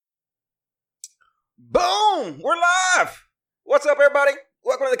Boom! We're live! What's up, everybody?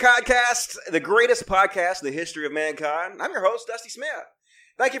 Welcome to the Codcast, the greatest podcast in the history of mankind. I'm your host, Dusty Smith.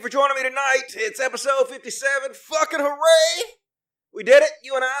 Thank you for joining me tonight. It's episode 57. Fucking hooray! We did it,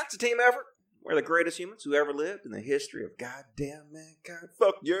 you and I. It's a team effort. We're the greatest humans who ever lived in the history of goddamn mankind.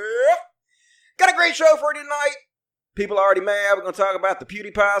 Fuck yeah! Got a great show for you tonight. People are already mad. We're going to talk about the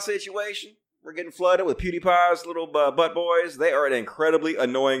PewDiePie situation. We're getting flooded with PewDiePie's little butt boys. They are an incredibly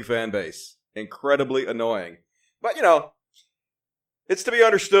annoying fan base. Incredibly annoying. But, you know, it's to be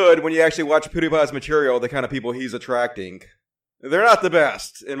understood when you actually watch PewDiePie's material, the kind of people he's attracting. They're not the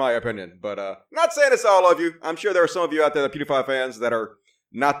best, in my opinion. But, not saying it's all of you. I'm sure there are some of you out there, the PewDiePie fans, that are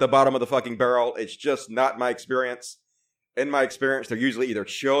not the bottom of the fucking barrel. It's just not my experience. In my experience, they're usually either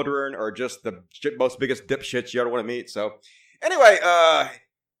children or just the most biggest dipshits you ever want to meet. So, anyway,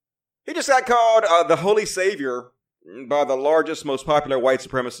 he just got called the Holy Savior by the largest, most popular white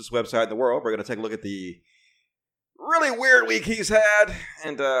supremacist website in the world. We're going to take a look at the really weird week he's had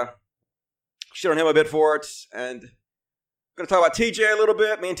and shit on him a bit for it. And we're going to talk about TJ a little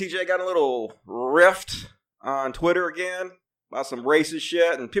bit. Me and TJ got a little rift on Twitter again about some racist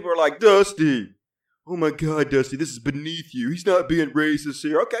shit. And people are like, Dusty, oh my God, Dusty, this is beneath you. He's not being racist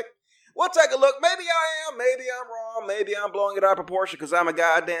here. Okay, we'll take a look. Maybe I am. Maybe I'm wrong. Maybe I'm blowing it out of proportion because I'm a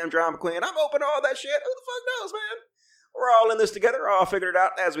goddamn drama queen. I'm open to all that shit. Who the fuck knows, man? We're all in this together. We're all figured it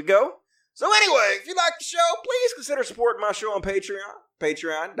out as we go. So anyway, if you like the show, please consider supporting my show on Patreon.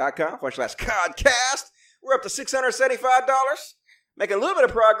 Patreon.com/Codcast. We're up to $675. Making a little bit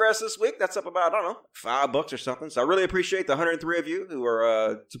of progress this week. That's up about, I don't know, $5 or something. So I really appreciate the 103 of you who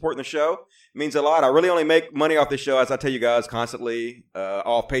are supporting the show. It means a lot. I really only make money off this show, as I tell you guys constantly,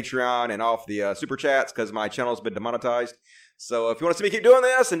 off Patreon and off the Super Chats because my channel's been demonetized. So if you want to see me keep doing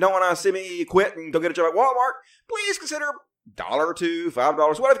this and don't want to see me quit and go get a job at Walmart, please consider $1 or $2,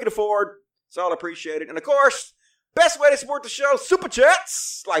 $5, whatever you can afford. It's all appreciated. And of course, best way to support the show, Super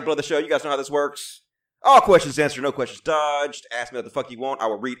Chats. Lifeblood of the show. You guys know how this works. All questions answered, no questions dodged. Ask me what the fuck you want. I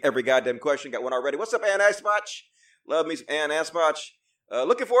will read every goddamn question. Got one already. What's up, Ann Aspatch? Love me some Ann Aspatch.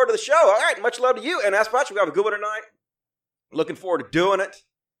 Looking forward to the show. All right, much love to you, Ann Aspatch. We have a good one tonight. Looking forward to doing it.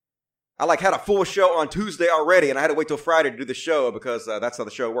 I had a full show on Tuesday already, and I had to wait till Friday to do the show because that's how the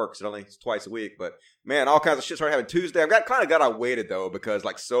show works. It only is twice a week. But, man, all kinds of shit started happening Tuesday. I kind of got outweighted, though, because,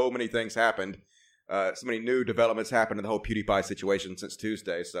 so many things happened. So many new developments happened in the whole PewDiePie situation since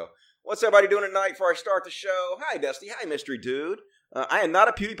Tuesday. So, what's everybody doing tonight before I start the show? Hi, Dusty. Hi, Mystery Dude. I am not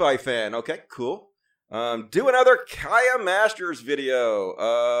a PewDiePie fan. Okay, cool. Do another Kaya Masters video.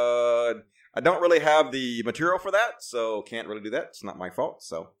 I don't really have the material for that, so can't really do that. It's not my fault,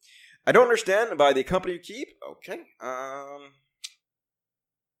 so... I don't understand by the company you keep. Okay. Alright.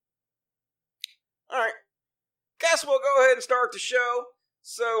 Guess we'll go ahead and start the show.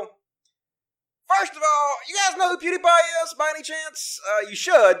 So, first of all, you guys know who PewDiePie is by any chance? You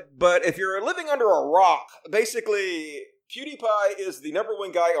should, but if you're living under a rock, basically, PewDiePie is the number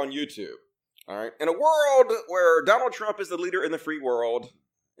one guy on YouTube. Alright. In a world where Donald Trump is the leader in the free world,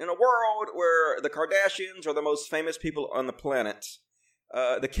 in a world where the Kardashians are the most famous people on the planet,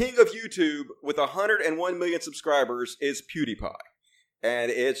 the king of YouTube with 101 million subscribers is PewDiePie.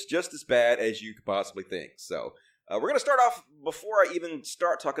 And it's just as bad as you could possibly think. So, we're going to start off, before I even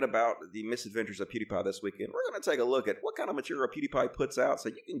start talking about the misadventures of PewDiePie this weekend, we're going to take a look at what kind of material PewDiePie puts out so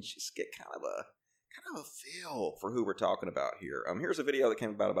you can just get kind of a feel for who we're talking about here. Here's a video that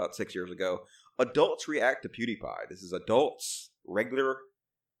came about 6 years ago. Adults react to PewDiePie. This is adults, regular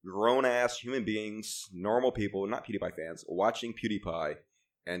grown-ass human beings, normal people, not PewDiePie fans, watching PewDiePie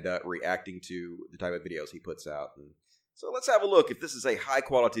and reacting to the type of videos he puts out. And so let's have a look if this is a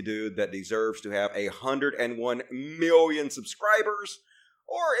high-quality dude that deserves to have 101 million subscribers,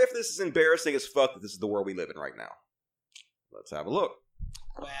 or if this is embarrassing as fuck that this is the world we live in right now. Let's have a look.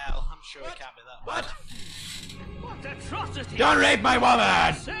 Well, I'm sure it can't be that bad. What atrocity! Don't rape my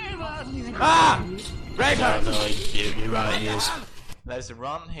woman! Save us! Ah! Rape her! You're right, yes. There's a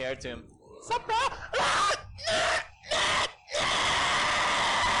run here to him.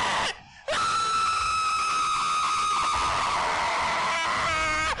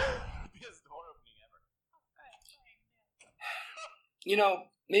 You know,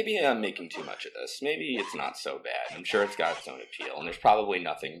 maybe I'm making too much of this. Maybe it's not so bad. I'm sure it's got its own appeal, and there's probably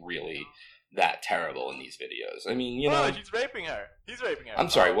nothing really that terrible in these videos. I mean, you know... Oh, she's raping her. He's raping her. I'm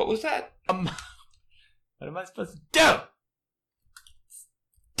sorry, what was that? What am I supposed to do?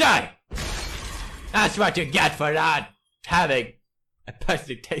 Die! That's what you get for not having a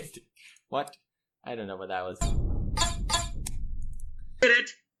pussy tasted. What? I don't know what that was. Get it!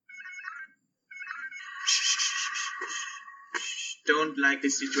 don't like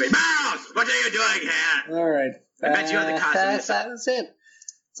this situation. Mouse! What are you doing here? All right. I bet you are the cause of this. That's it.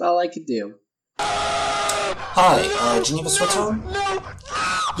 That's all I could do. Hi, Geneva, Switzerland?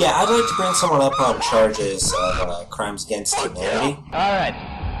 Yeah, I'd like to bring someone up on charges of crimes against humanity. Alright,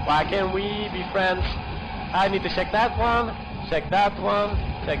 why can't we be friends? I need to check that one, check that one,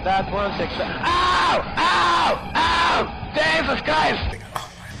 check that one, check that. Ow! Ow! Ow! Jesus Christ!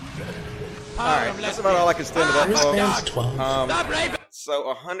 Alright, that's about all I can stand to that, Wristband's folks. 12. Stop raping! So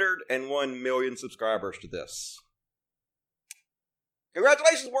 101 million subscribers to this.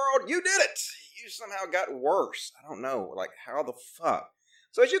 Congratulations, world! You did it! You somehow got worse. I don't know, like, how the fuck?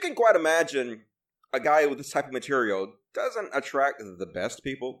 So as you can quite imagine, a guy with this type of material doesn't attract the best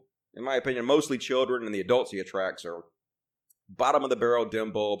people. In my opinion, mostly children, and the adults he attracts are bottom-of-the-barrel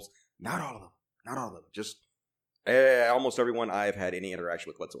dim bulbs. Not all of them. Not all of them. Just almost everyone I've had any interaction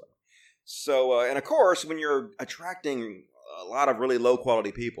with whatsoever. So, and of course, when you're attracting a lot of really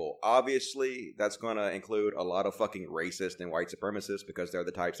low-quality people, obviously that's going to include a lot of fucking racist and white supremacists, because they're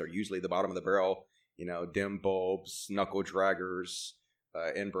the types that are usually the bottom of the barrel, you know, dim bulbs, knuckle draggers,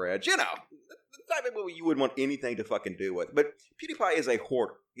 inbred, you know, the type of people you wouldn't want anything to fucking do with. But PewDiePie is a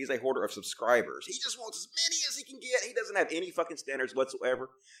hoarder. He's a hoarder of subscribers. He just wants as many as he can get. He doesn't have any fucking standards whatsoever.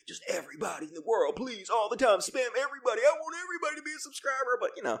 Just everybody in the world, please, all the time, spam everybody. I want everybody to be a subscriber.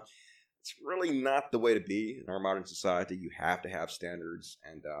 But, you know, it's really not the way to be in our modern society. You have to have standards.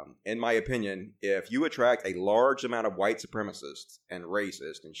 And in my opinion, if you attract a large amount of white supremacists and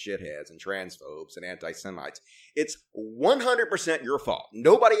racists and shitheads and transphobes and anti-Semites, it's 100% your fault.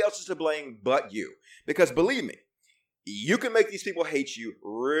 Nobody else is to blame but you. Because believe me, you can make these people hate you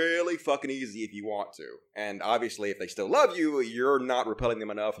really fucking easy if you want to. And obviously, if they still love you, you're not repelling them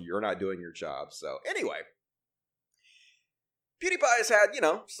enough. You're not doing your job. So anyway, PewDiePie has had, you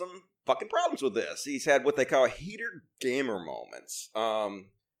know, some fucking problems with this. He's had what they call heater gamer moments.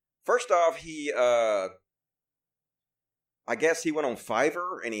 First off, he, I guess he went on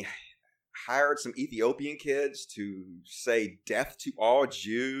Fiverr and he hired some Ethiopian kids to say death to all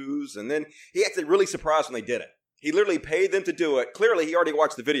Jews. And then he acted really surprised when they did it. He literally paid them to do it. Clearly, he already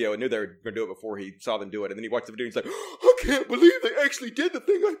watched the video and knew they were going to do it before he saw them do it. And then he watched the video and he's like, I can't believe they actually did the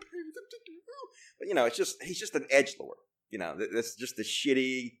thing I paid them to do. But, you know, he's just an edgelord. You know, that's just the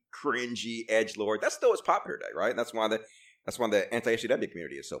shitty, cringy edgelord. That's still what's popular today, right? That's why the anti-SJW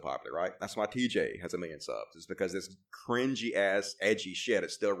community is so popular, right? That's why TJ has 1 million subs. It's because this cringy ass, edgy shit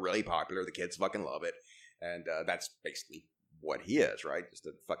is still really popular. The kids fucking love it, and that's basically what he is, right? Just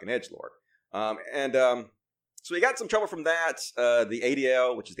a fucking edgelord. So he got some trouble from that. The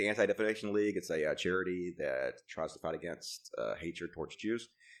ADL, which is the Anti-Defamation League, it's a charity that tries to fight against hatred towards Jews.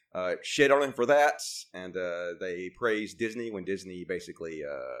 Shit on him for that, and they praised Disney when Disney basically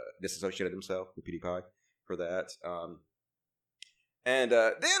disassociated themselves with PewDiePie for that. Then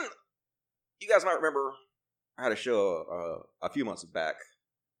you guys might remember I had a show a few months back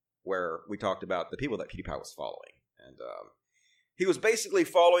where we talked about the people that PewDiePie was following, and he was basically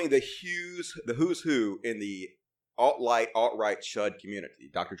following the who's who in the alt-right chud community.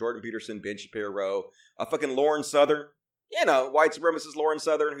 Dr. Jordan Peterson, Ben Shapiro, a fucking Lauren Southern. You know, white supremacist Lauren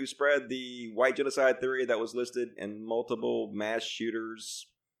Southern, who spread the white genocide theory that was listed in multiple mass shooters,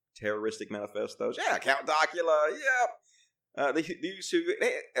 terroristic manifestos. Yeah, Count Docula, yeah. These who,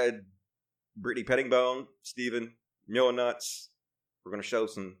 Brittany Pettingbone, Stephen Mule Nuts. We're going to show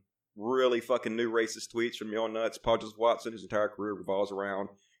some really fucking new racist tweets from Mule Nuts. Paul Joseph Watson, whose entire career revolves around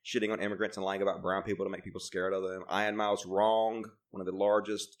shitting on immigrants and lying about brown people to make people scared of them. Ian Miles Wrong, one of the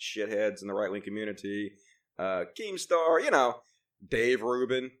largest shitheads in the right-wing community. Keemstar, you know, Dave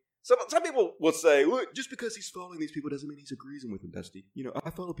Rubin. Some people will say, look, just because he's following these people doesn't mean he's agreeing with them, Dusty. You know,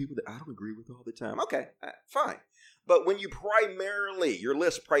 I follow people that I don't agree with all the time. Okay, fine. But when your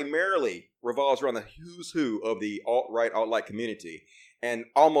list primarily revolves around the who's who of the alt-right, alt-like community and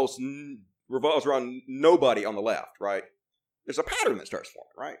almost revolves around nobody on the left, right? There's a pattern that starts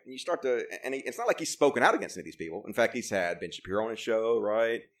forming, right? And you start to, it's not like he's spoken out against any of these people. In fact, he's had Ben Shapiro on his show,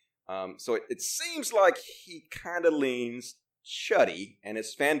 right? So it seems like he kind of leans chuddy, and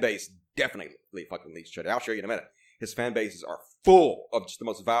his fan base definitely fucking leans chuddy. I'll show you in a minute. His fan bases are full of just the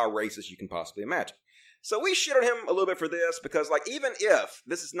most vile racists you can possibly imagine. So we shit on him a little bit for this because, like, even if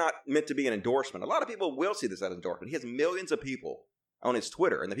this is not meant to be an endorsement, a lot of people will see this as an endorsement. He has millions of people on his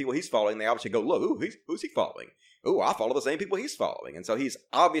Twitter, and the people he's following, they obviously go, look, who's he following? Ooh, I follow the same people he's following. And so he's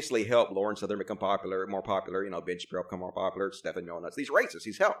obviously helped Lauren Southern become more popular, you know, Ben Shapiro become more popular, Stephen Mule Nuts. These racists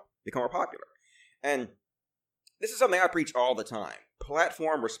he's helped become more popular. And this is something I preach all the time.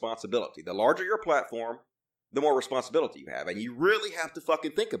 Platform responsibility. The larger your platform, the more responsibility you have. And you really have to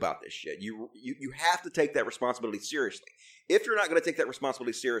fucking think about this shit. You have to take that responsibility seriously. If you're not going to take that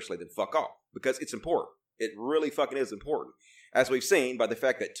responsibility seriously, then fuck off. Because it's important. It really fucking is important. As we've seen by the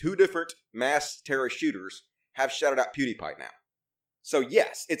fact that 2 different mass terrorist shooters have shouted out PewDiePie now. So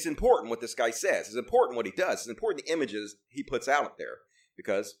yes, it's important what this guy says. It's important what he does. It's important the images he puts out there.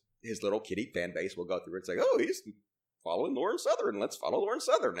 Because his little kitty fan base will go through and say, oh, he's following Lauren Southern. Let's follow Lauren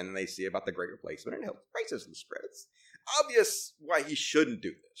Southern. And then they see about the great replacement and help racism spread. It's obvious why he shouldn't do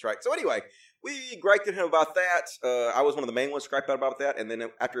this, right? So anyway, we griped at him about that. I was one of the main ones to gripe about that. And then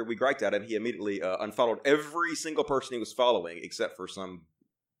after we griped at him, he immediately unfollowed every single person he was following except for some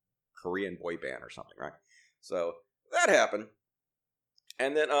Korean boy band or something, right? So that happened.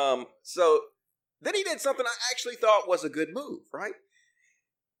 And then, then he did something I actually thought was a good move, right?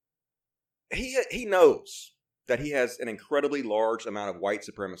 He knows that he has an incredibly large amount of white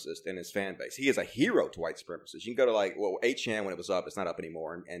supremacists in his fan base. He is a hero to white supremacists. You can go to 8chan when it was up. It's not up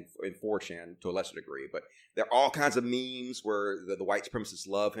anymore, and 4chan to a lesser degree. But there are all kinds of memes where the white supremacists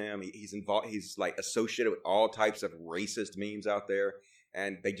love him. He's involved. He's like associated with all types of racist memes out there,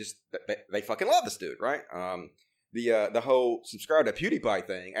 and they fucking love this dude, right? The whole subscribe to PewDiePie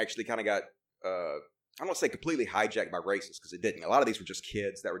thing actually kind of got I don't want to say completely hijacked by racists because it didn't. A lot of these were just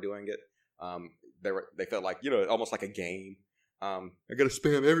kids that were doing it. They felt like, almost like a game. I gotta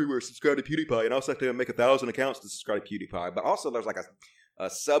spam everywhere, subscribe to PewDiePie, and also have to make 1,000 accounts to subscribe to PewDiePie. But also there's like a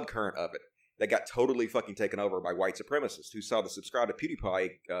subcurrent of it that got totally fucking taken over by white supremacists who saw the subscribe to PewDiePie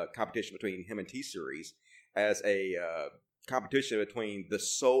competition between him and T-Series as a competition between the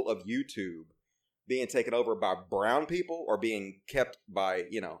soul of YouTube being taken over by brown people or being kept by,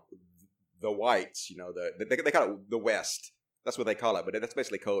 the whites, they call it the West. That's what they call it, but that's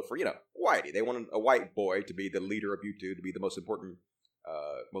basically code for, whitey. They wanted a white boy to be the leader of YouTube, to be the most important,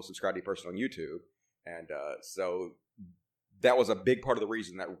 most subscribed person on YouTube. And so that was a big part of the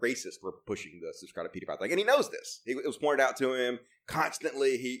reason that racists were pushing the subscribe to PewDiePie thing. And he knows this. It was pointed out to him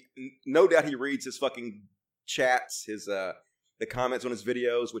constantly. No doubt he reads his fucking chats, the comments on his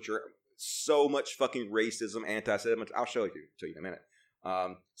videos, which are so much fucking racism, anti-Semitism. I'll show you to you in a minute.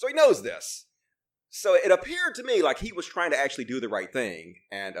 So he knows this. So it appeared to me like he was trying to actually do the right thing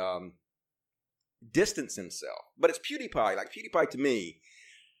and distance himself. But it's PewDiePie. Like, PewDiePie to me,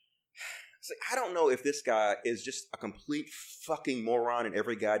 I don't know if this guy is just a complete fucking moron in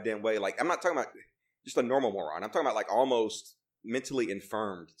every goddamn way. Like, I'm not talking about just a normal moron. I'm talking about, like, almost mentally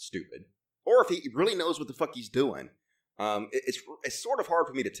infirmed stupid. Or if he really knows what the fuck he's doing. It's sort of hard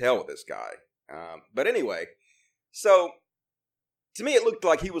for me to tell with this guy. But anyway, so to me, it looked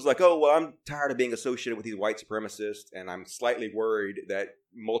like he was like, oh, well, I'm tired of being associated with these white supremacists, and I'm slightly worried that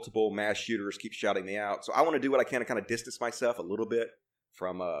multiple mass shooters keep shouting me out. So I want to do what I can to kind of distance myself a little bit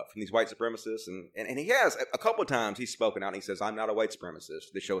from these white supremacists. And he has, a couple of times, he's spoken out, and he says, I'm not a white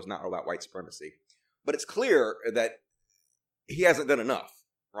supremacist. This show is not about white supremacy. But it's clear that he hasn't done enough,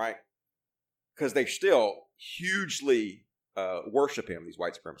 right? Because they still hugely worship him, these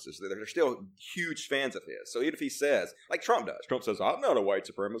white supremacists. They're still huge fans of his. So even if he says, like Trump does, Trump says, I'm not a white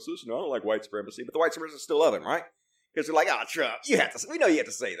supremacist. No, I don't like white supremacy. But the white supremacists still love him, right? Because they're like, oh, Trump, we know you have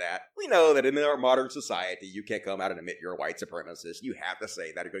to say that. We know that in our modern society, you can't come out and admit you're a white supremacist. You have to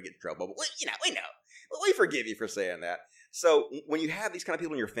say that or you're going to get in trouble. But, we know. We forgive you for saying that. So when you have these kind of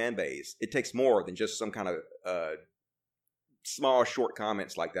people in your fan base, it takes more than just some kind of small, short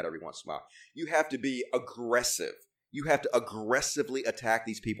comments like that every once in a while. You have to be aggressive. You have to aggressively attack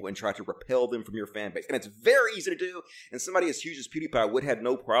these people and try to repel them from your fan base. And it's very easy to do. And somebody as huge as PewDiePie would have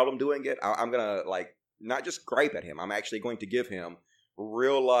no problem doing it. I'm going to, not just gripe at him. I'm actually going to give him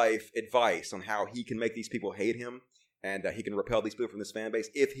real life advice on how he can make these people hate him. And he can repel these people from this fan base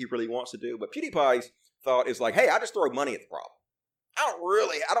if he really wants to do. But PewDiePie's thought is like, hey, I just throw money at the problem. I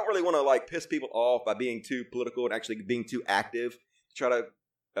don't really want to piss people off by being too political and actually being too active to try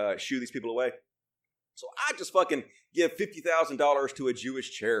to shoo these people away. So I just fucking give $50,000 to a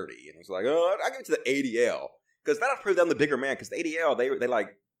Jewish charity. And it's like, oh, I give it to the ADL. Because that'll prove I'm the bigger man. Because the ADL, they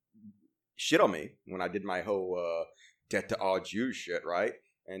shit on me when I did my whole debt to all Jews shit, right?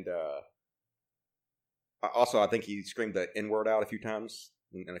 And also, I think he screamed the N-word out a few times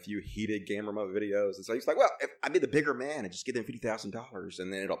in a few heated game remote videos. And so he's like, well, if I be the bigger man and just give them $50,000,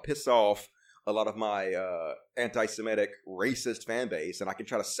 and then it'll piss off a lot of my anti-Semitic, racist fan base, and I can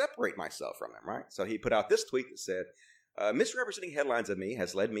try to separate myself from them, right? So he put out this tweet that said, Misrepresenting headlines of me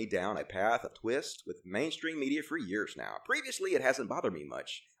has led me down a path of twist with mainstream media for years now. Previously, it hasn't bothered me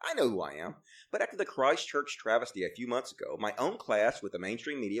much. I know who I am. But after the Christchurch travesty a few months ago, my own class with the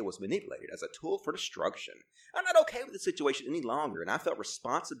mainstream media was manipulated as a tool for destruction. I'm not okay with the situation any longer, and I felt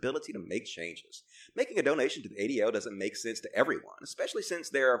responsibility to make changes. Making a donation to the ADL doesn't make sense to everyone, especially since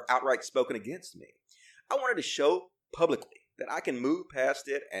they're outright spoken against me. I wanted to show publicly that I can move past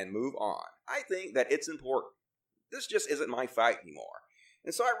it and move on. I think that it's important. This just isn't my fight anymore.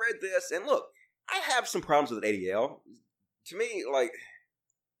 And so I read this, and look, I have some problems with ADL. To me, like,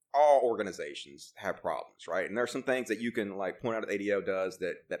 all organizations have problems, right? And there are some things that you can, like, point out that ADL does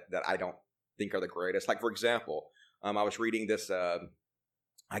that I don't think are the greatest. Like, for example, I was reading this,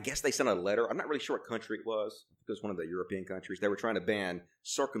 I guess they sent a letter. I'm not really sure what country it was. I think it was one of the European countries. They were trying to ban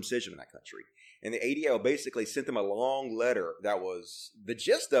circumcision in that country. And the ADL basically sent them a long letter that was, the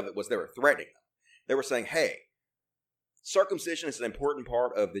gist of it was they were threatening them. They were saying, hey, circumcision is an important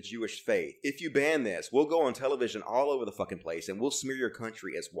part of the Jewish faith. If you ban this, we'll go on television all over the fucking place and we'll smear your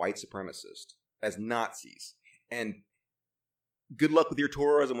country as white supremacists, as Nazis. And good luck with your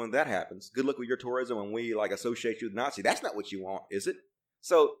tourism when that happens. Good luck with your tourism when we, like, associate you with Nazi. That's not what you want, is it?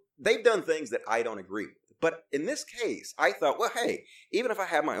 So they've done things that I don't agree with. But in this case, I thought, well, hey, even if I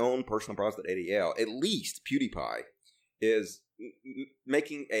have my own personal problems with ADL, at least PewDiePie is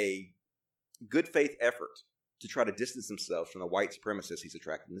making a good faith effort to try to distance himself from the white supremacists he's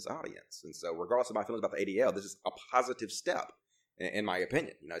attracting his audience. And so regardless of my feelings about the ADL, this is a positive step, in my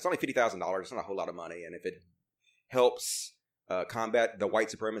opinion. You know, it's only $50,000. It's not a whole lot of money. And if it helps combat the white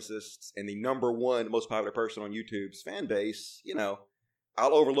supremacists and the number one most popular person on YouTube's fan base, you know,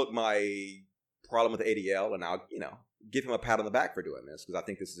 I'll overlook my problem with the ADL and I'll, you know, give him a pat on the back for doing this because I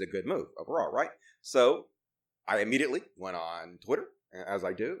think this is a good move overall, right? So I immediately went on Twitter, as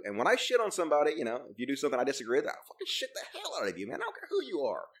I do. And when I shit on somebody, you know, if you do something I disagree with, I'll fucking shit the hell out of you, man. I don't care who you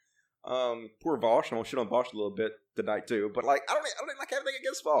are. Poor Vosh. I'm gonna shit on Vosh a little bit tonight too. But like, I don't like anything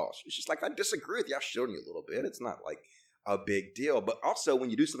against Vosh. It's just like, if I disagree with you, I'll shit on you a little bit. It's not like a big deal. But also, when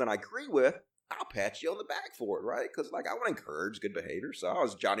you do something I agree with, I'll pat you on the back for it, right? Because like, I want to encourage good behavior. So I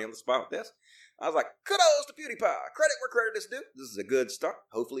was Johnny on the spot with this. I was like, kudos to PewDiePie. Credit where credit is due. This is a good start.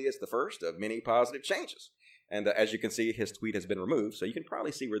 Hopefully, it's the first of many positive changes. And as you can see, his tweet has been removed, so you can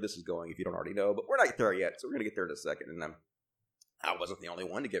probably see where this is going if you don't already know. But we're not there yet, so we're going to get there in a second. And I wasn't the only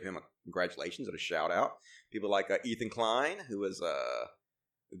one to give him a congratulations and a shout-out. People like Ethan Klein, who is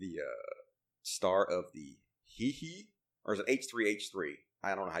the star of the Hee, or is it H3H3?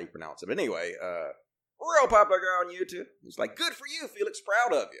 I don't know how you pronounce it. But anyway, real popular guy on YouTube. He's like, good for you, Felix,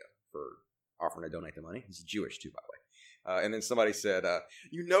 proud of you, for offering to donate the money. He's Jewish, too, by the way. And then somebody said,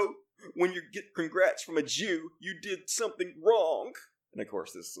 you know, when you get congrats from a Jew, you did something wrong. And of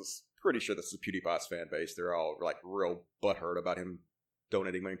course, this is pretty sure this is PewDiePie's fan base. They're all like real butthurt about him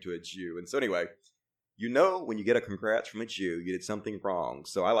donating money to a Jew. And so anyway, you know, when you get a congrats from a Jew, you did something wrong.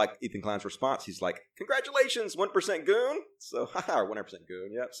 So I like Ethan Klein's response. He's like, congratulations, 1% goon. So, 100%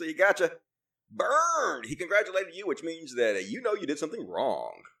 goon. Yep. So you gotcha. Burned. He congratulated you, which means that you know you did something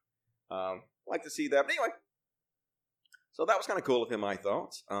wrong. Like to see that. But anyway. So that was kind of cool of him, I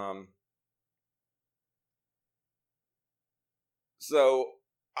thought. So,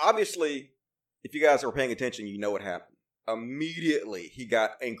 obviously, if you guys are paying attention, you know what happened. Immediately, he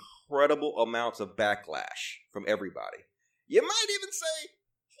got incredible amounts of backlash from everybody. You might even say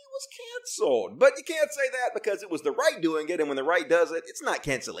he was canceled. But you can't say that because it was the right doing it, and when the right does it, it's not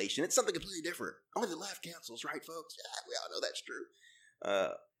cancellation. It's something completely different. Only the left cancels, right, folks? Yeah, we all know that's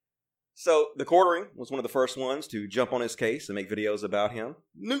true. So, The Quartering was one of the first ones to jump on his case and make videos about him.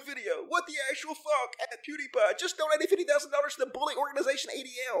 New video, what the actual fuck, at PewDiePie just donated $50,000 to the bully organization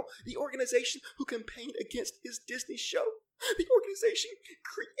ADL, the organization who campaigned against his Disney show, the organization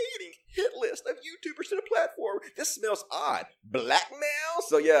creating hit list of YouTubers to the platform. This smells odd. Blackmail?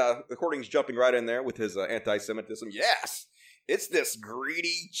 So yeah, The Quartering's jumping right in there with his anti-Semitism. Yes! It's this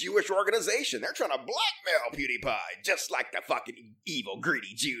greedy Jewish organization. They're trying to blackmail PewDiePie, just like the fucking evil,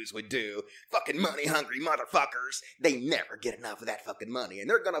 greedy Jews would do. Fucking money-hungry motherfuckers. They never get enough of that fucking money, and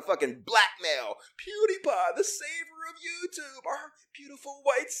they're gonna fucking blackmail PewDiePie, the savior of YouTube, our beautiful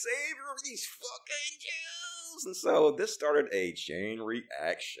white savior of these fucking Jews. And so this started a chain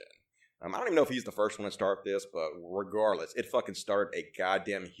reaction. I don't even know if he's the first one to start this, but regardless, it fucking started a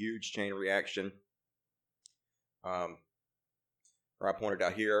goddamn huge chain reaction. I pointed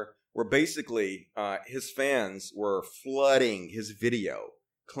out here, where basically his fans were flooding his video,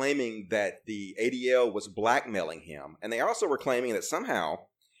 claiming that the ADL was blackmailing him. And they also were claiming that somehow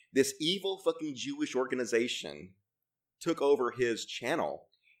this evil fucking Jewish organization took over his channel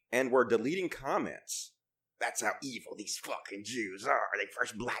and were deleting comments That's how evil these fucking Jews are. They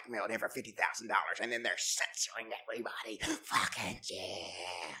first blackmailed him for $50,000, and then they're censoring everybody. Fucking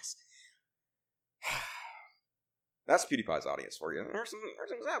Jews. That's PewDiePie's audience for you. There's some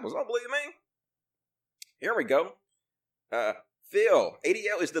examples. Don't believe me? Here we go. Phil,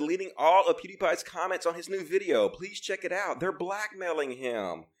 ADL is deleting all of PewDiePie's comments on his new video. Please check it out. They're blackmailing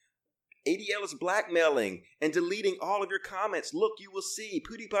him. ADL is blackmailing and deleting all of your comments. Look, you will see.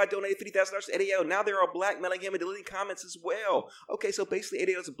 PewDiePie donated $50,000 to ADL. Now they are blackmailing him and deleting comments as well. Okay, so basically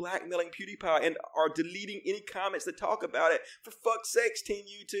ADL is blackmailing PewDiePie and are deleting any comments that talk about it. For fuck's sakes, Team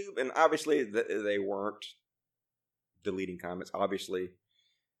YouTube. And obviously they weren't deleting comments. Obviously,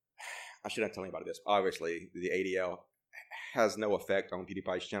 I shouldn't tell anybody this. Obviously, the ADL has no effect on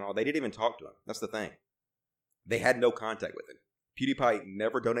PewDiePie's channel. They didn't even talk to him. That's the thing. They had no contact with him. PewDiePie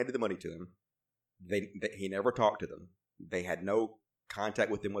never donated the money to him. He never talked to them. They had no contact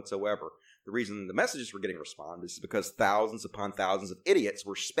with him whatsoever. The reason the messages were getting responded is because thousands upon thousands of idiots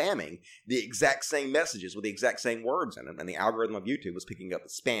were spamming the exact same messages with the exact same words in them, and the algorithm of YouTube was picking up the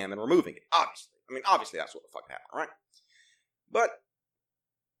spam and removing it. Obviously that's what the fuck happened, right? But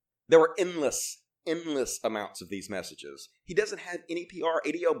there were endless amounts of these messages. He doesn't have any PR.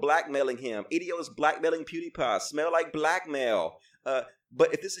 ADL blackmailing him. ADL is blackmailing PewDiePie. Smell like blackmail.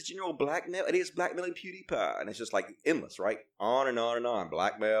 But if this is general blackmail, it is blackmailing PewDiePie. And it's just like endless, right? On and on and on.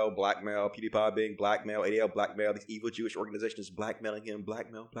 Blackmail, PewDiePie being blackmail, ADL blackmail, these evil Jewish organizations blackmailing him,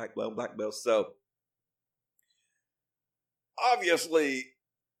 blackmail. So, obviously,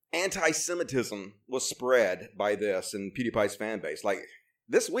 anti-Semitism was spread by this and PewDiePie's fan base. Like,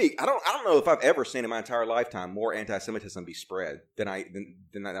 this week, I don't know if I've ever seen in my entire lifetime more anti-Semitism be spread than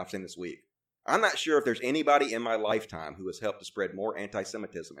I've seen this week. I'm not sure if there's anybody in my lifetime who has helped to spread more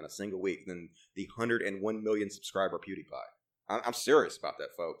anti-Semitism in a single week than the 101 million subscriber PewDiePie. I'm serious about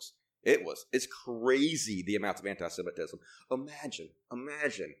that, folks. It's crazy the amounts of anti-Semitism.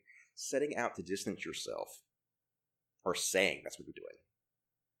 Imagine setting out to distance yourself, or saying that's what you're doing.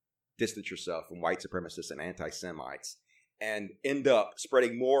 Distance yourself from white supremacists and anti-Semites, and end up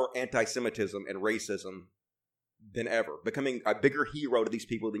spreading more anti-Semitism and racism than ever. Becoming a bigger hero to these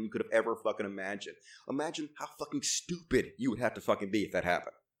people than you could have ever fucking imagined. Imagine how fucking stupid you would have to fucking be if that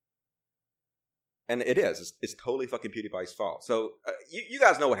happened. And it is. It's totally fucking PewDiePie's fault. So, you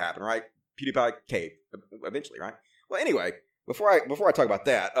guys know what happened, right? PewDiePie caved eventually, right? Well, anyway, before I talk about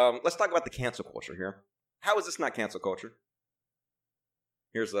that, let's talk about the cancel culture here. How is this not cancel culture?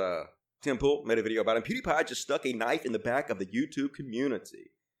 Here's Tim Pool made a video about him. PewDiePie just stuck a knife in the back of the YouTube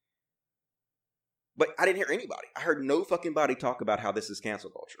community. But I didn't hear anybody. I heard no fucking body talk about how this is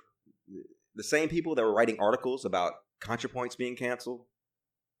cancel culture. The same people that were writing articles about ContraPoints being canceled,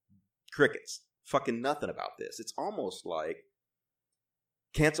 crickets. Fucking nothing about this. It's almost like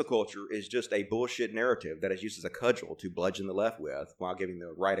cancel culture is just a bullshit narrative that is used as a cudgel to bludgeon the left with while giving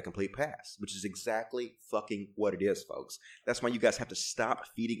the right a complete pass, which is exactly fucking what it is, folks. That's why you guys have to stop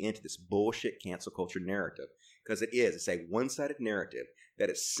feeding into this bullshit cancel culture narrative, because it's a one-sided narrative that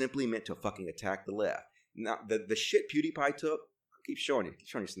is simply meant to fucking attack the left. Now, the shit PewDiePie took, I'll keep showing you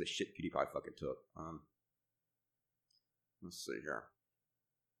some of the shit PewDiePie fucking took. Let's see here.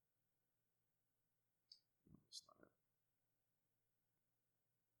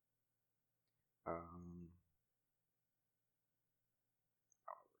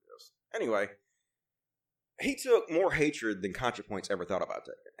 Anyway, he took more hatred than ContraPoints ever thought about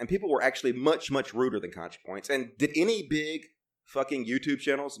taking. And people were actually much, much ruder than ContraPoints. And did any big fucking YouTube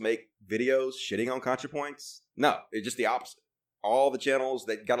channels make videos shitting on ContraPoints? No, it's just the opposite. All the channels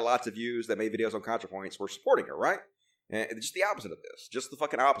that got lots of views that made videos on ContraPoints were supporting her, right? And it's just the opposite of this. Just the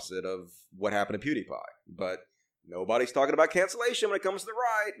fucking opposite of what happened to PewDiePie. But nobody's talking about cancellation when it comes to the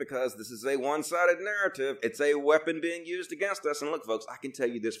right, because this is a one-sided narrative. It's a weapon being used against us. And look, folks, I can tell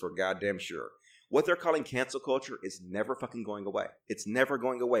you this for goddamn sure. What they're calling cancel culture is never fucking going away. It's never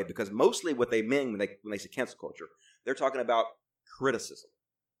going away, because mostly what they mean when they say cancel culture, they're talking about criticism.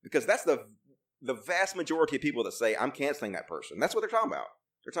 Because that's the vast majority of people that say, I'm canceling that person. That's what they're talking about.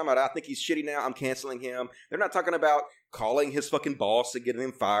 They're talking about, I think he's shitty now, I'm canceling him. They're not talking about calling his fucking boss and getting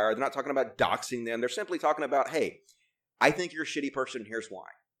him fired. They're not talking about doxing them. They're simply talking about, hey, I think you're a shitty person, here's why.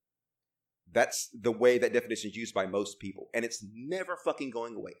 That's the way that definition is used by most people. And it's never fucking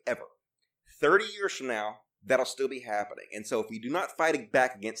going away, ever. 30 years from now, that'll still be happening. And so if we do not fight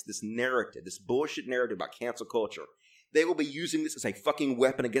back against this narrative, this bullshit narrative about cancel culture, they will be using this as a fucking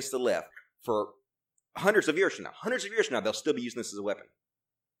weapon against the left for hundreds of years from now. Hundreds of years from now, they'll still be using this as a weapon.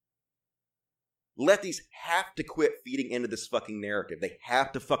 Lefties have to quit feeding into this fucking narrative. They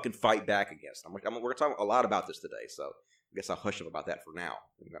have to fucking fight back against them. We're talking a lot about this today, so I guess I'll hush up about that for now.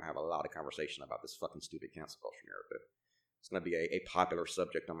 I'm going to have a lot of conversation about this fucking stupid cancel culture narrative. It's going to be a popular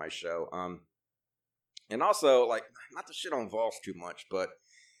subject on my show. And also, like, not to shit on Voss too much, but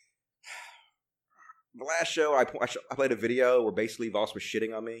the last show I played a video where basically Voss was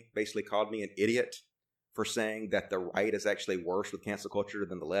shitting on me, basically called me an idiot for saying that the right is actually worse with cancel culture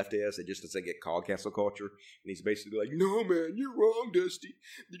than the left is. It just doesn't get called cancel culture. And he's basically like, no, man, you're wrong, Dusty.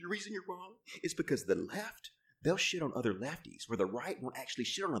 The reason you're wrong is because the left, they'll shit on other lefties, where the right won't actually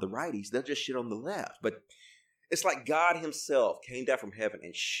shit on other righties. They'll just shit on the left. But it's like God himself came down from heaven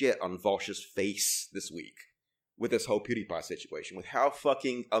and shit on Voss's face this week with this whole PewDiePie situation, with how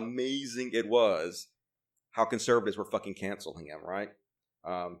fucking amazing it was, how conservatives were fucking canceling him, right?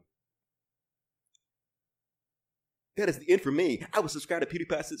 That is the end for me. I was subscribed to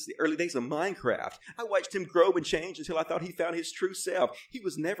PewDiePie since the early days of Minecraft. I watched him grow and change until I thought he found his true self. He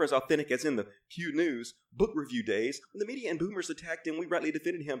was never as authentic as in the Pew News book review days. When the media and boomers attacked him, we rightly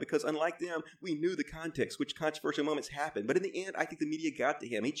defended him because, unlike them, we knew the context which controversial moments happened. But in the end, I think the media got to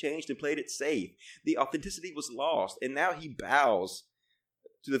him. He changed and played it safe. The authenticity was lost, and now he bows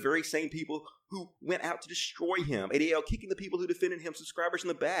to the very same people who went out to destroy him. ADL kicking the people who defended him subscribers in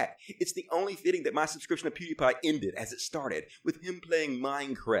the back. It's the only fitting that my subscription to PewDiePie ended as it started, with him playing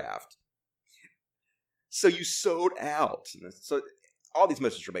Minecraft. So you sold out. So all these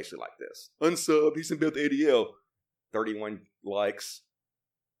messages are basically like this. Unsub, he's built ADL. 31 likes.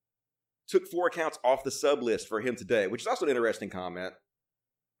 Took 4 accounts off the sub list for him today, which is also an interesting comment.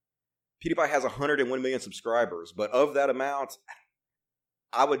 PewDiePie has 101 million subscribers, but of that amount,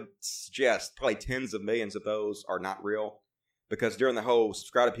 I would suggest probably tens of millions of those are not real, because during the whole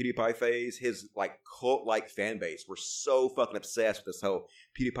subscribe to PewDiePie phase, his like cult-like fan base were so fucking obsessed with this whole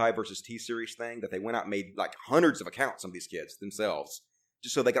PewDiePie versus T-Series thing that they went out and made like hundreds of accounts, some of these kids themselves,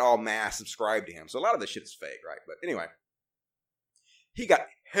 just so they could all mass subscribe to him. So a lot of this shit is fake, right? But anyway, he got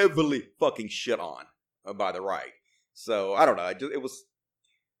heavily fucking shit on by the right. So I don't know. It was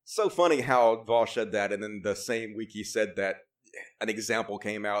so funny how Voss said that, and then the same week he said that an example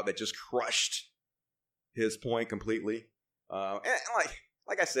came out that just crushed his point completely. And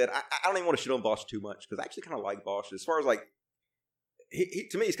like I said, I don't even want to shit on Voss too much, because I actually kind of like Voss. As far as like, he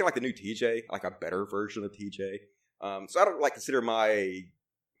to me, he's kind of like the new TJ, like a better version of TJ. So I don't like consider my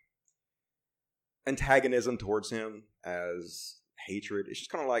antagonism towards him as hatred. It's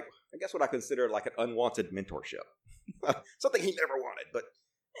just kind of like, I guess what I consider like an unwanted mentorship. Something he never wanted, but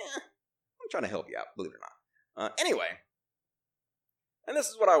I'm trying to help you out, believe it or not. Anyway. And this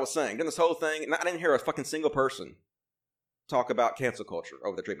is what I was saying. During this whole thing, I didn't hear a fucking single person talk about cancel culture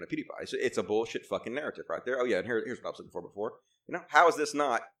over the treatment of PewDiePie. It's a bullshit fucking narrative right there. Oh yeah, and here's what I was looking for before. You know, how is this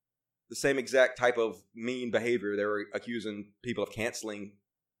not the same exact type of mean behavior they were accusing people of canceling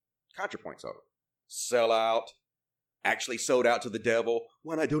ContraPoints over? Sell out. Actually sold out to the devil.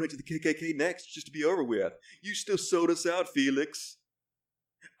 Why not donate to the KKK next, just to be over with? You still sold us out, Felix.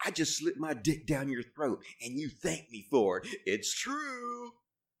 I just slipped my dick down your throat, and you thank me for it. It's true.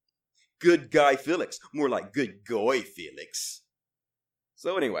 Good guy Felix. More like good goy Felix.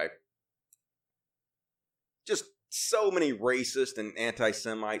 So anyway, just so many racist and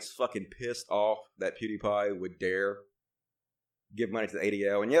anti-Semites fucking pissed off that PewDiePie would dare give money to the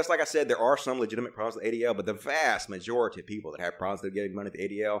ADL. And yes, like I said, there are some legitimate problems with ADL, but the vast majority of people that have problems with giving money to the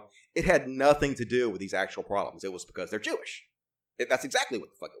ADL, it had nothing to do with these actual problems. It was because they're Jewish. That's exactly what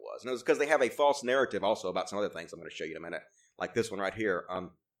the fuck it was. And it was because they have a false narrative also about some other things I'm going to show you in a minute. Like this one right here.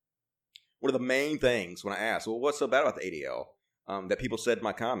 One of the main things when I asked, well, what's so bad about the ADL? That people said in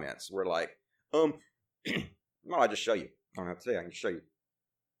my comments were like, well, I'll just show you. I don't have to say, I can show you.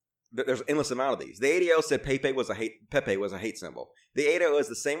 There's an endless amount of these. The ADL said Pepe was a hate symbol. The ADL is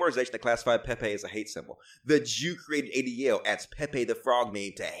the same organization that classified Pepe as a hate symbol. The Jew-created ADL adds Pepe the Frog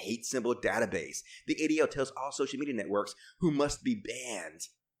meme to hate symbol database. The ADL tells all social media networks who must be banned.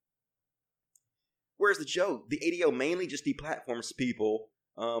 Where's the joke? The ADL mainly just deplatforms people,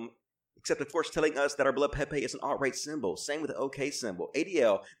 except of course telling us that our beloved Pepe is an alt-right symbol. Same with the OK symbol.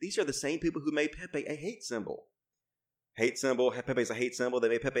 ADL, these are the same people who made Pepe a hate symbol. Hate symbol. Pepe's a hate symbol. They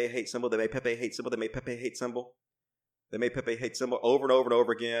made Pepe a hate symbol. They made Pepe a hate symbol. They made Pepe a hate symbol. They made Pepe a hate symbol over and over and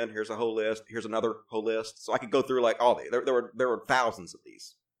over again. Here's a whole list. Here's another whole list. So I could go through like all these. There were thousands of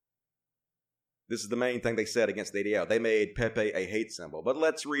these. This is the main thing they said against the ADL. They made Pepe a hate symbol. But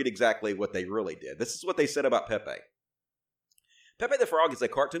let's read exactly what they really did. This is what they said about Pepe. Pepe the Frog is a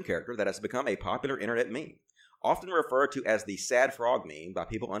cartoon character that has become a popular internet meme, often referred to as the Sad Frog meme by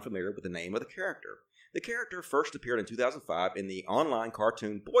people unfamiliar with the name of the character. The character first appeared in 2005 in the online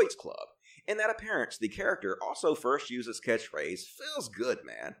cartoon Boys Club. In that appearance, the character also first used its catchphrase, "Feels good,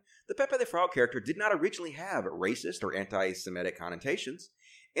 man," The Pepe the Frog character did not originally have racist or anti-Semitic connotations.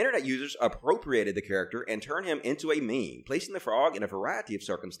 Internet users appropriated the character and turned him into a meme, placing the frog in a variety of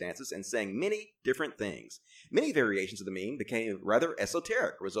circumstances and saying many different things. Many variations of the meme became rather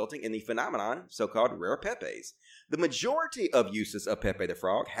esoteric, resulting in the phenomenon so-called rare Pepes. The majority of uses of Pepe the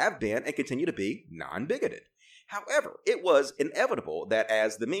Frog have been and continue to be non-bigoted. However, it was inevitable that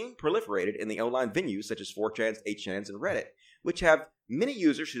as the meme proliferated in the online venues such as 4chans, 8chans, and Reddit, which have many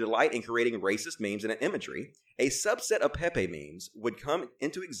users who delight in creating racist memes and imagery, a subset of Pepe memes would come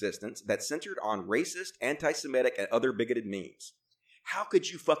into existence that centered on racist, anti-Semitic, and other bigoted memes. How could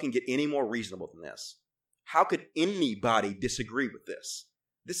you fucking get any more reasonable than this? How could anybody disagree with this?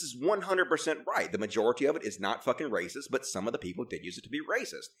 This is 100% right. The majority of it is not fucking racist, but some of the people did use it to be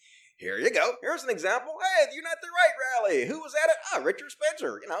racist. Here you go. Here's an example. Hey, the Unite the Right rally. Who was at it? Richard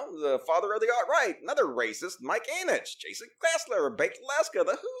Spencer, the father of the alt-right. Another racist, Mike Anich, Jason Glassler, Baked Alaska,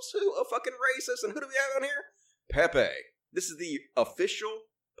 the who's who of fucking racists. And who do we have on here? Pepe. This is the official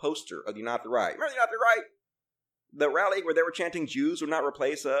poster of the Unite the Right. Remember the Unite the Right? The rally where they were chanting Jews will not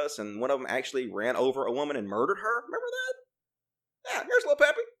replace us, and one of them actually ran over a woman and murdered her? Remember that? Yeah, here's little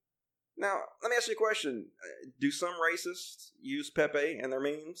Pepe. Now, let me ask you a question. Do some racists use Pepe and their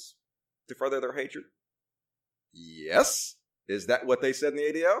memes to further their hatred? Yes. Is that what they said in the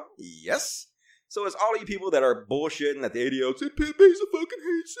ADL? Yes. So is all you people that are bullshitting that the ADL said Pepe's a fucking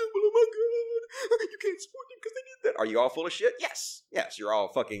hate symbol, oh my god, you can't support them because they did that. Are you all full of shit? Yes. Yes, you're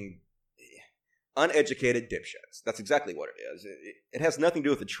all fucking uneducated dipshits. That's exactly what it is. It has nothing to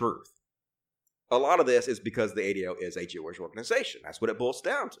do with the truth. A lot of this is because the ADL is a Jewish organization. That's what it boils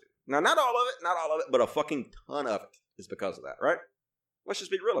down to. Now, not all of it, but a fucking ton of it is because of that, right? Let's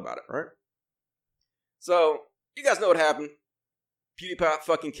just be real about it, right? So, you guys know what happened. PewDiePie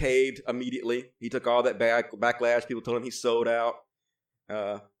fucking caved immediately. He took all that backlash. People told him he sold out.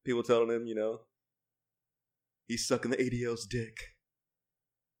 People telling him, he's sucking the ADL's dick.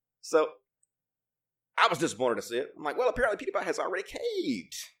 So, I was disappointed to see it. I'm like, well, apparently PewDiePie has already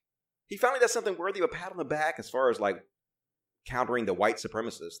caved. He finally does something worthy of a pat on the back as far as, countering the white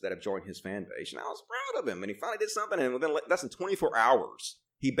supremacists that have joined his fan base. And I was proud of him. And he finally did something, and within less than 24 hours,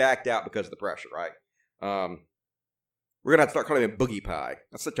 he backed out because of the pressure, right? We're going to have to start calling him Boogie Pie.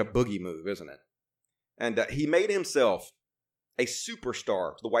 That's such a boogie move, isn't it? And he made himself a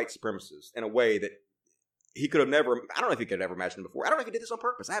superstar to the white supremacists in a way that he could have never, I don't know if he could have ever imagined before. I don't know if he did this on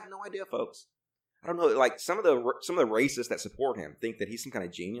purpose. I have no idea, folks. I don't know, some of the racists that support him think that he's some kind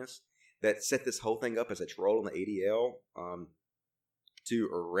of genius that set this whole thing up as a troll on the ADL to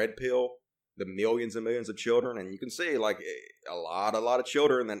red pill the millions and millions of children. And you can see, a lot of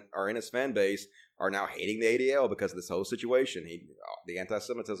children that are in his fan base are now hating the ADL because of this whole situation. The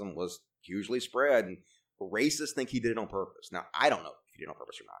anti-Semitism was hugely spread, and racists think he did it on purpose. Now, I don't know if he did it on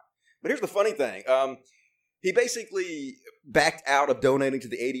purpose or not. But here's the funny thing. He basically backed out of donating to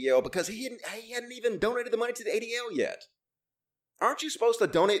the ADL because he hadn't even donated the money to the ADL yet. Aren't you supposed to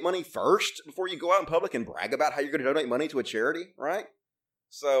donate money first before you go out in public and brag about how you're going to donate money to a charity, right?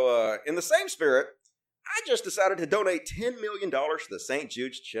 So, in the same spirit, I just decided to donate $10 million to the St.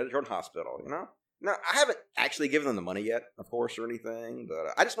 Jude's Children's Hospital, Now, I haven't actually given them the money yet, of course, or anything,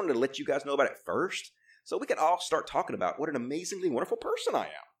 but I just wanted to let you guys know about it first so we could all start talking about what an amazingly wonderful person I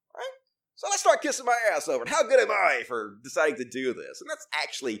am, right? So let's start kissing my ass over it. How good am I for deciding to do this? And that's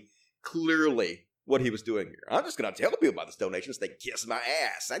actually clearly what he was doing here. I'm just going to tell people about this donation so they kiss my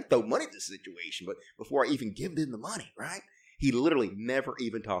ass. I throw money at this situation, but before I even give them the money, right? He literally never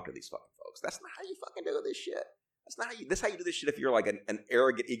even talked to these fucking folks. That's not how you fucking do this shit. That's how you do this shit if you're like an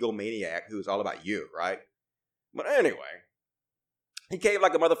arrogant egomaniac who's all about you, right? But anyway, he caved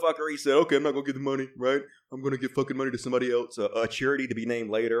like a motherfucker. He said, okay, I'm not going to give the money, right? I'm going to give fucking money to somebody else, a charity to be named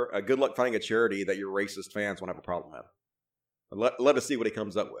later. Good luck finding a charity that your racist fans won't have a problem with. Let us see what he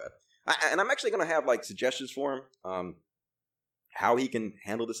comes up with. And I'm actually going to have suggestions for him, how he can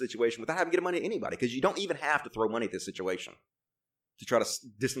handle the situation without having to give money to anybody, because you don't even have to throw money at this situation to try to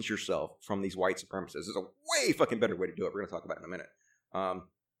distance yourself from these white supremacists. There's a way fucking better way to do it. We're going to talk about it in a minute.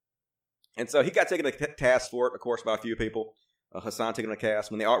 And so he got taken to task for it, of course, by a few people. Hassan taking a cast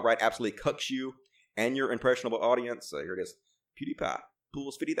when the alt-right absolutely cucks you and your impressionable audience. So here it is. PewDiePie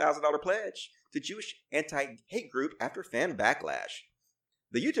pulls $50,000 pledge to Jewish anti-hate group after fan backlash.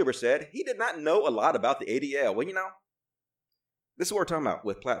 The YouTuber said he did not know a lot about the ADL. Well, this is what we're talking about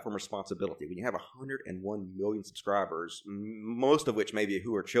with platform responsibility. When you have 101 million subscribers, most of which maybe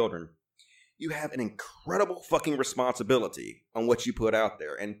who are children, you have an incredible fucking responsibility on what you put out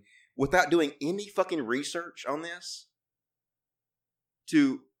there. And without doing any fucking research on this,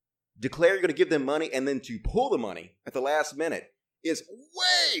 to declare you're going to give them money and then to pull the money at the last minute is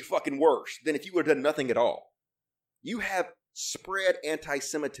way fucking worse than if you would have done nothing at all. You have spread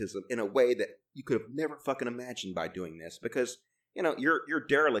anti-Semitism in a way that you could have never fucking imagined by doing this because, you know, you're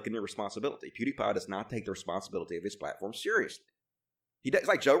derelict in your responsibility. PewDiePie does not take the responsibility of his platform seriously. It's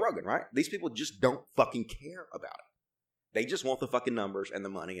like Joe Rogan, right? These people just don't fucking care about it. They just want the fucking numbers and the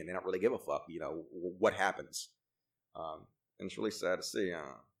money, and they don't really give a fuck, you know, what happens. And it's really sad to see.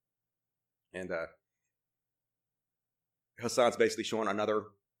 And Hassan's basically showing another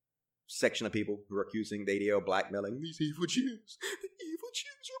section of people who are accusing the ADL of blackmailing these evil Jews. The evil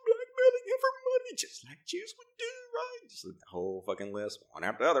Jews are blackmailing him for money, just like Jews would do, right? Just the whole fucking list, one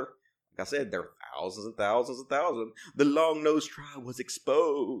after the other. Like I said, there are thousands and thousands and thousands. The long-nosed tribe was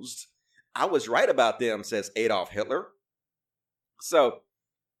exposed. I was right about them, says Adolf Hitler. So,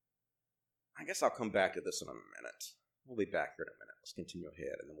 I guess I'll come back to this in a minute. We'll be back here in a minute. Let's continue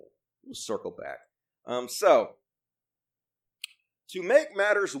ahead, and then we'll circle back. So, to make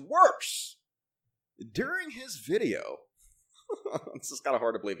matters worse, during his video, this is kind of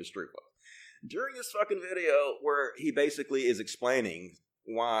hard to believe it's true, but during this fucking video where he basically is explaining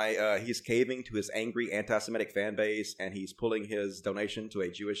why he's caving to his angry anti-Semitic fan base and he's pulling his donation to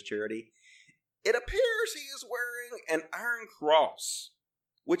a Jewish charity, it appears he is wearing an Iron Cross,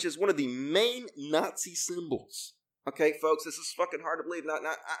 which is one of the main Nazi symbols. Okay, folks, this is fucking hard to believe. Now,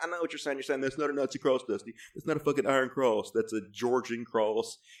 I know what you're saying. You're saying that's not a Nazi cross, Dusty. It's not a fucking Iron Cross. That's a Georgian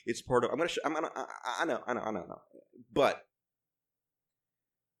cross. It's part of. I know. But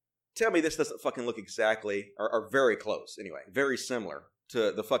tell me this doesn't fucking look exactly, or very close, anyway, very similar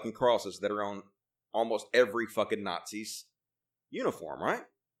to the fucking crosses that are on almost every fucking Nazi's uniform, right?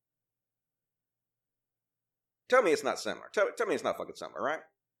 Tell me it's not similar. Tell me it's not fucking similar, right?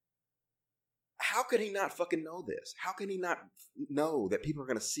 How could he not fucking know this? How can he not know that people are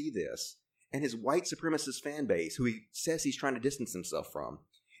going to see this and his white supremacist fan base, who he says he's trying to distance himself from,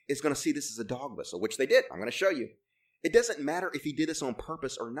 is going to see this as a dog whistle, which they did. I'm going to show you. It doesn't matter if he did this on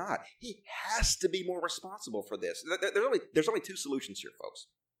purpose or not. He has to be more responsible for this. There's only two solutions here, folks.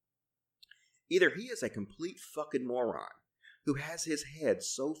 Either he is a complete fucking moron who has his head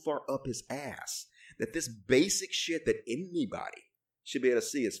so far up his ass that this basic shit that anybody should be able to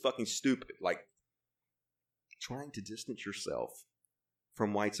see is fucking stupid. Like, trying to distance yourself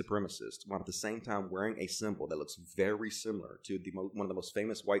from white supremacists while at the same time wearing a symbol that looks very similar to one of the most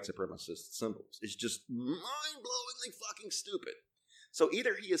famous white supremacist symbols is just mind-blowingly fucking stupid. So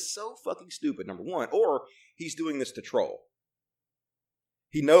either he is so fucking stupid, number one, or he's doing this to troll.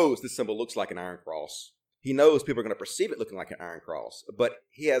 He knows this symbol looks like an Iron Cross. He knows people are going to perceive it looking like an Iron Cross, but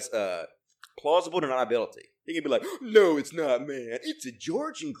he has plausible deniability. He can be like, no, it's not, man. It's a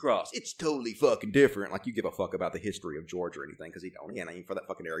Georgian cross. It's totally fucking different. Like, you give a fuck about the history of Georgia or anything, because he don't. He ain't aiming for that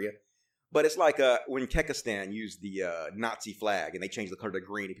fucking area. But it's like when Kekistan used the Nazi flag, and they changed the color to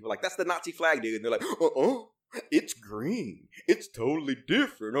green, and people are like, that's the Nazi flag, dude. And they're like, it's green. It's totally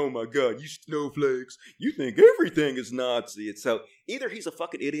different. Oh my god, you snowflakes. You think everything is Nazi. And so, either he's a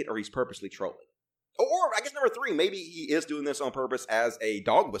fucking idiot, or he's purposely trolling. Or, I guess number three, maybe he is doing this on purpose as a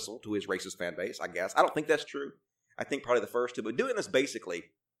dog whistle to his racist fan base, I guess. I don't think that's true. I think probably the first two. But doing this basically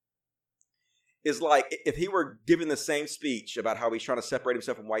is like if he were giving the same speech about how he's trying to separate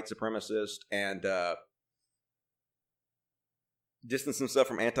himself from white supremacists and distance himself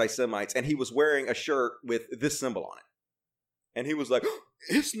from anti-Semites, and he was wearing a shirt with this symbol on it. And he was like,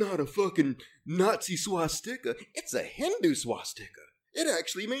 it's not a fucking Nazi swastika. It's a Hindu swastika. It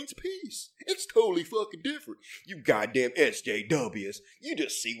actually means peace. It's totally fucking different. You goddamn SJWs. You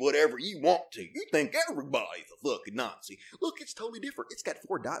just see whatever you want to. You think everybody's a fucking Nazi. Look, it's totally different. It's got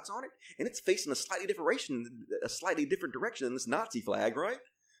 4 dots on it, and it's facing a slightly different direction than this Nazi flag, right?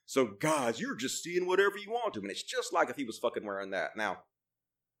 So, guys, you're just seeing whatever you want to, and it's just like if he was fucking wearing that. Now,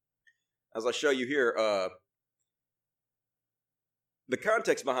 as I show you here, the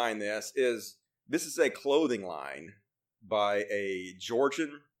context behind this is a clothing line by a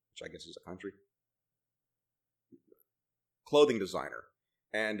Georgian, which I guess is a country, clothing designer.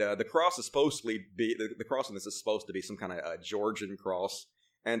 And the cross is supposed to be, the cross on this is supposed to be some kind of Georgian cross.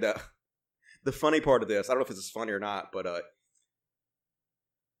 And the funny part of this, I don't know if this is funny or not, but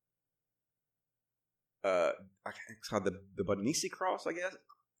it's called the Bonisi cross, I guess,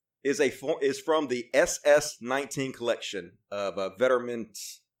 is from the SS-19 collection of Vetterment.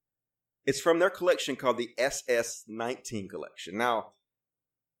 It's from their collection called the SS-19 collection. Now,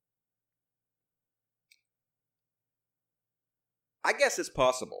 I guess it's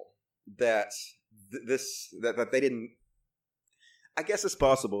possible that that they didn't. I guess it's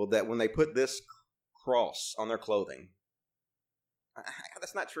possible that when they put this cross on their clothing,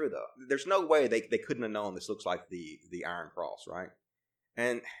 That's not true, though. There's no way they couldn't have known this looks like the Iron Cross, right?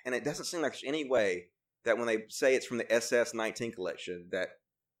 And it doesn't seem like there's any way that when they say it's from the SS-19 collection that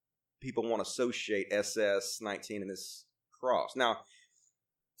people want to associate SS-19 in this cross. Now,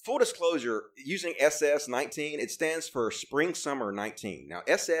 full disclosure, using SS-19, it stands for Spring Summer 19. Now,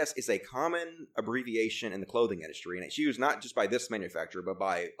 SS is a common abbreviation in the clothing industry, and it's used not just by this manufacturer, but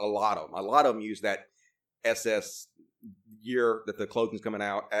by a lot of them. A lot of them use that SS year that the clothing's coming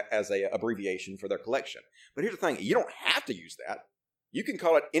out as a abbreviation for their collection. But here's the thing, you don't have to use that. You can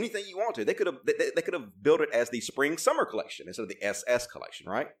call it anything you want to. They could have built it as the Spring Summer collection instead of the SS collection,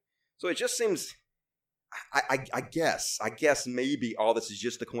 right? So it just seems, I guess maybe all this is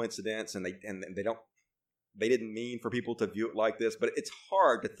just a coincidence, and they didn't mean for people to view it like this. But it's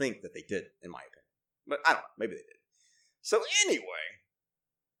hard to think that they did, in my opinion. But I don't know, maybe they did. So anyway,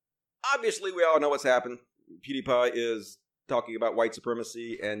 obviously we all know what's happened. PewDiePie is talking about white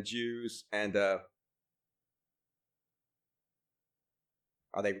supremacy and Jews, and are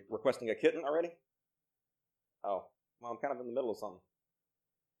they requesting a kitten already? Oh, well, I'm kind of in the middle of something.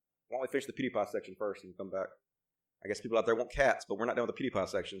 Why don't we finish the PewDiePie section first and come back? I guess people out there want cats, but we're not done with the PewDiePie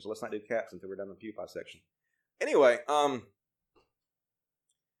section, so let's not do cats until we're done with the PewDiePie section. Anyway, so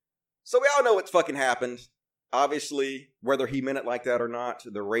we all know what's fucking happened. Obviously, whether he meant it like that or not,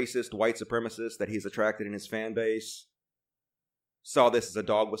 the racist white supremacists that he's attracted in his fan base saw this as a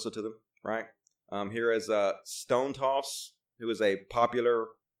dog whistle to them, right? Here is Stone Toss, who is a popular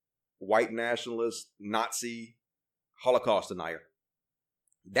white nationalist, Nazi, Holocaust denier.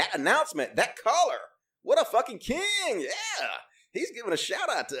 That announcement, that caller, what a fucking king, yeah! He's giving a shout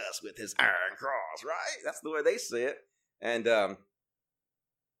out to us with his Iron Cross, right? That's the way they say it. And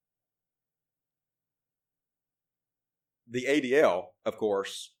the ADL, of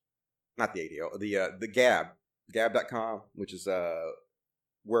course, not the ADL, the Gab, Gab.com, which is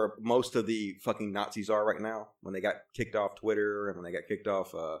where most of the fucking Nazis are right now. When they got kicked off Twitter and when they got kicked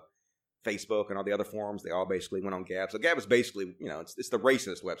off Facebook and all the other forums, they all basically went on Gab. So Gab is basically, it's the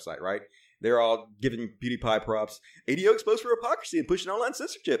racist website, right? They're all giving PewDiePie props. ADO exposed for hypocrisy and pushing online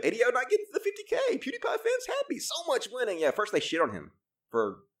censorship. ADO not getting to the 50K. PewDiePie fans happy. So much winning. Yeah, first they shit on him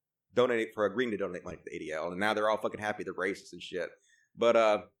for agreeing to donate money to the ADL, and now they're all fucking happy they're racist and shit.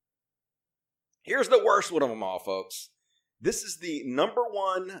 But here's the worst one of them all, folks. This is the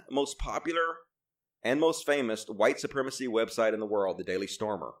 #1 most popular and most famous white supremacy website in the world, the Daily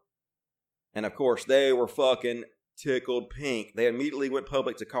Stormer. And of course, they were fucking tickled pink. They immediately went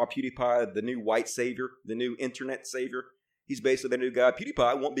public to call PewDiePie the new white savior, the new internet savior. He's basically the new guy.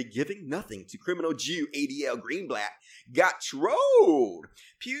 PewDiePie won't be giving nothing to criminal Jew ADL Greenblatt. Got trolled.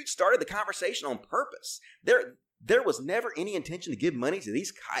 Pew started the conversation on purpose. There was never any intention to give money to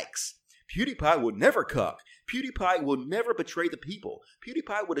these kikes. PewDiePie would never cuck. PewDiePie will never betray the people.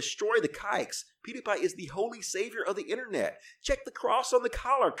 PewDiePie will destroy the kikes. PewDiePie is the holy savior of the internet. Check the cross on the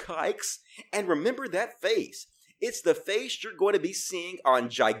collar, kikes. And remember that face. It's the face you're going to be seeing on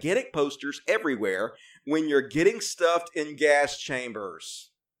gigantic posters everywhere when you're getting stuffed in gas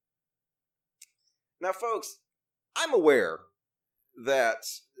chambers. Now, folks, I'm aware that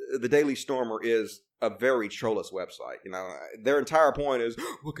the Daily Stormer is a very trollless website. Their entire point is,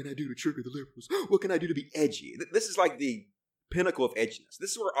 what can I do to trigger the liberals? What can I do to be edgy? This is like the pinnacle of edginess. This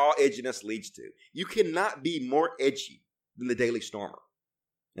is where all edginess leads to. You cannot be more edgy than the Daily Stormer.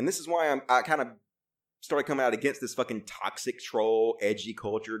 And this is why I kind of started coming out against this fucking toxic troll edgy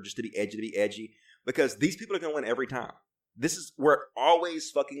culture, just to be edgy, because these people are going to win every time. This is where it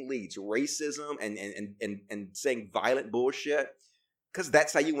always fucking leads. Racism and saying violent bullshit. Because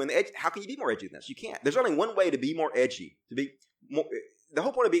that's how you win the edge. How can you be more edgy than this? You can't. There's only one way to be more edgy. The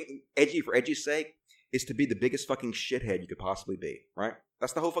whole point of being edgy for edgy's sake is to be the biggest fucking shithead you could possibly be, right?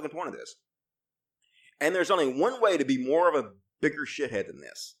 That's the whole fucking point of this. And there's only one way to be more of a bigger shithead than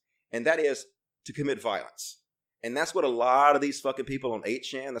this. And that is to commit violence. And that's what a lot of these fucking people on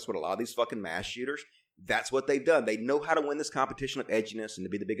 8chan, that's what a lot of these fucking mass shooters, that's what they've done. They know how to win this competition of edginess and to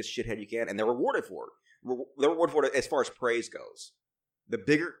be the biggest shithead you can, and they're rewarded for it. They're rewarded for it as far as praise goes. The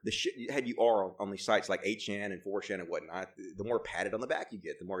bigger the shithead you are on these sites like 8chan and 4chan and whatnot, the more patted on the back you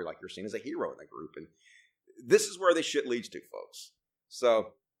get, the more you're seen as a hero in the group. And this is where this shit leads to, folks.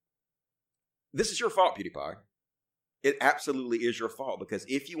 So, this is your fault, PewDiePie. It absolutely is your fault, because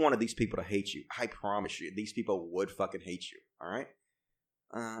if you wanted these people to hate you, I promise you, these people would fucking hate you, all right?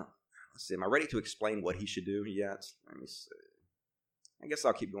 Let's see, am I ready to explain what he should do yet? Let me see. I guess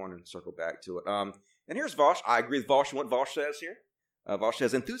I'll keep going and circle back to it. And here's Vosh. I agree with Vosh and what Vosh says here. Vosh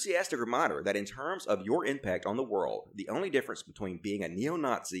says, enthusiastic reminder that in terms of your impact on the world, the only difference between being a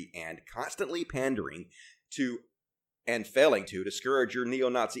neo-Nazi and constantly pandering to and failing to discourage your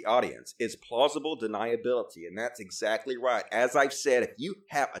neo-Nazi audience is plausible deniability, and that's exactly right. As I've said, if you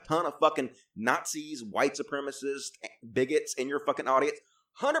have a ton of fucking Nazis, white supremacists, bigots in your fucking audience,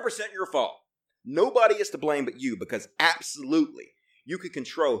 100% your fault. Nobody is to blame but you, because absolutely, you can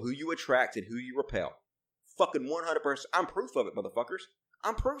control who you attract and who you repel. Fucking 100%. I'm proof of it, motherfuckers.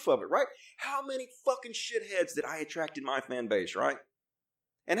 I'm proof of it, right? How many fucking shitheads did I attract in my fan base, right?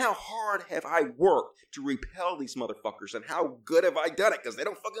 And how hard have I worked to repel these motherfuckers, and how good have I done it? Because they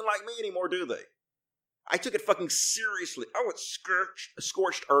don't fucking like me anymore, do they? I took it fucking seriously. I went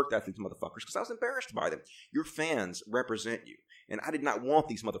scorched earth after these motherfuckers because I was embarrassed by them. Your fans represent you, and I did not want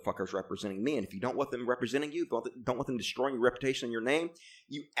these motherfuckers representing me. And if you don't want them representing you, don't want them destroying your reputation and your name,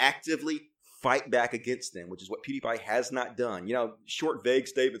 you actively fight back against them, which is what PewDiePie has not done. You know, short, vague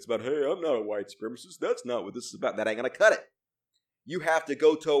statements about, hey, I'm not a white supremacist. That's not what this is about. That ain't going to cut it. You have to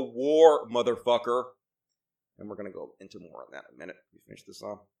go to war, motherfucker. And we're going to go into more on that in a minute. We finish this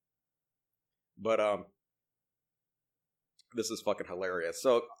off. But, this is fucking hilarious.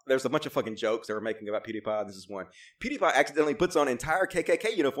 So, there's a bunch of fucking jokes they were making about PewDiePie. This is one. PewDiePie accidentally puts on an entire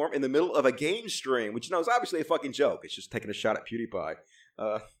KKK uniform in the middle of a game stream, which, you know, is obviously a fucking joke. It's just taking a shot at PewDiePie.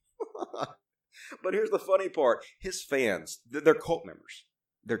 But here's the funny part. His fans, they're cult members.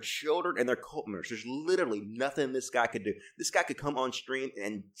 They're children and they're cult members. There's literally nothing this guy could do. This guy could come on stream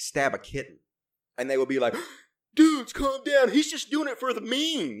and stab a kitten. And they would be like, dudes, calm down. He's just doing it for the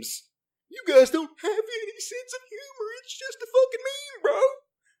memes. You guys don't have any sense of humor. It's just a fucking meme, bro.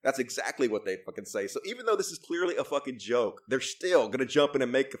 That's exactly what they fucking say. So even though this is clearly a fucking joke, they're still going to jump in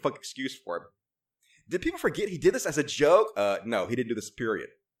and make a fucking excuse for him. Did people forget he did this as a joke? No, he didn't do this, period.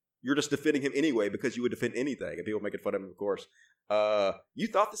 You're just defending him anyway because you would defend anything. And people making fun of him, of course. You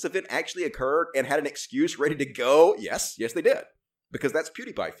thought this event actually occurred and had an excuse ready to go? Yes, they did. Because that's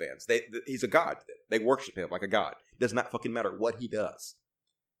PewDiePie fans. He's a god. They worship him like a god. It does not fucking matter what he does.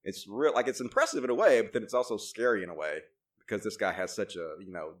 It's real, like it's impressive in a way, but then it's also scary in a way because this guy has such a,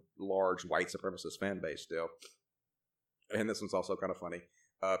 you know, large white supremacist fan base still. And this one's also kind of funny.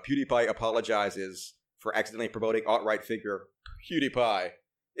 PewDiePie apologizes for accidentally promoting alt-right figure PewDiePie.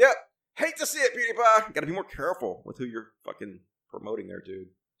 Yep, hate to see it, PewDiePie. Gotta be more careful with who you're fucking promoting there, dude.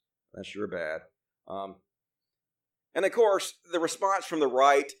 That's sure bad. And of course, the response from the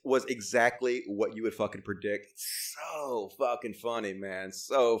right was exactly what you would fucking predict. It's so fucking funny, man.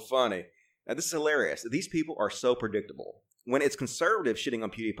 So funny. Now, this is hilarious. These people are so predictable. When it's conservatives shitting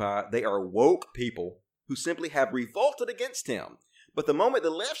on PewDiePie, they are woke people who simply have revolted against him. But the moment the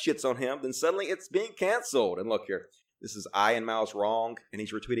left shits on him, then suddenly it's being canceled. And look here. This is I and Miles Wrong, and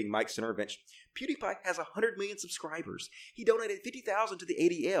he's retweeting Mike Cernovich. PewDiePie has 100 million subscribers. He donated 50,000 to the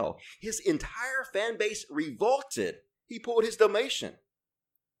ADL. His entire fan base revolted. He pulled his donation.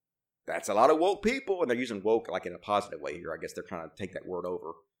 That's a lot of woke people, and they're using woke like in a positive way here. I guess they're trying to take that word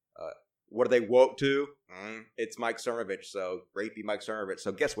over. What are they woke to? It's Mike Cernovich, so rapey Mike Cernovich.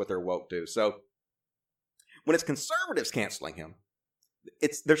 So guess what they're woke to? So when it's conservatives canceling him,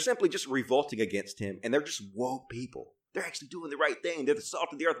 they're simply just revolting against him, and they're just woke people. They're actually doing the right thing. They're the salt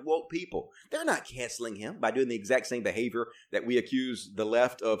of the earth woke people. They're not canceling him by doing the exact same behavior that we accuse the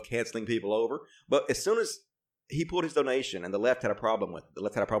left of canceling people over. But as soon as he pulled his donation, and the left had a problem with it, the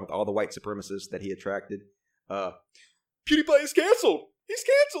left had a problem with all the white supremacists that he attracted, PewDiePie is canceled. He's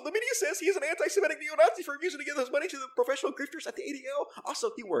canceled. The media says he is an anti-Semitic neo-Nazi for refusing to give his money to the professional grifters at the ADL. Also,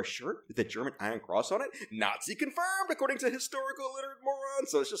 he wore a shirt with a German Iron Cross on it. Nazi confirmed, according to historical illiterate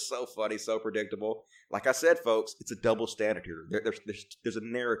morons. So it's just so funny, so predictable. Like I said, folks, it's a double standard here. There's a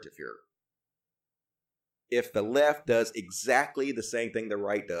narrative here. If the left does exactly the same thing the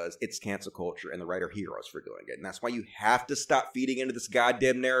right does, it's cancel culture, and the right are heroes for doing it. And that's why you have to stop feeding into this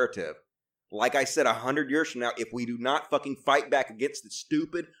goddamn narrative. Like I said, 100 years from now, if we do not fucking fight back against the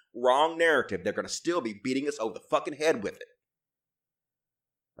stupid, wrong narrative, they're going to still be beating us over the fucking head with it.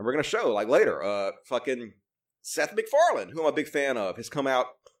 And we're going to show, like later, fucking Seth MacFarlane, who I'm a big fan of, has come out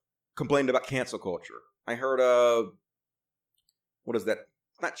complaining about cancel culture. I heard, what is that?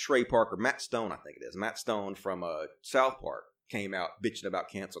 Not Trey Parker, Matt Stone, I think it is. Matt Stone from South Park came out bitching about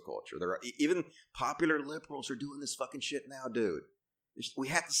cancel culture. Even popular liberals are doing this fucking shit now, dude. We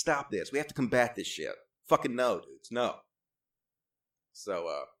have to stop this. We have to combat this shit. Fucking no, dudes. No. So,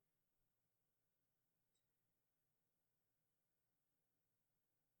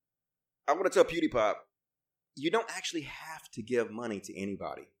 I want to tell PewDiePie, you don't actually have to give money to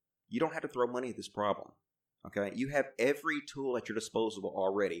anybody. You don't have to throw money at this problem. Okay? You have every tool at your disposal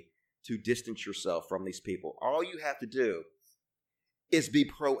already to distance yourself from these people. All you have to do is be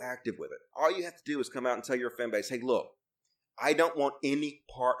proactive with it. All you have to do is come out and tell your fan base, hey, look, I don't want any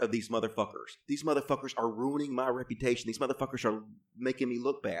part of these motherfuckers. These motherfuckers are ruining my reputation. These motherfuckers are making me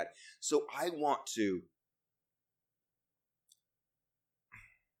look bad. So I want to,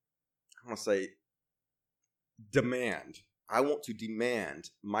 demand. I want to demand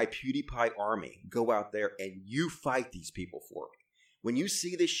my PewDiePie army go out there and you fight these people for me. When you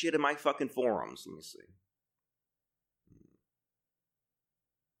see this shit in my fucking forums, let me see.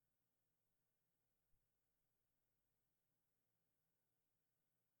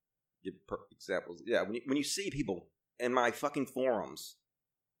 Give examples. Yeah, when you see people in my fucking forums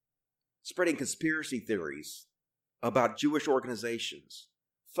spreading conspiracy theories about Jewish organizations,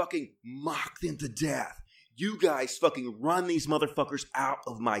 fucking mock them to death. You guys fucking run these motherfuckers out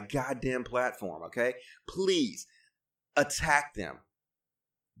of my goddamn platform, okay? Please attack them.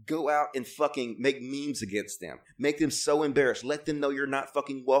 Go out and fucking make memes against them. Make them so embarrassed. Let them know you're not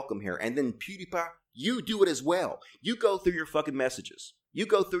fucking welcome here. And then PewDiePie, you do it as well. You go through your fucking messages. You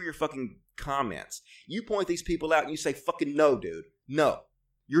go through your fucking comments. You point these people out and you say, fucking no, dude. No.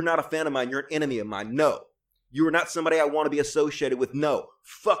 You're not a fan of mine. You're an enemy of mine. No. You are not somebody I want to be associated with. No.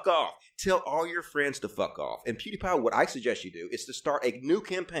 Fuck off. Tell all your friends to fuck off. And PewDiePie, what I suggest you do is to start a new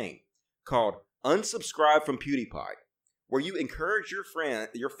campaign called Unsubscribe from PewDiePie, where you encourage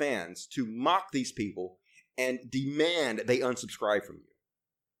your fans to mock these people and demand they unsubscribe from you.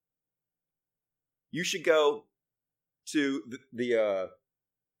 You should go to the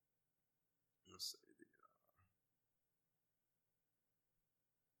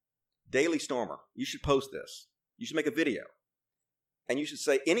Daily Stormer. You should post this. You should make a video. And you should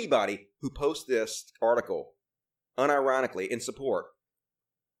say anybody who posts this article unironically in support,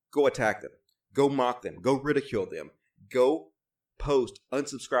 go attack them. Go mock them. Go ridicule them. Go post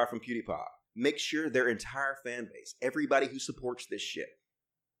unsubscribe from PewDiePie. Make sure their entire fan base, everybody who supports this shit,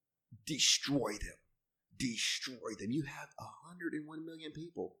 destroy them. Destroy them. You have 101 million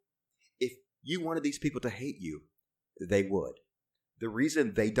people. If you wanted these people to hate you, they would. The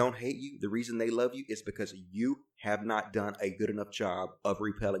reason they don't hate you, the reason they love you, is because you have not done a good enough job of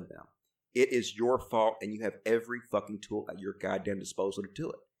repelling them. It is your fault, and you have every fucking tool at your goddamn disposal to do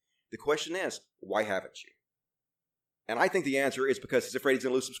it. The question is, why haven't you? And I think the answer is because he's afraid he's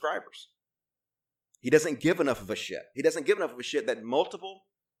going to lose subscribers. He doesn't give enough of a shit. He doesn't give enough of a shit that multiple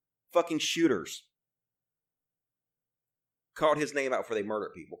fucking shooters called his name out before they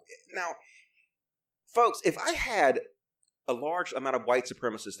murdered people. Now, folks, if I had a large amount of white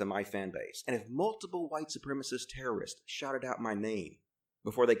supremacists in my fan base, and if multiple white supremacist terrorists shouted out my name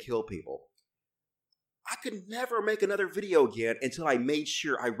before they killed people, I could never make another video again until I made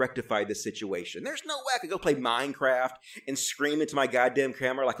sure I rectified this situation. There's no way I could go play Minecraft and scream into my goddamn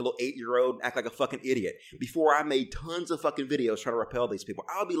camera like a little 8-year-old and act like a fucking idiot before I made tons of fucking videos trying to repel these people.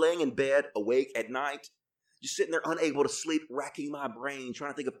 I'll be laying in bed, awake at night, just sitting there unable to sleep, racking my brain,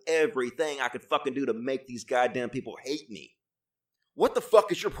 trying to think of everything I could fucking do to make these goddamn people hate me. What the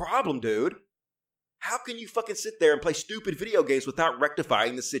fuck is your problem, dude? How can you fucking sit there and play stupid video games without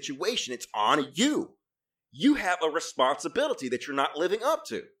rectifying the situation? It's on you. You have a responsibility that you're not living up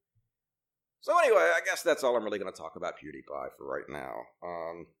to. So anyway, I guess that's all I'm really going to talk about PewDiePie for right now.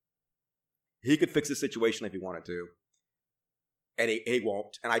 He could fix the situation if he wanted to. And he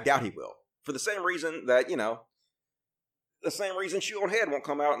won't. And I doubt he will. For the same reason that, the same reason Shoe on Head won't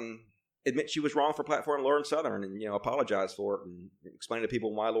come out and admit she was wrong for platforming Lauren Southern and, apologize for it and explain to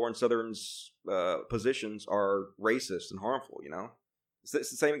people why Lauren Southern's positions are racist and harmful, It's the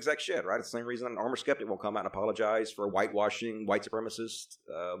same exact shit, right? It's the same reason Armor Skeptic won't come out and apologize for whitewashing white supremacist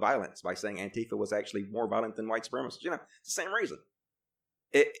violence by saying Antifa was actually more violent than white supremacists. It's the same reason.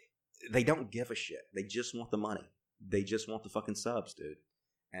 They don't give a shit. They just want the money. They just want the fucking subs, dude.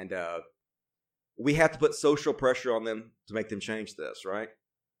 And we have to put social pressure on them to make them change this, right?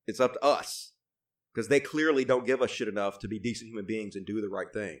 It's up to us. Because they clearly don't give a shit enough to be decent human beings and do the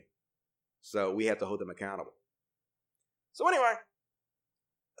right thing. So we have to hold them accountable. So anyway,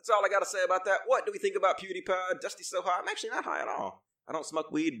 that's all I got to say about that. What do we think about PewDiePie? Dusty's so high. I'm actually not high at all. I don't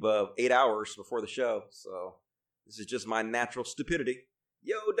smoke weed 8 hours before the show. So this is just my natural stupidity.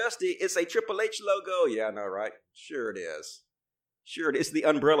 Yo, Dusty, it's a Triple H logo. Yeah, I know, right? Sure it is. Sure it is. It's the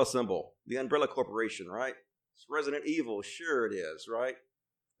Umbrella symbol. The Umbrella Corporation, right? It's Resident Evil. Sure it is, right?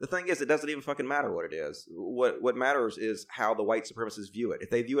 The thing is, it doesn't even fucking matter what it is. What matters is how the white supremacists view it.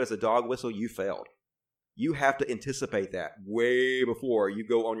 If they view it as a dog whistle, you failed. You have to anticipate that way before you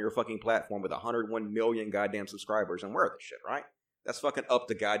go on your fucking platform with 101 million goddamn subscribers and wear this shit, right? That's fucking up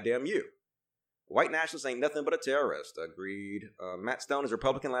to goddamn you. White nationalists ain't nothing but a terrorist. Agreed. Matt Stone is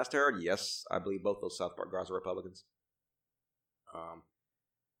Republican last heard? Yes, I believe both those South Park guys are Republicans.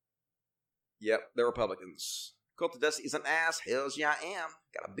 Yep, they're Republicans. Cult of Dusty is an ass. Hells yeah, I am.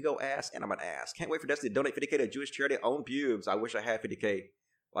 Got a big old ass, and I'm an ass. Can't wait for Dusty to donate 50K to a Jewish charity Own Pubes. I wish I had 50K.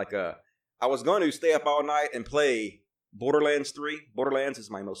 I was going to stay up all night and play Borderlands 3. Borderlands is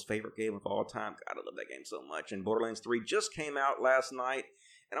my most favorite game of all time. God, I love that game so much. And Borderlands 3 just came out last night.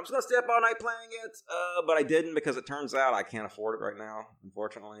 And I was going to stay up all night playing it, but I didn't because it turns out I can't afford it right now,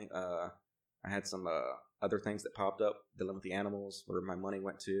 unfortunately. I had some other things that popped up dealing with the animals where my money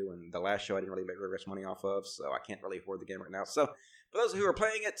went to, and the last show I didn't really make very much money off of, so I can't really afford the game right now. So for those who are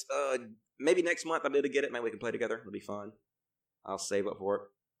playing it, maybe next month I'll be able to get it. Maybe we can play together. It'll be fun. I'll save up for it.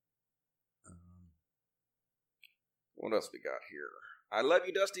 What else we got here? I love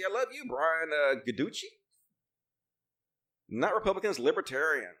you, Dusty. I love you, Brian Gaducci. Not Republicans,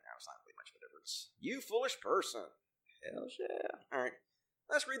 Libertarian. That's not really much of a difference. You foolish person. Hell yeah. All right.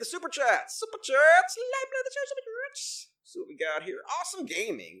 Let's read the Super Chats. Super Chats. Super Chats. See what we got here. Awesome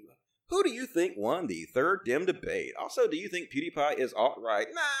Gaming. Who do you think won the third Dim debate? Also, do you think PewDiePie is alt-right?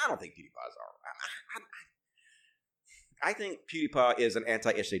 Nah, I don't think PewDiePie is alt-right. I think PewDiePie is an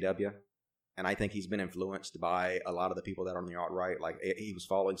anti-SJW. And I think he's been influenced by a lot of the people that are on the alt-right. Like, he was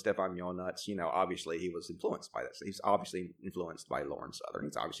following Stefan Mjolnuts. You know, obviously he was influenced by this. He's obviously influenced by Lauren Southern.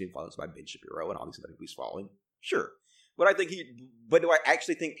 He's obviously influenced by Ben Shapiro and obviously the people he's following. Sure. But do I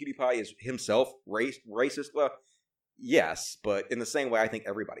actually think PewDiePie is himself racist? Well, yes. But in the same way, I think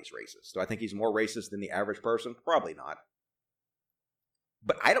everybody's racist. Do I think he's more racist than the average person? Probably not.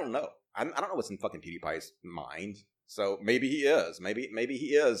 But I don't know. I don't know what's in fucking PewDiePie's mind. So maybe he is. Maybe he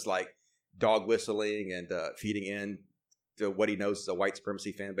is, like, dog whistling and feeding in to what he knows is a white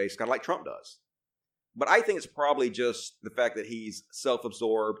supremacy fan base, kind of like Trump does. But I think it's probably just the fact that he's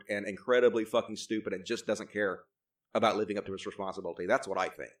self-absorbed and incredibly fucking stupid and just doesn't care about living up to his responsibility. That's what I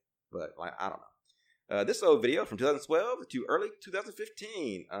think. But I don't know. This old video from 2012 to early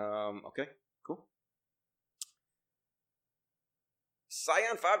 2015. Okay, cool.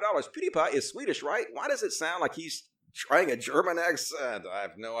 Cyan, $5. PewDiePie is Swedish, right? Why does it sound like he's trying a German accent? I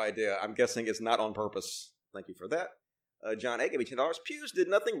have no idea. I'm guessing it's not on purpose. Thank you for that. John A. gave me $10. Pews did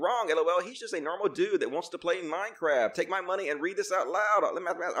nothing wrong, LOL. He's just a normal dude that wants to play Minecraft. Take my money and read this out loud.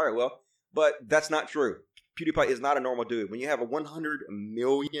 All right, well, but that's not true. PewDiePie is not a normal dude. When you have a 100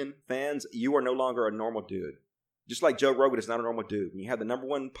 million fans, you are no longer a normal dude. Just like Joe Rogan is not a normal dude. When you have the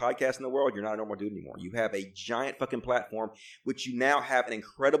 #1 podcast in the world, you're not a normal dude anymore. You have a giant fucking platform, which you now have an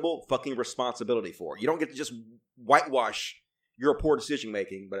incredible fucking responsibility for. You don't get to just whitewash your poor decision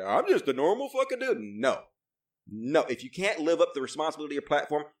making, but I'm just a normal fucking dude. No. If you can't live up to the responsibility of your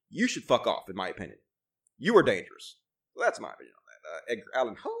platform, you should fuck off, in my opinion. You are dangerous. Well, that's my opinion on that. Edgar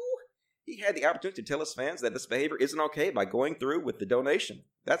Allan Poe, he had the opportunity to tell his fans that this behavior isn't okay by going through with the donation.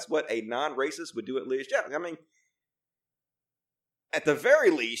 That's what a non-racist would do at least. Yeah, I mean, at the very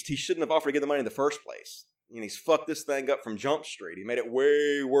least, he shouldn't have offered to give the money in the first place. You know, he's fucked this thing up from Jump Street. He made it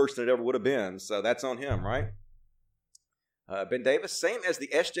way worse than it ever would have been, so that's on him, right? Ben Davis, same as the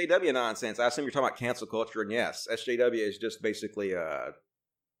SJW nonsense. I assume you're talking about cancel culture, and yes, SJW is just basically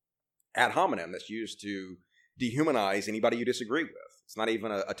ad hominem that's used to dehumanize anybody you disagree with. It's not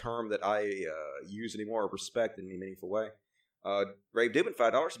even a term that I use anymore or respect in any meaningful way. Rave Dubin,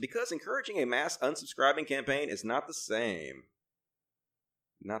 $5, because encouraging a mass unsubscribing campaign is not the same.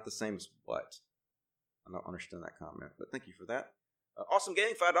 Not the same as what? I don't understand that comment, but thank you for that. Awesome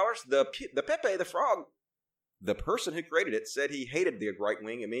Gaming, $5. The Pepe the Frog, the person who created it, said he hated the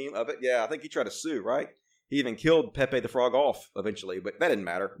right-wing meme of it. Yeah, I think he tried to sue, right? He even killed Pepe the Frog off eventually, but that didn't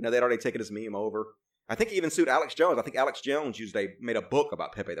matter. No, they'd already taken his meme over. I think he even sued Alex Jones. I think Alex Jones made a book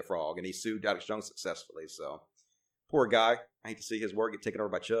about Pepe the Frog, and he sued Alex Jones successfully. So, poor guy. I hate to see his work get taken over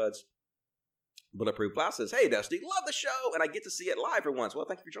by chuds. Bulletproof Blouse says, hey, Dusty, love the show, and I get to see it live for once. Well,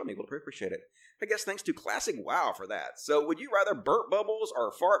 thank you for joining me, Bulletproof. Appreciate it. I guess thanks to Classic WoW for that. So, would you rather burp bubbles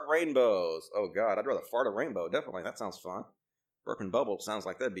or fart rainbows? Oh, God, I'd rather fart a rainbow, definitely. That sounds fun. Burping bubbles sounds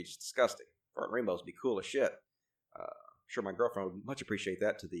like that'd be just disgusting. Fart rainbows would be cool as shit. I'm sure my girlfriend would much appreciate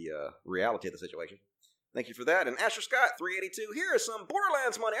that to the reality of the situation. Thank you for that. And Asher Scott, 382. Here is some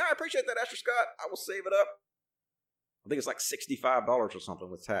Borderlands money. I appreciate that, Asher Scott. I will save it up. I think it's like $65 or something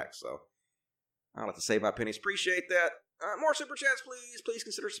with tax, so I'll have to save my pennies. Appreciate that. More super chats, please. Please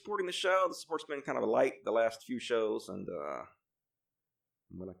consider supporting the show. The support's been kind of light the last few shows, and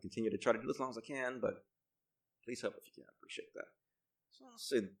I'm going to continue to try to do this as long as I can, but please help if you can. I appreciate that. So let's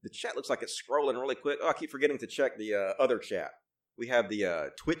see. The chat looks like it's scrolling really quick. Oh, I keep forgetting to check the other chat. We have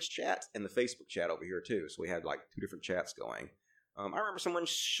the Twitch chat and the Facebook chat over here, too. So we have like 2 different chats going. I remember someone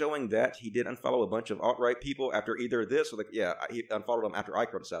showing that he did unfollow a bunch of alt-right people after either this or he unfollowed them after I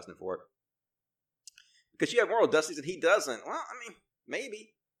criticized him for it. Because you have moral Dusties and he doesn't. Well, I mean,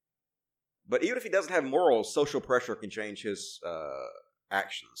 maybe. But even if he doesn't have morals, social pressure can change his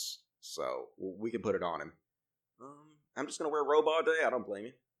actions. So we can put it on him. I'm just going to wear a robe all day. I don't blame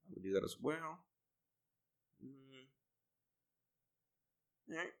you. I would do that as well.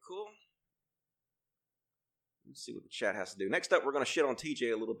 Alright, cool. Let's see what the chat has to do. Next up, we're going to shit on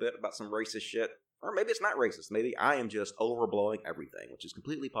TJ a little bit about some racist shit. Or maybe it's not racist. Maybe I am just overblowing everything, which is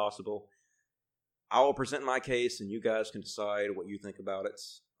completely possible. I will present my case, and you guys can decide what you think about it.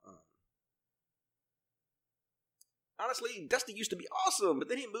 Honestly, Dusty used to be awesome, but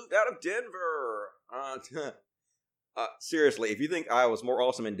then he moved out of Denver. Seriously, if you think I was more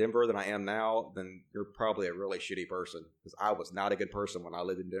awesome in Denver than I am now, then you're probably a really shitty person. Because I was not a good person when I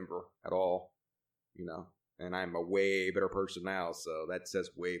lived in Denver at all. You know, and I'm a way better person now, so that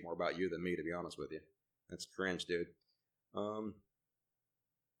says way more about you than me, to be honest with you. That's cringe, dude. I'm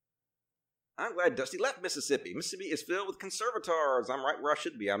glad Dusty left Mississippi. Mississippi is filled with conservators. I'm right where I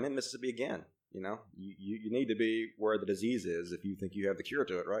should be. I'm in Mississippi again. You know, you need to be where the disease is if you think you have the cure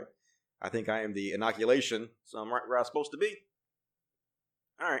to it, right? I think I am the inoculation, so I'm right where I'm supposed to be.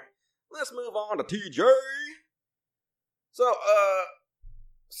 All right, let's move on to TJ. So,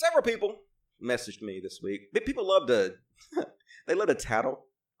 several people messaged me this week. People love to, they love to tattle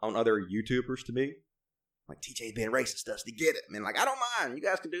on other YouTubers to me. Like, TJ's being racist, Dusty, get it. Man, like, I don't mind. You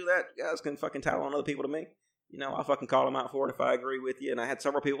guys can do that. You guys can fucking tattle on other people to me. You know, I'll fucking call them out for it if I agree with you. And I had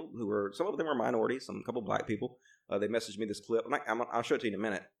several people who were, some of them were minorities, a couple black people. They messaged me this clip. I'll show it to you in a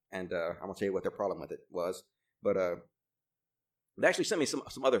minute. And I'm going to tell you what their problem with it was. But they actually sent me some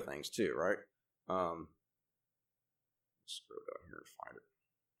other things too, right? Scroll down here and find it.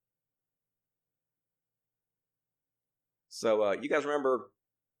 So, you guys remember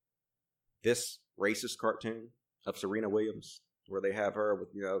this racist cartoon of Serena Williams, where they have her with,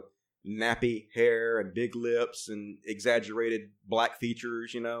 you know, nappy hair and big lips and exaggerated black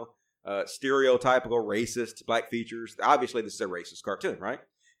features, you know, stereotypical racist black features. Obviously, this is a racist cartoon, right?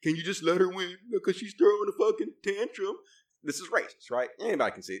 Can you just let her win because she's throwing a fucking tantrum? This is racist, right?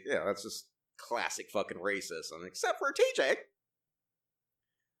 Anybody can see it. Yeah, that's just classic fucking racism, except for TJ,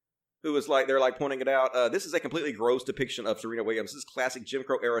 who was like, they're like pointing it out. This is a completely gross depiction of Serena Williams. This classic Jim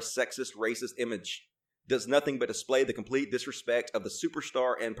Crow era sexist, racist image does nothing but display the complete disrespect of the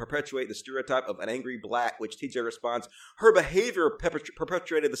superstar and perpetuate the stereotype of an angry black, which TJ responds, her behavior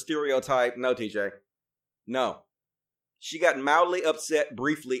perpetuated the stereotype. No, TJ. No. She got mildly upset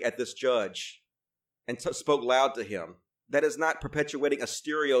briefly at this judge and spoke loud to him. That is not perpetuating a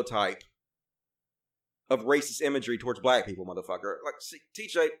stereotype of racist imagery towards black people, motherfucker. Like, see,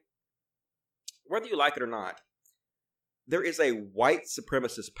 TJ, whether you like it or not, there is a white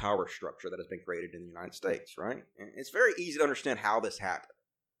supremacist power structure that has been created in the United States, right? And it's very easy to understand how this happened.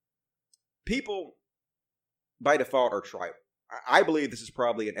 People, by default, are tribal. I believe this is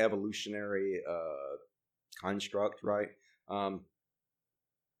probably an evolutionary construct, right? When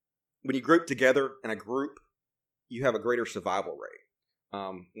you group together in a group, you have a greater survival rate.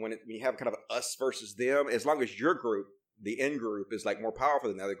 When you have kind of us versus them, as long as your group, the in group, is like more powerful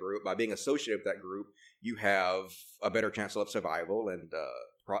than the other group, by being associated with that group, you have a better chance of survival and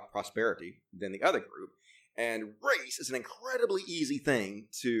prosperity than the other group. And race is an incredibly easy thing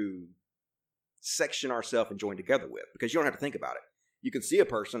to section ourselves and join together with, because you don't have to think about it. You can see a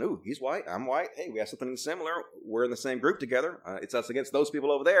person, ooh, he's white, I'm white, hey, we have something similar, we're in the same group together, it's us against those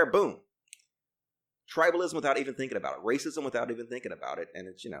people over there, boom. Tribalism without even thinking about it, racism without even thinking about it, and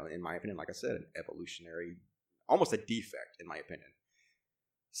it's, you know, in my opinion, like I said, an evolutionary, almost a defect, in my opinion.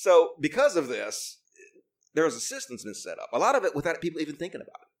 So, because of this, there's a system's been set up. A lot of it without people even thinking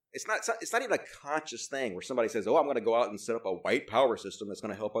about it. It's not even a conscious thing where somebody says, oh, I'm going to go out and set up a white power system that's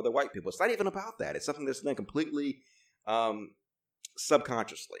going to help other white people. It's not even about that. It's something that's done completely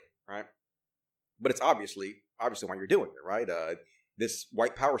subconsciously, right? But it's obviously why you're doing it, right? This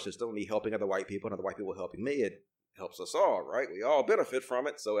white power system, me helping other white people and other white people helping me, it helps us all, right? We all benefit from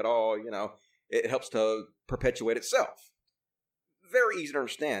it, so it all, you know, it helps to perpetuate itself. Very easy to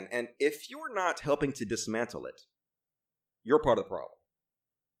understand. And if you're not helping to dismantle it, you're part of the problem.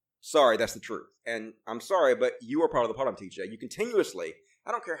 Sorry, that's the truth. And I'm sorry, but you are part of the problem, TJ. You continuously,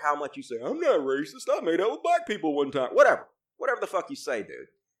 I don't care how much you say, I'm not racist, I made out with black people one time. Whatever the fuck you say, dude.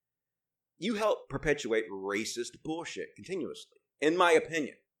 You help perpetuate racist bullshit continuously, in my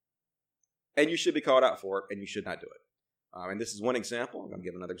opinion. And you should be called out for it, and you should not do it. And this is one example. I'm going to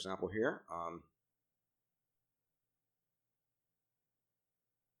give another example here.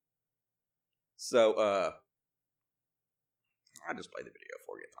 So, I'll just play the video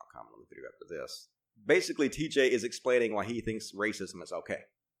for you, and I'll comment on the video after this. Basically, TJ is explaining why he thinks racism is okay.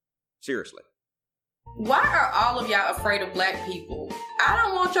 Seriously. Why are all of y'all afraid of black people? I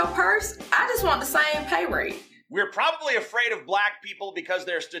don't want your purse. I just want the same pay rate. We're probably afraid of black people because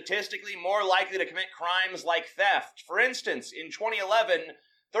they're statistically more likely to commit crimes like theft. For instance, in 2011,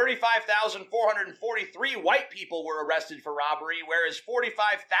 35,443 white people were arrested for robbery, whereas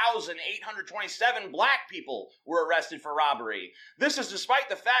 45,827 black people were arrested for robbery. This is despite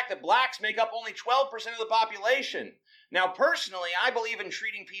the fact that blacks make up only 12% of the population. Now, personally, I believe in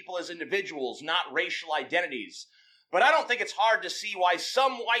treating people as individuals, not racial identities. But I don't think it's hard to see why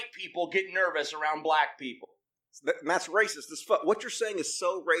some white people get nervous around black people. That's racist as fuck. What you're saying is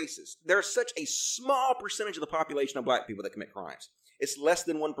so racist. There's such a small percentage of the population of black people that commit crimes. It's less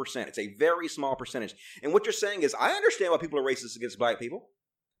than 1%. It's a very small percentage. And what you're saying is, I understand why people are racist against black people.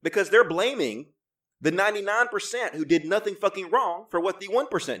 Because they're blaming the 99% who did nothing fucking wrong for what the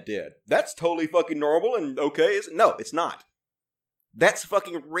 1% did. That's totally fucking normal and okay. No, it's not. That's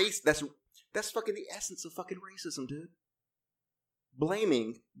fucking race. That's fucking the essence of fucking racism, dude.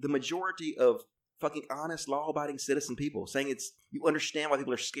 Blaming the majority of fucking honest, law-abiding citizen people, saying you understand why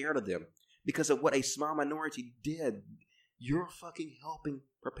people are scared of them because of what a small minority did. You're fucking helping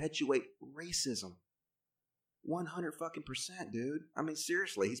perpetuate racism. 100 fucking %, dude. I mean,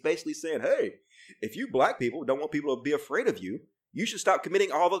 seriously, he's basically saying, hey, if you black people don't want people to be afraid of you, you should stop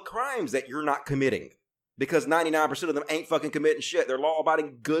committing all the crimes that you're not committing. Because 99% of them ain't fucking committing shit. They're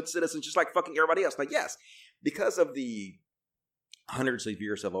law-abiding good citizens just like fucking everybody else. Like, yes, because of the hundreds of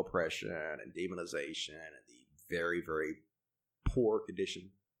years of oppression and demonization and the very, very poor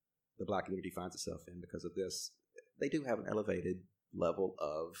condition the black community finds itself in because of this, they do have an elevated level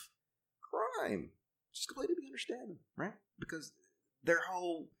of crime. Just completely understandable, right? Because their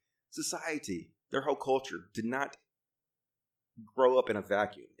whole society, their whole culture did not grow up in a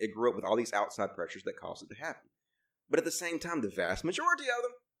vacuum. It grew up with all these outside pressures that caused it to happen. But at the same time, the vast majority of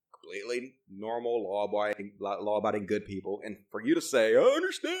them, completely normal, law-abiding good people. And for you to say, I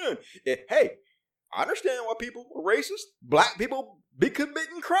understand. Hey, I understand why people are racist. Black people be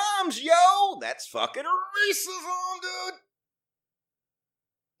committing crimes, yo. That's fucking racism, dude.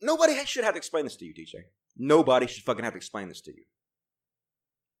 Nobody should have to explain this to you, TJ. Nobody should fucking have to explain this to you.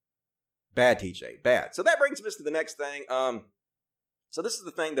 Bad, TJ. Bad. So that brings us to the next thing. So this is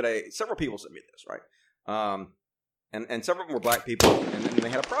the thing that several people sent me this, right? And several of them were black people, and then they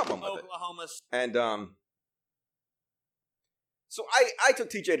had a problem with Oklahoma. And so I took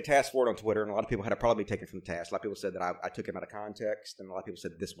TJ to task for it on Twitter, and a lot of people had a problem taking from the task. A lot of people said that I took him out of context, and a lot of people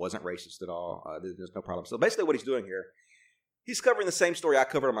said this wasn't racist at all. There's no problem. So basically what he's doing here, he's covering the same story I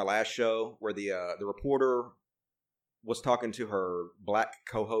covered on my last show, where the reporter was talking to her black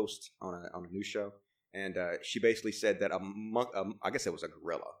co-host on a news show, and she basically said that I guess it was a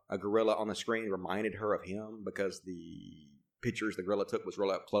gorilla on the screen reminded her of him because the pictures the gorilla took was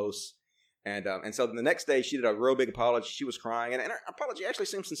real up close, and so the next day she did a real big apology. She was crying, and her apology actually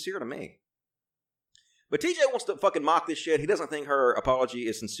seemed sincere to me. But TJ wants to fucking mock this shit. He doesn't think her apology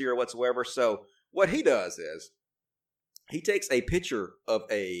is sincere whatsoever. So what he does is he takes a picture of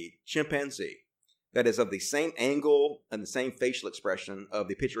a chimpanzee that is of the same angle and the same facial expression of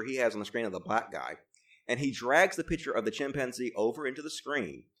the picture he has on the screen of the black guy. And he drags the picture of the chimpanzee over into the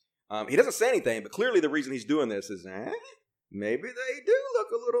screen. He doesn't say anything, but clearly the reason he's doing this is, maybe they do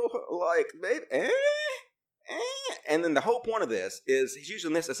look a little like, maybe, And then the whole point of this is he's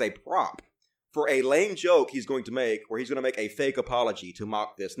using this as a prop for a lame joke he's going to make, where he's going to make a fake apology to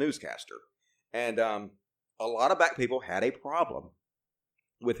mock this newscaster. And a lot of black people had a problem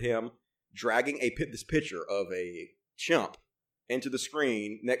with him dragging this picture of a chimp into the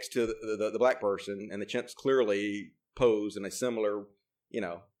screen next to the black person, and the chimp's clearly posed in a similar,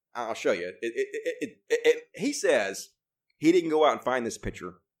 I'll show you. He says he didn't go out and find this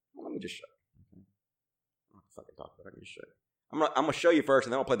picture. Well, let me just show you. I don't fucking talk about it. I can just show you. I'm gonna show you first,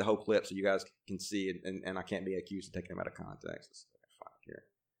 and then I'll play the whole clip so you guys can see, and I can't be accused of taking him out of context. Let's find it here.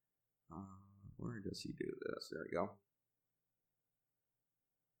 Where does he do this? There we go.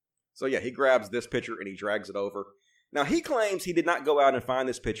 So yeah, he grabs this picture and he drags it over. Now, he claims he did not go out and find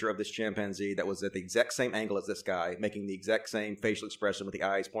this picture of this chimpanzee that was at the exact same angle as this guy, making the exact same facial expression with the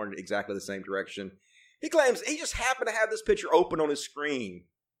eyes pointed exactly the same direction. He claims he just happened to have this picture open on his screen,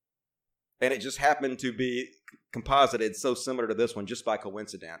 and it just happened to be composited so similar to this one just by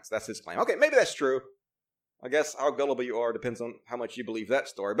coincidence. That's his claim. Okay, maybe that's true. I guess how gullible you are depends on how much you believe that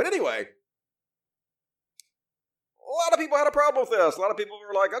story. But anyway, a lot of people had a problem with this. A lot of people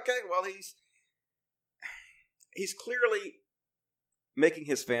were like, okay, well, he's clearly making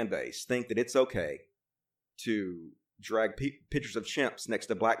his fan base think that it's okay to drag pictures of chimps next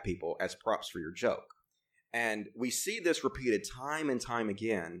to black people as props for your joke. And we see this repeated time and time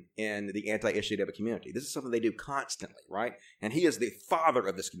again in the anti-SJW community. This is something they do constantly, right? And he is the father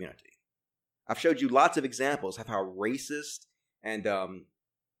of this community. I've showed you lots of examples of how racist and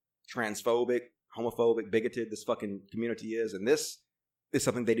transphobic, homophobic, bigoted this fucking community is. And this is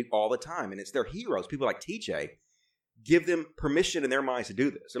something they do all the time. And it's their heroes, people like TJ, give them permission in their minds to do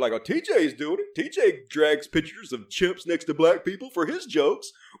this. They're like, oh, TJ's doing it. TJ drags pictures of chimps next to black people for his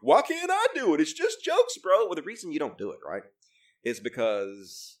jokes. Why can't I do it? It's just jokes, bro. Well, the reason you don't do it, right, is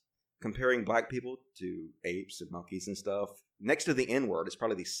because comparing black people to apes and monkeys and stuff, next to the N-word, is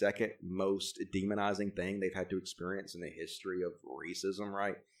probably the second most demonizing thing they've had to experience in the history of racism,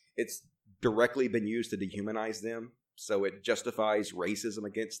 right? It's directly been used to dehumanize them. So it justifies racism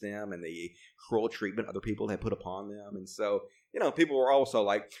against them and the cruel treatment other people have put upon them. And so, people were also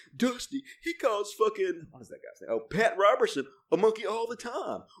like, Dusty, he calls fucking, what does that guy say? Oh, Pat Robertson a monkey all the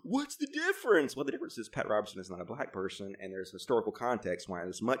time. What's the difference? Well, the difference is Pat Robertson is not a black person, and there's historical context why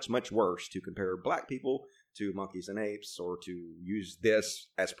it's much, much worse to compare black people to monkeys and apes, or to use this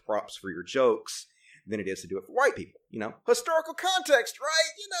as props for your jokes, than it is to do it for white people. Historical context,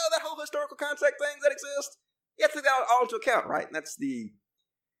 right? That whole historical context thing that exists. You have to take that all into account, right? And that's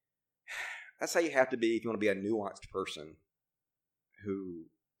how you have to be if you want to be a nuanced person who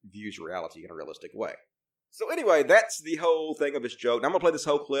views reality in a realistic way. So anyway, that's the whole thing of this joke. Now I'm going to play this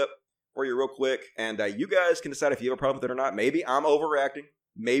whole clip for you real quick, and you guys can decide if you have a problem with it or not. Maybe I'm overreacting.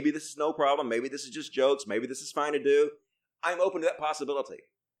 Maybe this is no problem. Maybe this is just jokes. Maybe this is fine to do. I'm open to that possibility.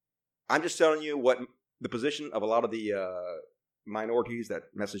 I'm just telling you what the position of a lot of the minorities that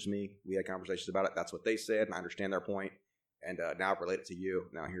messaged me. We had conversations about it. That's what they said, and I understand their point. And now I've related to you.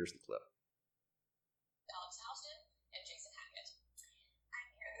 Now here's the clip. Alex Houston and Jason Hackett. I'm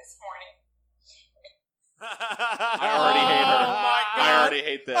here this morning. I already hate her. Oh my God. I already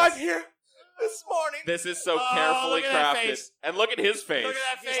hate this. I'm here this morning. This is so carefully look at that crafted. face. And look at his face. Look at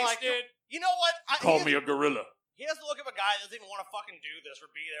that face, like, dude. You know what? Call me a gorilla. He has the look of a guy that doesn't even want to fucking do this or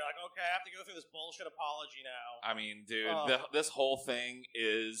be there. Like, okay, I have to go through this bullshit apology now. I mean, dude, this whole thing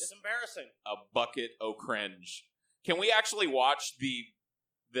is It's embarrassing. a bucket o' cringe. Can we actually watch the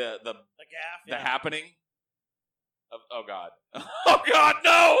gaff, the happening? Oh God! Oh God!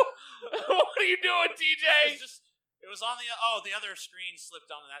 No! What are you doing, TJ? It was on the other screen slipped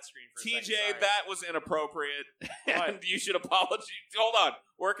onto that screen for a second. TJ, Sorry. that was inappropriate, and you should apologize. Hold on,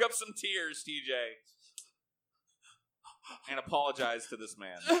 work up some tears, TJ, and apologize to this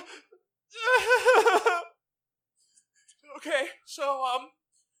man. Okay, so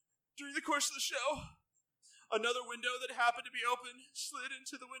during the course of the show, another window that happened to be open slid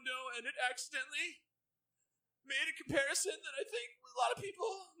into the window, and it accidentally made a comparison that I think a lot of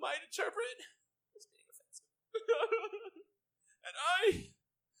people might interpret as being offensive. And I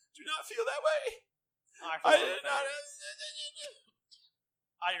do not feel that way. I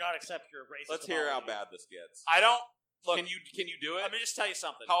do not accept your racist. Let's hear how bad this gets. I don't. Look, can you do it? Let me just tell you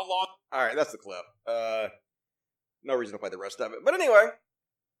something. How long? All right, that's the clip. No reason to play the rest of it. But anyway,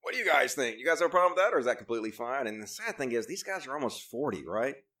 what do you guys think? You guys have a problem with that, or is that completely fine? And the sad thing is, these guys are almost 40,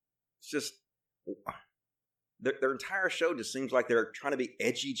 right? It's just their entire show just seems like they're trying to be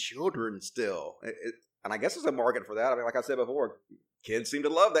edgy children still. And I guess there's a market for that. I mean, like I said before, kids seem to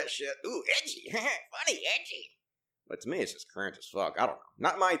love that shit. Ooh, edgy. Funny, edgy. But to me, it's just cringe as fuck. I don't know.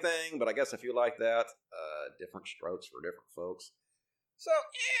 Not my thing, but I guess if you like that, different strokes for different folks. So,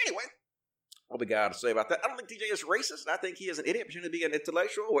 anyway, what we got to say about that? I don't think TJ is racist. I think he is an idiot pretending to be an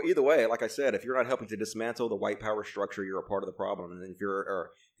intellectual. Well, either way, like I said, if you're not helping to dismantle the white power structure, you're a part of the problem. And if you're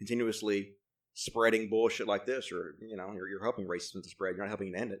continuously spreading bullshit like this, you're helping racism to spread. You're not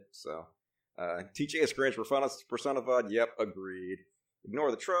helping to end it. So, TJ is cringe personified. Yep, agreed.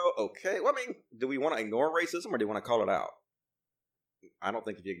 Ignore the troll. Okay. Well, I mean, do we want to ignore racism or do we want to call it out? I don't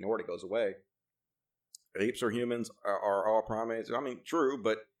think if you ignore it, it goes away. Apes or humans are all primates. I mean, true,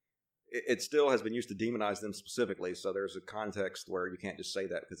 but it still has been used to demonize them specifically. So there's a context where you can't just say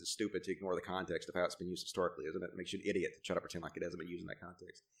that because it's stupid to ignore the context of how it's been used historically, isn't it? It makes you an idiot to try to pretend like it hasn't been used in that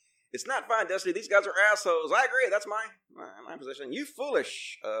context. It's not fine, Destiny. These guys are assholes. I agree. That's my position. You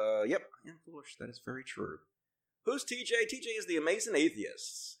foolish. Yep, I am foolish. That is very true. Who's TJ? TJ is the amazing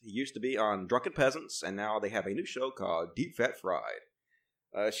atheist. He used to be on Drunken Peasants, and now they have a new show called Deep Fat Fried.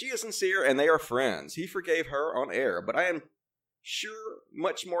 She is sincere, and they are friends. He forgave her on air, but I am sure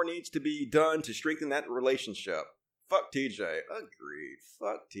much more needs to be done to strengthen that relationship. Fuck TJ. Agreed.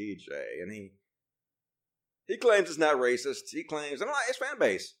 Fuck TJ. And he claims it's not racist. He claims, and his fan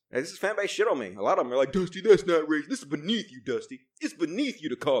base. His fan base shit on me. A lot of them are like, Dusty, that's not racist. This is beneath you, Dusty. It's beneath you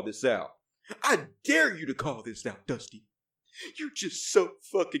to call this out. I dare you to call this out, Dusty. You're just so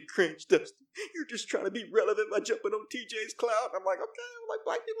fucking cringe, Dusty. You're just trying to be relevant by jumping on TJ's clout. I'm like, okay, like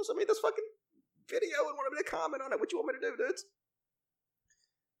black people sent me this fucking video and wanted me to comment on it. What you want me to do, dudes?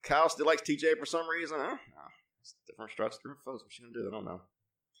 Kyle still likes TJ for some reason. Huh? No, it's different strokes, different folks. What you gonna do? I don't know.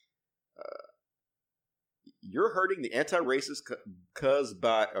 You're hurting the anti-racist cause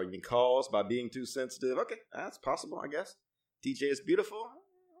by being too sensitive. Okay, that's possible, I guess. TJ is beautiful.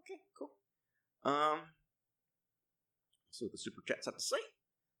 Okay, cool. So the super chats have to say.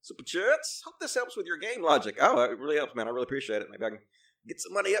 Super chats. Hope this helps with your game logic. Oh, it really helps, man. I really appreciate it. Maybe I can get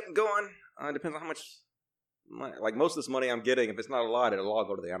some money up and going. Depends on how much money. Like most of this money I'm getting, if it's not a lot, it'll all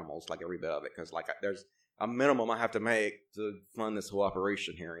go to the animals, like every bit of it. Because like there's a minimum I have to make to fund this whole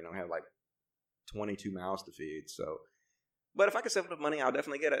operation here. You know, I have like 22 mouths to feed. So, but if I can save enough money, I'll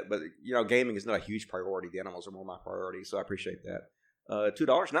definitely get it. But you know, gaming is not a huge priority. The animals are more my priority, so I appreciate that.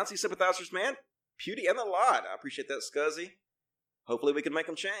 $2. Nazi sympathizers, man. Pewdie and the lot. I appreciate that, Scuzzy. Hopefully we can make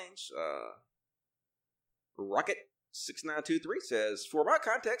them change. Rocket6923 says, for my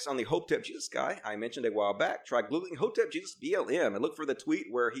context on the Hotep Jesus guy I mentioned a while back, try googling Hotep Jesus BLM and look for the tweet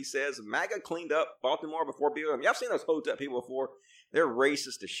where he says MAGA cleaned up Baltimore before BLM. Yeah, I've seen those Hotep people before. They're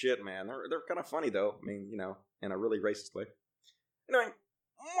racist as shit, man. They're kind of funny, though. I mean, you know, in a really racist way. Anyway,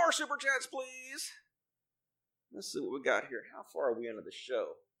 more super chats, please. Let's see what we got here. How far are we into the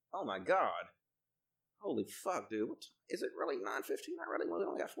show? Oh, my God. Holy fuck, dude. Is it really 9:15 already? Well, we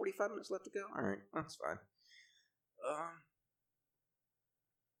only got 45 minutes left to go. All right, that's fine.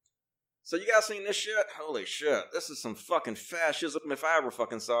 So you guys seen this shit? Holy shit. This is some fucking fascism if I ever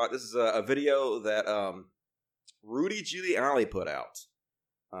fucking saw it. This is a video that Rudy Giuliani put out.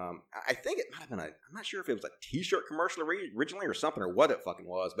 I think it might have been I'm not sure if it was a t-shirt commercial originally or something or what it fucking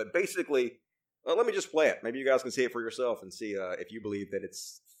was. But basically, let me just play it. Maybe you guys can see it for yourself and see if you believe that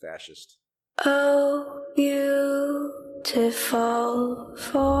it's fascist. Oh, beautiful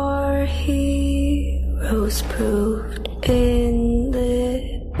for heroes proved in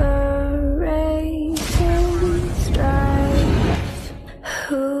liberating strife,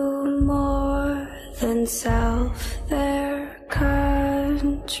 who more than self their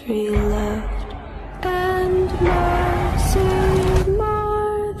country loved, and mercy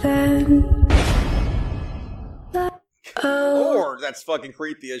more than Or that's fucking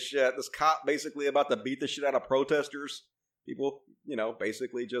creepy as shit. This cop basically about to beat the shit out of protesters. People, you know,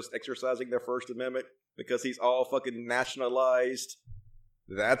 basically just exercising their First Amendment because he's all fucking nationalized.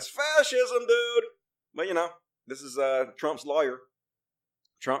 That's fascism, dude. But, you know, this is Trump's lawyer.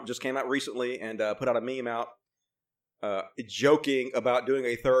 Trump just came out recently and put out a meme out joking about doing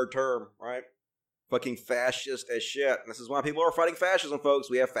a third term, right? Fucking fascist as shit. This is why people are fighting fascism, folks.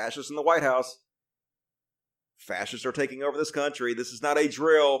 We have fascists in the White House. Fascists are taking over this country. This is not a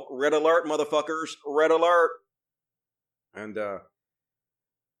drill. Red alert, motherfuckers. Red alert. And,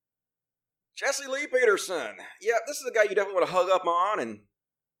 Jesse Lee Peterson. Yeah, this is a guy you definitely want to hug up on and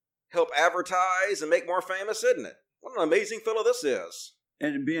help advertise and make more famous, isn't it? What an amazing fellow this is.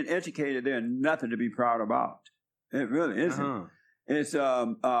 And being educated, there's nothing to be proud about. It really isn't. Uh-huh. It's,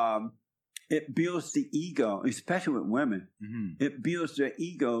 it builds the ego, especially with women. Mm-hmm. It builds their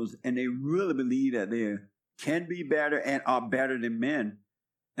egos, and they really believe that they can be better and are better than men.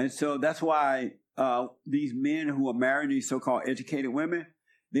 And so that's why these men who are marrying these so-called educated women,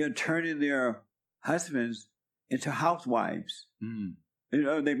 they're turning their husbands into housewives. Mm. You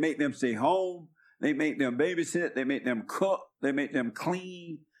know, they make them stay home. They make them babysit. They make them cook. They make them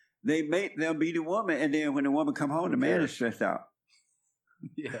clean. They make them be the woman. And then when the woman come home, the man is stressed out.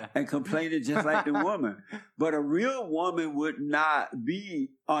 Yeah. And complaining just like the woman. But a real woman would not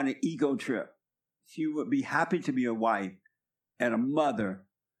be on an ego trip. She would be happy to be a wife and a mother.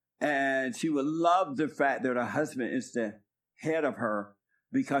 And she would love the fact that her husband is the head of her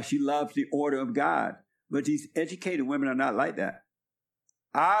because she loves the order of God. But these educated women are not like that.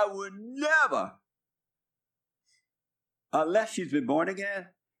 I would never, unless she's been born again,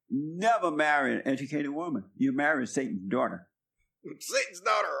 never marry an educated woman. You marry Satan's daughter. Satan's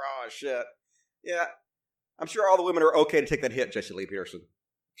daughter? Oh, shit. Yeah. I'm sure all the women are okay to take that hit, Jesse Lee Peterson.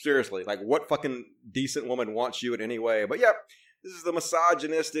 Seriously. Like, what fucking decent woman wants you in any way? But, yeah, this is the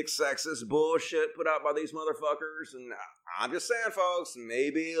misogynistic, sexist bullshit put out by these motherfuckers. And I'm just saying, folks,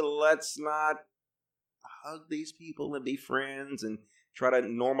 maybe let's not hug these people and be friends and try to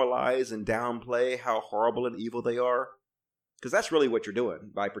normalize and downplay how horrible and evil they are. Because that's really what you're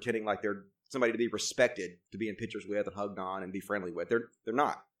doing by pretending like they're somebody to be respected, to be in pictures with and hugged on and be friendly with. They're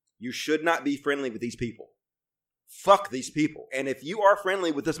not. You should not be friendly with these people. Fuck these people. And if you are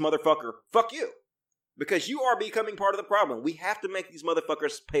friendly with this motherfucker, fuck you. Because you are becoming part of the problem. We have to make these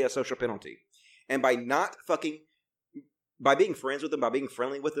motherfuckers pay a social penalty. And by not fucking by being friends with them, by being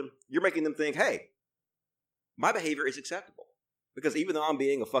friendly with them, you're making them think, hey, my behavior is acceptable. Because even though I'm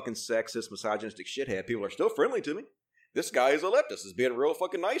being a fucking sexist, misogynistic shithead, people are still friendly to me. This guy is a leftist, is being real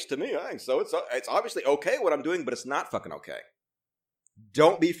fucking nice to me. I think so. It's obviously okay what I'm doing, but it's not fucking okay.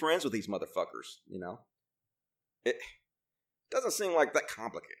 Don't be friends with these motherfuckers, you know? It doesn't seem like that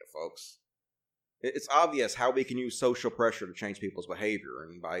complicated, folks. It's obvious how we can use social pressure to change people's behavior,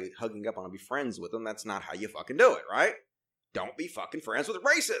 and by hugging up on them, be friends with them, that's not how you fucking do it, right? Don't be fucking friends with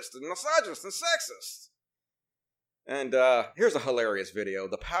racists and misogynists and sexists. And here's a hilarious video.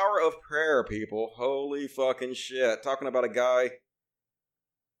 The power of prayer, people. Holy fucking shit. Talking about a guy.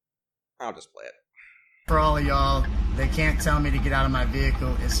 I'll just play it. For all of y'all, they can't tell me to get out of my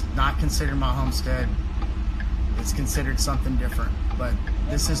vehicle. It's not considered my homestead. It's considered something different. But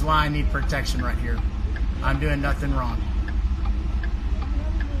this is why I need protection right here. I'm doing nothing wrong.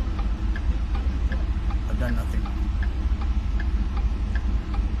 I've done nothing wrong.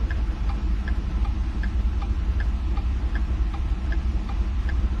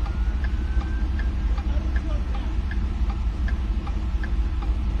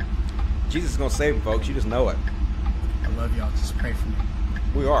 Jesus is going to save him, folks. You just know it. I love y'all. Just pray for me.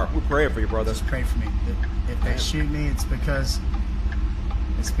 We are. We're praying for you, brother. Just pray for me. If they shoot me, it's because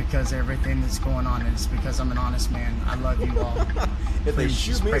everything that's going on, and it's because I'm an honest man. I love you all. If they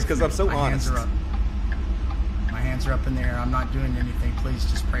shoot me, it's because I'm so honest. Hands are up. My hands are up in the air. I'm not doing anything. Please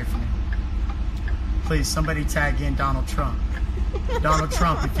just pray for me. Please, somebody tag in Donald Trump. Donald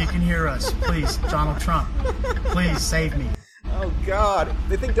Trump, if you can hear us, please, Donald Trump, please save me. Oh, God.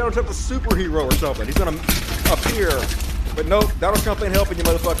 They think Donald Trump's a superhero or something. He's going to appear. But no, Donald Trump ain't helping you,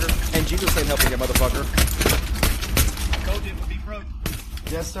 motherfucker. And Jesus ain't helping you, motherfucker. I told you it would be broke.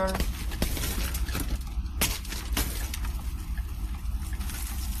 Yes, sir.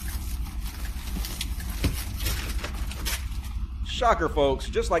 Shocker, folks.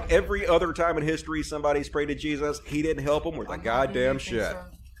 Just like every other time in history somebody's prayed to Jesus, he didn't help them with a goddamn shit. Sir.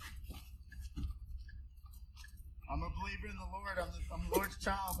 I'm a believer in the Lord. I'm the Lord's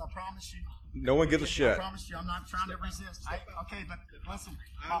child. I promise you. No one gives a shit. I promise you. I'm not trying to resist. Okay, but listen.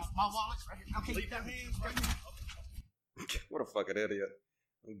 My wallet's right here. Okay, leave your hands right here. What a fucking idiot.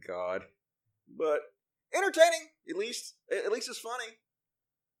 Oh, God. But entertaining. At least it's funny.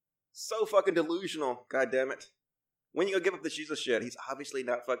 So fucking delusional. God damn it. When you go give up the Jesus shit, he's obviously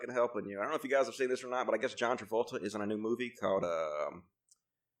not fucking helping you. I don't know if you guys have seen this or not, but I guess John Travolta is in a new movie called, what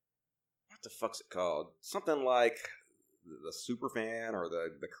the fuck's it called? Something like The Superfan or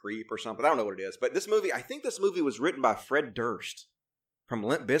the Creep or something. I don't know what it is. But this movie, I think this movie was written by Fred Durst from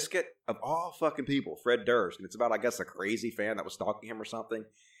Limp Bizkit, of all fucking people, Fred Durst. And it's about, I guess, a crazy fan that was stalking him or something.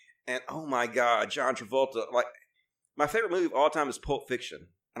 And oh my God, John Travolta, like, my favorite movie of all time is Pulp Fiction.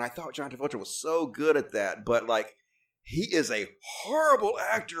 And I thought John Travolta was so good at that. But like, he is a horrible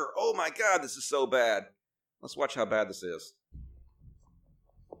actor. Oh my God, this is so bad. Let's watch how bad this is.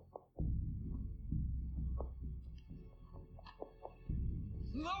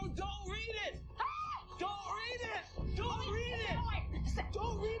 No, don't read it! Don't read it! Don't read it!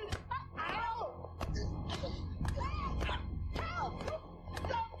 Don't read it! Ow! Help!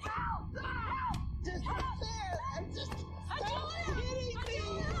 Help! Help! Just there! I'm just... Stop hitting me!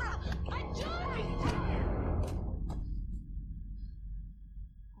 I'm joking!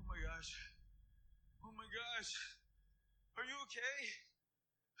 Oh my gosh. Oh my gosh. Are you okay?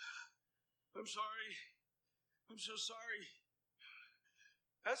 I'm sorry. I'm so sorry.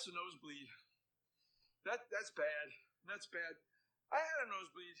 That's a nosebleed. That's bad. That's bad. I had a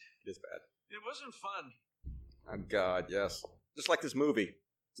nosebleed. It is bad. It wasn't fun. Oh God, yes. Just like this movie.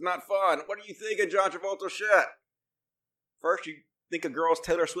 It's not fun. What are you thinking, John Travolta shit? First you think a girl's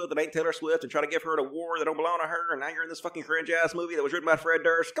Taylor Swift that ain't Taylor Swift and try to give her an award that don't belong to her, and now you're in this fucking cringe-ass movie that was written by Fred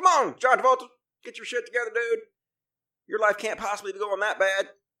Durst. Come on, John Travolta. Get your shit together, dude. Your life can't possibly be going that bad.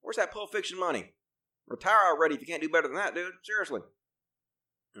 Where's that Pulp Fiction money? Retire already if you can't do better than that, dude. Seriously.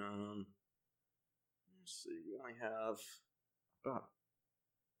 Let's see. We only have about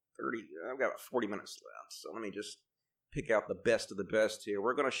 30. I've got about 40 minutes left, so let me just pick out the best of the best here.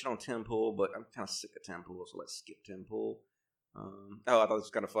 We're gonna shit on Tim Pool, but I'm kind of sick of Tim Pool, so let's skip Tim Pool. I thought this was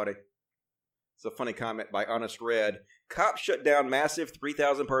kind of funny. It's a funny comment by Honest Red. Cops shut down massive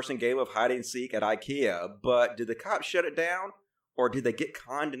 3,000 person game of hide and seek at IKEA, but did the cops shut it down, or did they get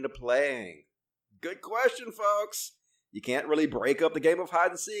conned into playing? Good question, folks. You can't really break up the game of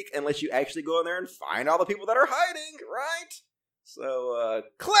hide and seek unless you actually go in there and find all the people that are hiding, right? So,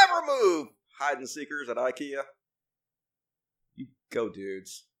 clever move, hide and seekers at IKEA. You go,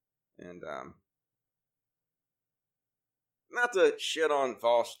 dudes. And, not to shit on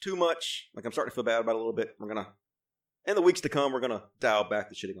Voss too much. Like, I'm starting to feel bad about it a little bit. We're gonna In the weeks to come, we're going to dial back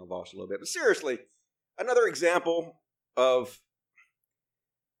the shitting on Vosh a little bit. But seriously, another example of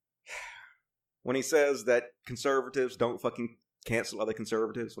when he says that conservatives don't fucking cancel other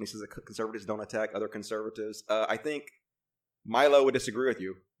conservatives, when he says that conservatives don't attack other conservatives, I think Milo would disagree with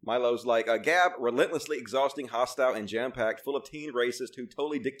you. Milo's like, Gab, relentlessly exhausting, hostile, and jam-packed, full of teen racists who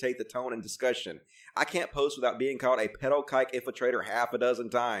totally dictate the tone and discussion. I can't post without being called a pedo-kike infiltrator half a dozen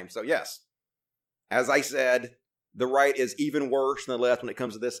times. So yes, as I said, the right is even worse than the left when it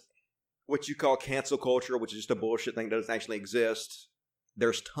comes to this, what you call cancel culture, which is just a bullshit thing that doesn't actually exist.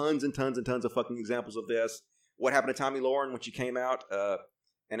 There's tons and tons and tons of fucking examples of this. What happened to Tommy Lauren when she came out,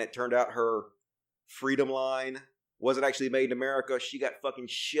 and it turned out her freedom line wasn't actually made in America. She got fucking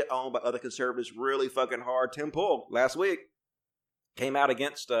shit on by other conservatives really fucking hard. Tim Pool, last week, came out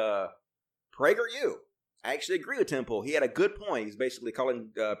against PragerU. I actually agree with Tim Pool. He had a good point. He's basically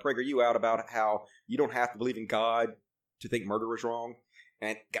calling PragerU out about how you don't have to believe in God to think murder was wrong,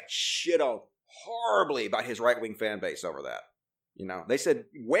 and got shit on horribly by his right-wing fan base over that. You know, they said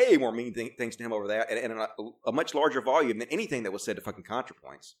way more mean things to him over that, and a much larger volume than anything that was said to fucking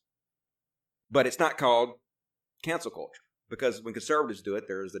ContraPoints. But it's not called cancel culture, because when conservatives do it,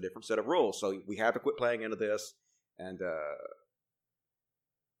 there's a different set of rules. So we have to quit playing into this, and you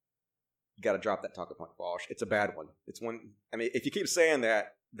got to drop that talking point, Bosch. It's a bad one. It's one. I mean, if you keep saying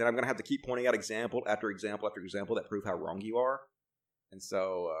that, then I'm going to have to keep pointing out example after example after example that prove how wrong you are. And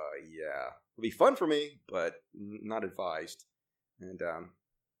so, yeah, it'll be fun for me, but not advised. And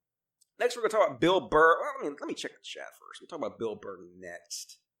next, we're going to talk about Bill Burr. Well, let me check the chat first. We'll talk about Bill Burr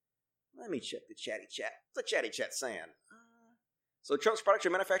next. Let me check the chatty chat. What's the chatty chat saying? So Trump's products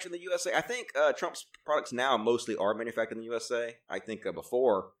are manufactured in the USA. I think Trump's products now mostly are manufactured in the USA. I think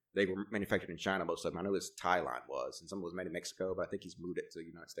before they were manufactured in China, most of them. I know his Thailand was, and some of it was made in Mexico, but I think he's moved it to the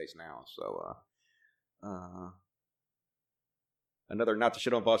United States now. So, another not to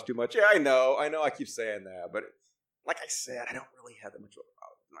shit on Voss too much. Yeah, I know, I keep saying that, but like I said, I don't really have that much of a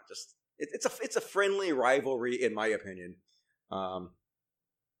problem. Not just it's a friendly rivalry, in my opinion. Wow,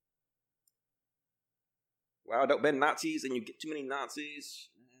 don't ban Nazis and you get too many Nazis.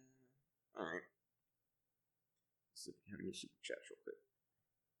 All right. Let's see if we have any super chats real quick.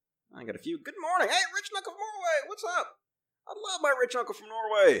 I got a few. Good morning. Hey, Rich Uncle from Norway. What's up? I love my rich uncle from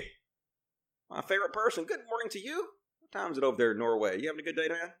Norway. My favorite person. Good morning to you. What time is it over there in Norway? You having a good day,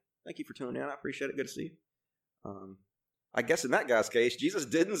 man? Thank you for tuning in. I appreciate it. Good to see you. I guess in that guy's case, Jesus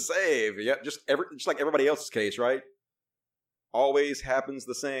didn't save. Yep, just like everybody else's case, right? Always happens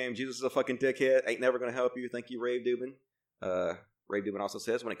the same. Jesus is a fucking dickhead. Ain't never going to help you. Thank you, Rave Dubin. Rave Dubin also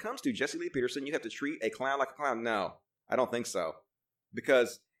says, when it comes to Jesse Lee Peterson, you have to treat a clown like a clown. No, I don't think so.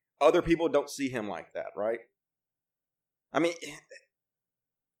 Because other people don't see him like that, right? I mean,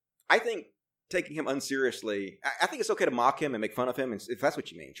 I think taking him unseriously, I think it's okay to mock him and make fun of him, if that's what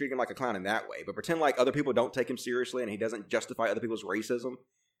you mean. Treat him like a clown in that way. But pretend like other people don't take him seriously and he doesn't justify other people's racism,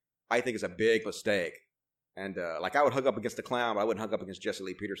 I think is a big mistake. And like I would hug up against the clown, but I wouldn't hug up against Jesse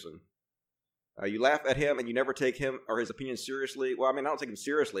Lee Peterson. You laugh at him and you never take him or his opinion seriously. Well, I mean, I don't take him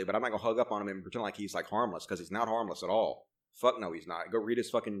seriously, but I'm not going to hug up on him and pretend like he's like harmless, because he's not harmless at all. Fuck no, he's not. Go read his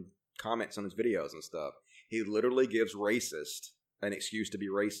fucking comments on his videos and stuff. He literally gives racist an excuse to be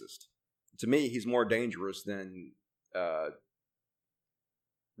racist. To me, he's more dangerous than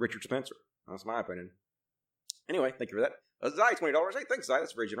Richard Spencer. That's my opinion. Anyway, thank you for that. Zai, $20. Hey, thanks, Zai.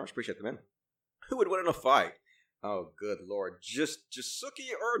 That's very generous. Appreciate the man. Who would win in a fight? Oh, good lord.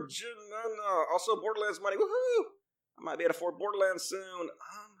 Jisuki or Janana. Also, Borderlands money. Woohoo! I might be able to afford Borderlands soon.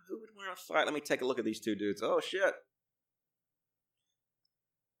 Who would win in a fight? Let me take a look at these two dudes. Oh, shit.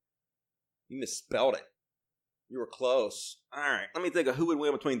 You misspelled it. You were close. Alright, let me think of who would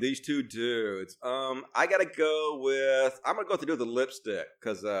win between these two dudes. I gotta go with... I'm gonna go with the dude with the lipstick,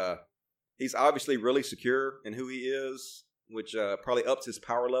 because he's obviously really secure in who he is, which probably ups his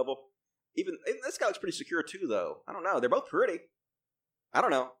power level. Even this guy looks pretty secure too, though. I don't know. They're both pretty. I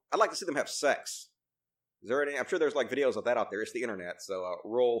don't know. I'd like to see them have sex. Is there any? I'm sure there's like videos of that out there. It's the internet. So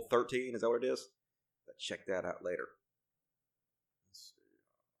Roll 13, is that what it is? Let's check that out later. Let's see.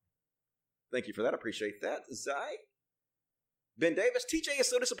 Thank you for that. I appreciate that. Zai. Ben Davis, TJ is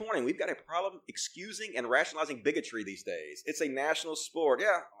so disappointing. We've got a problem excusing and rationalizing bigotry these days. It's a national sport.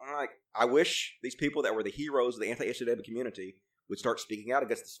 Yeah, I wish these people that were the heroes of the anti-Israeli community would start speaking out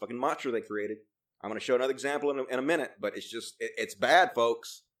against this fucking monster they created. I'm going to show another example in a minute, but it's just, it's bad,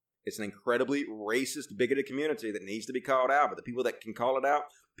 folks. It's an incredibly racist, bigoted community that needs to be called out. But the people that can call it out,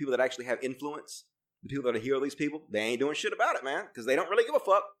 people that actually have influence, the people that are hero these people, they ain't doing shit about it, man, because they don't really give a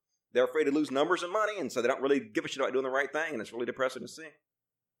fuck. They're afraid to lose numbers and money, and so they don't really give a shit about doing the right thing, and it's really depressing to see.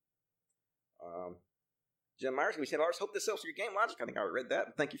 Jim Myers, give me $10. Hope this helps your game logic. I think I read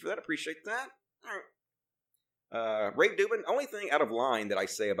that. Thank you for that. Appreciate that. All right. Ray Dubin, only thing out of line that I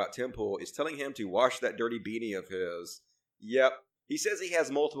say about Tim Pool is telling him to wash that dirty beanie of his. Yep. He says he has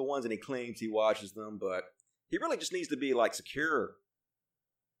multiple ones and he claims he washes them, but he really just needs to be, like, secure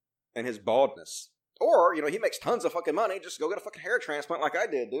in his baldness. Or, he makes tons of fucking money. Just go get a fucking hair transplant like I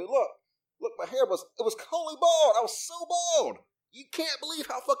did, dude. Look, my hair was totally bald. I was so bald. You can't believe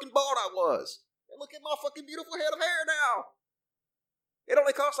how fucking bald I was. And look at my fucking beautiful head of hair now. It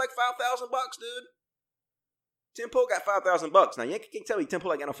only costs like $5,000, dude. Tim Pool got $5,000. Now, you can't tell me Tim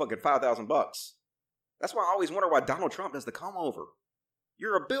Pool ain't got no fucking $5,000. That's why I always wonder why Donald Trump does the come over.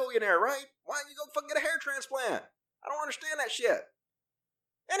 You're a billionaire, right? Why don't you go fucking get a hair transplant? I don't understand that shit.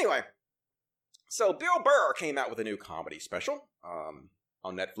 Anyway, so Bill Burr came out with a new comedy special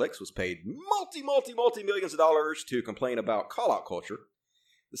on Netflix, was paid multi-millions of dollars to complain about call-out culture.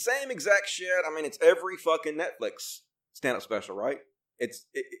 The same exact shit. I mean, it's every fucking Netflix stand-up special, right?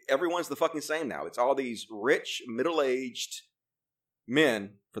 Everyone's the fucking same now. It's all these rich, middle-aged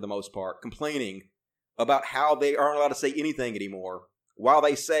men, for the most part, complaining about how they aren't allowed to say anything anymore while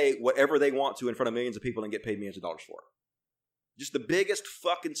they say whatever they want to in front of millions of people and get paid millions of dollars for it. Just the biggest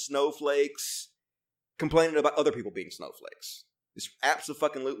fucking snowflakes complaining about other people being snowflakes. It's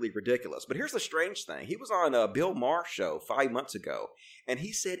absolutely ridiculous. But here's the strange thing. He was on a Bill Maher show 5 months ago, and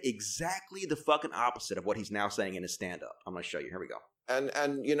he said exactly the fucking opposite of what he's now saying in his stand-up. I'm going to show you. Here we go. And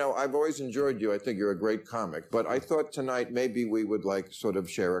I've always enjoyed you. I think you're a great comic. But I thought tonight maybe we would sort of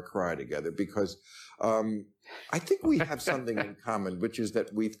share a cry together because I think we have something in common, which is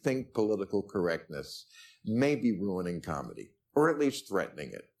that we think political correctness may be ruining comedy, or at least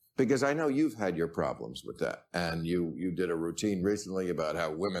threatening it. Because I know you've had your problems with that. And you did a routine recently about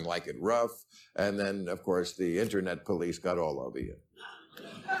how women like it rough. And then, of course, the internet police got all over you.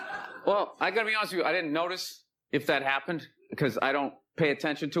 Well, I got to be honest with you. I didn't notice if that happened because I don't pay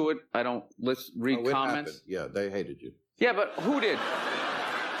attention to it. I don't read comments. Happened. Yeah, they hated you. Yeah, but who did?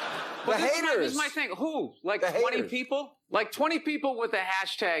 The haters. This is my thing. Who? Like 20 people? Like 20 people with a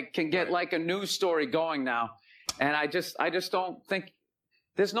hashtag can get like a news story going now. And I just don't think...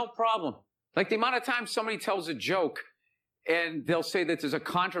 There's no problem. Like the amount of times somebody tells a joke and they'll say that there's a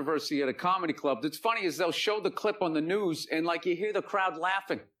controversy at a comedy club. That's funny is they'll show the clip on the news and like you hear the crowd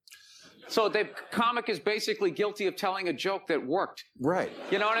laughing. So the comic is basically guilty of telling a joke that worked. Right.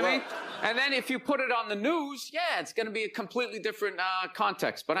 You know what I mean? And then if you put it on the news, yeah, it's going to be a completely different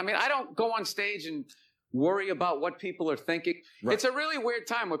context. But I mean, I don't go on stage and worry about what people are thinking. Right. It's a really weird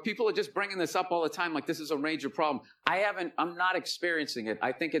time where people are just bringing this up all the time like this is a major problem. I'm not experiencing it.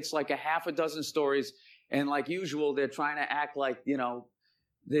 I think it's like a half a dozen stories, and like usual, they're trying to act like,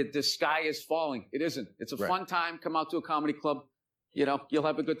 the sky is falling. It isn't. It's a fun time. Come out to a comedy club. You'll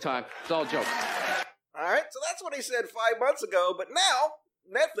have a good time. It's all jokes. All right, so that's what he said 5 months ago, but now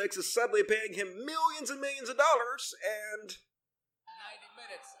Netflix is suddenly paying him millions and millions of dollars, and... 90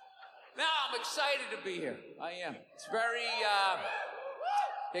 minutes. Now I'm excited to be here. I am. It's very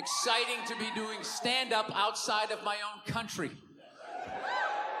exciting to be doing stand-up outside of my own country.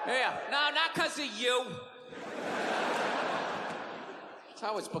 Yeah. No, not because of you. That's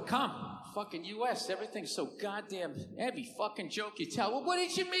how it's become. Fucking U.S. Everything's so goddamn... Every fucking joke you tell. Well, what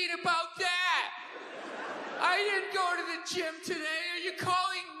did you mean about that? I didn't go to the gym today. Are you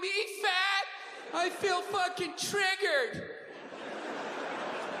calling me fat? I feel fucking triggered.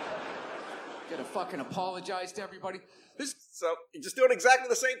 Gotta fucking apologize to everybody. So, you're just doing exactly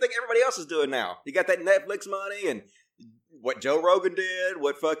the same thing everybody else is doing now. You got that Netflix money and what Joe Rogan did,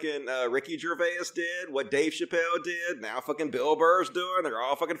 what fucking Ricky Gervais did, what Dave Chappelle did, now fucking Bill Burr's doing. They're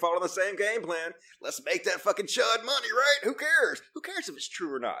all fucking following the same game plan. Let's make that fucking chud money, right? Who cares? Who cares if it's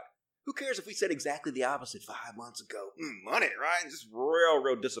true or not? Who cares if we said exactly the opposite 5 months ago? Money, right? Just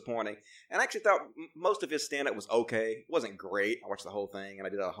real disappointing. And I actually thought most of his stand-up was okay. It wasn't great. I watched the whole thing, and I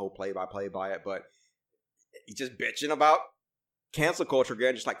did a whole play-by-play by it, but he's just bitching about cancel culture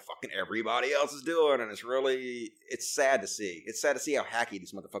again, just like fucking everybody else is doing, and it's sad to see. It's sad to see how hacky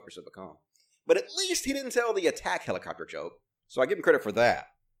these motherfuckers have become. But at least he didn't tell the attack helicopter joke, so I give him credit for that.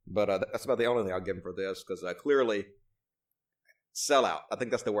 But that's about the only thing I'll give him for this, because clearly... sellout. I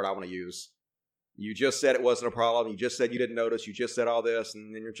think that's the word I want to use. You just said it wasn't a problem. You just said you didn't notice. You just said all this,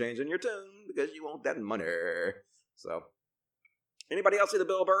 and then you're changing your tune because you want that money. So, anybody else see the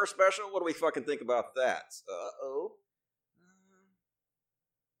Bill Burr special? What do we fucking think about that?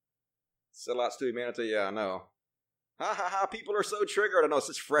 Sellouts to humanity? Yeah, I know. Ha ha ha! People are so triggered. I know it's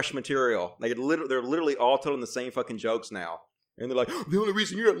just fresh material. They're literally all telling the same fucking jokes now. And they're like, the only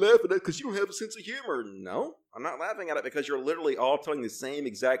reason you're not laughing at it because you don't have a sense of humor. No, I'm not laughing at it because you're literally all telling the same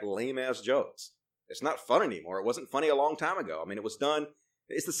exact lame-ass jokes. It's not fun anymore. It wasn't funny a long time ago. I mean, it was done.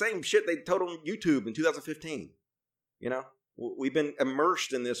 It's the same shit they told on YouTube in 2015. You know? We've been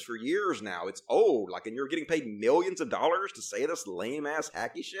immersed in this for years now. It's old. Like, and you're getting paid millions of dollars to say this lame-ass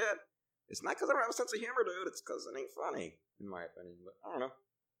hacky shit? It's not because I don't have a sense of humor, dude. It's because it ain't funny, in my opinion. But I don't know.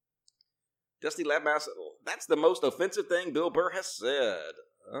 Dusty Labmaster, that's the most offensive thing Bill Burr has said.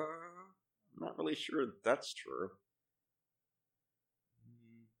 I'm not really sure that's true.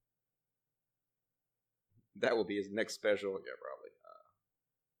 That will be his next special. Yeah, probably.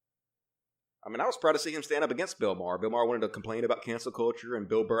 I mean, I was proud to see him stand up against Bill Maher. Bill Maher wanted to complain about cancel culture, and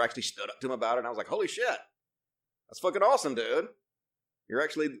Bill Burr actually stood up to him about it, and I was like, holy shit. That's fucking awesome, dude. You're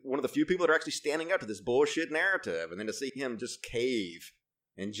actually one of the few people that are actually standing up to this bullshit narrative, and then to see him just cave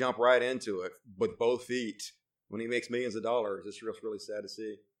and jump right into it with both feet when he makes millions of dollars, it's really sad to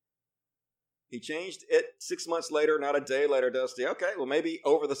see. He changed it 6 months later, not a day later, Dusty. Okay, well, maybe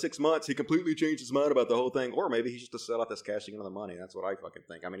over the 6 months, he completely changed his mind about the whole thing. Or maybe he's just a sellout that's cashing in on the money. That's what I fucking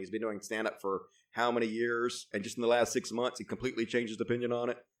think. I mean, he's been doing stand-up for how many years? And just in the last 6 months, he completely changed his opinion on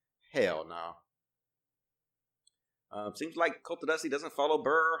it? Hell no. Seems like Cult of Dusty doesn't follow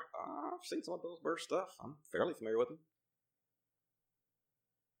Burr. I've seen some of Bill Burr stuff. I'm fairly familiar with him.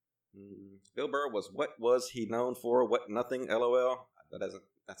 Bill Burr what was he known for? What nothing? LOL.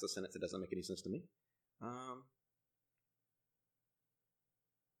 That's a sentence that doesn't make any sense to me.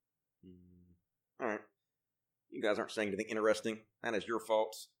 Alright. You guys aren't saying anything interesting. That is your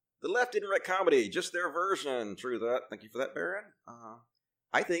fault. The left didn't write comedy, just their version. True that. Thank you for that, Baron.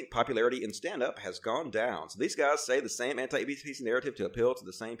 I think popularity in stand-up has gone down. So these guys say the same anti-ABCC narrative to appeal to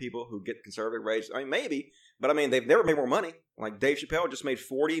the same people who get conservative rage. I mean, maybe, but I mean, they've never made more money. Like Dave Chappelle just made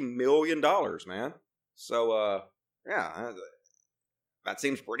 $40 million, man. So, yeah, that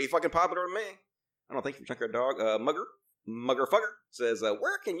seems pretty fucking popular to me. I don't think you Junkyard Dog. Muggerfugger says,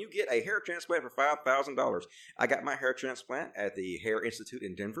 where can you get a hair transplant for $5,000? I got my hair transplant at the Hair Institute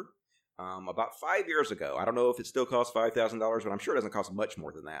in Denver. About 5 years ago. I don't know if it still costs $5,000, but I'm sure it doesn't cost much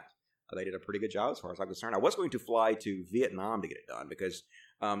more than that. They did a pretty good job as far as I'm concerned. I was going to fly to Vietnam to get it done because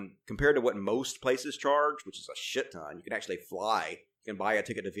compared to what most places charge, which is a shit ton, you can actually fly. You can buy a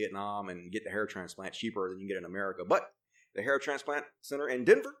ticket to Vietnam and get the hair transplant cheaper than you can get in America. But the hair transplant center in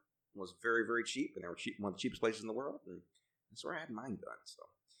Denver was very, very cheap, and they were one of the cheapest places in the world. And that's where I had mine done. So,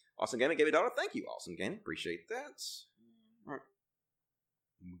 Awesome Gaming gave me $1. Thank you, Awesome Gaming. Appreciate that. All right.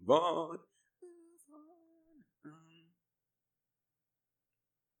 Move on.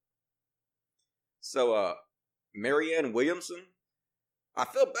 So, Marianne Williamson. I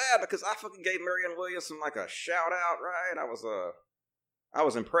feel bad because I fucking gave Marianne Williamson like a shout out, right? I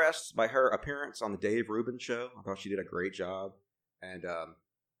was impressed by her appearance on the Dave Rubin show. I thought she did a great job. And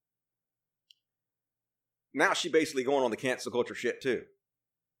now she's basically going on the cancel culture shit too.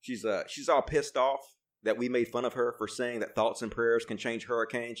 She's all pissed off that we made fun of her for saying that thoughts and prayers can change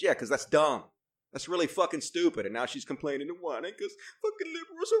hurricanes. Yeah, because that's dumb. That's really fucking stupid. And now she's complaining and whining because fucking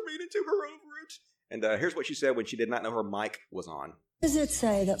liberals are reading to her over it. And here's what she said when she did not know her mic was on. Does it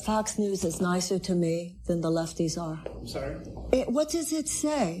say that Fox News is nicer to me than the lefties are? I'm sorry? What does it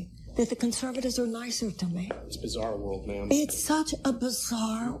say? That the conservatives are nicer to me? It's a bizarre world, man. It's such a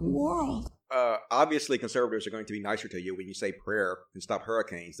bizarre world. Obviously, conservatives are going to be nicer to you when you say prayer and stop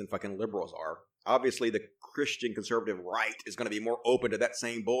hurricanes than fucking liberals are. Obviously, the Christian conservative right is going to be more open to that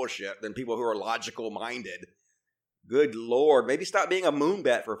same bullshit than people who are logical-minded. Good Lord. Maybe stop being a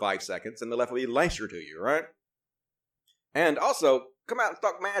moonbat for 5 seconds and the left will be nicer to you, right? And also, come out and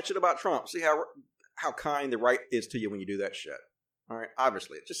talk mad shit about Trump. See how kind the right is to you when you do that shit. All right?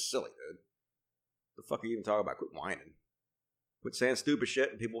 Obviously, it's just silly, dude. The fuck are you even talking about? Quit whining. Quit saying stupid shit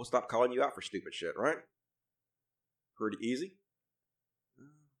and people will stop calling you out for stupid shit, right? Pretty easy.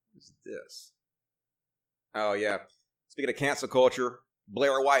 What's this? Oh, yeah. Speaking of cancel culture,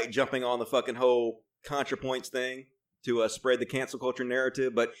 Blair White jumping on the fucking whole ContraPoints thing to spread the cancel culture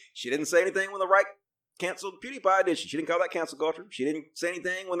narrative, but she didn't say anything when the right canceled PewDiePie, did she? She didn't call that cancel culture. She didn't say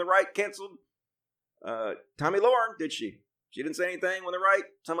anything when the right canceled Tommy Lauren, did she? She didn't say anything when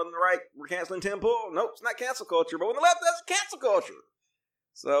some of the right were canceling Tim Pool. Nope, it's not cancel culture, but when the left does, it's cancel culture.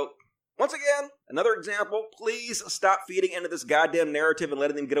 So, once again, another example. Please stop feeding into this goddamn narrative and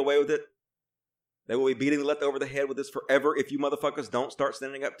letting them get away with it. They will be beating the left over the head with this forever if you motherfuckers don't start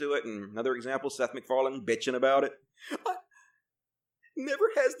standing up to it. And another example, Seth MacFarlane bitching about it.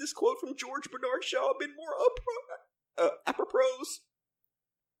 Never has this quote from George Bernard Shaw been more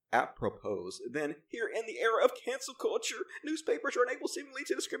apropos than here in the era of cancel culture. Newspapers are unable seemingly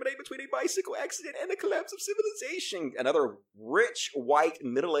to discriminate between a bicycle accident and the collapse of civilization. Another rich, white,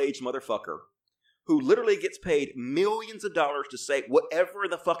 middle-aged motherfucker who literally gets paid millions of dollars to say whatever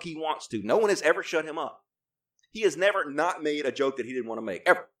the fuck he wants to. No one has ever shut him up. He has never not made a joke that he didn't want to make,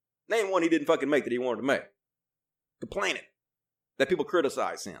 ever. Name one he didn't fucking make that he wanted to make. Complaining that people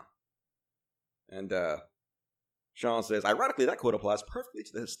criticize him. And Sean says, ironically, that quote applies perfectly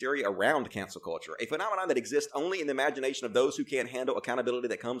to the hysteria around cancel culture, a phenomenon that exists only in the imagination of those who can't handle accountability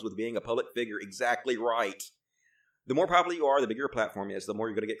that comes with being a public figure. Exactly right. The more popular you are, the bigger your platform is, the more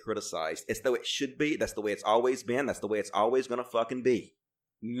you're going to get criticized. It's the way it should be. That's the way it's always been. That's the way it's always going to fucking be.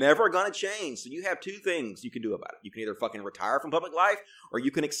 Never going to change. So you have two things you can do about it. You can either fucking retire from public life, or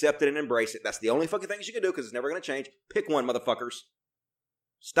you can accept it and embrace it. That's the only fucking things you can do, because it's never going to change. Pick one, motherfuckers.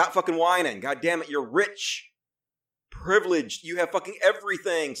 Stop fucking whining. God damn it, you're rich. Privileged. You have fucking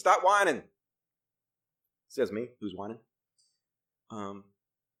everything. Stop whining. Says me. Who's whining?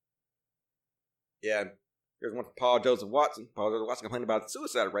 Yeah. Here's one from Paul Joseph Watson. Paul Joseph Watson complained about the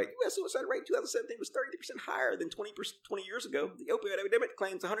suicide rate. U.S. suicide rate in 2017 was 30% higher than 20 years ago. The opioid epidemic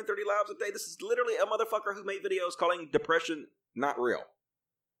claims 130 lives a day. This is literally a motherfucker who made videos calling depression not real.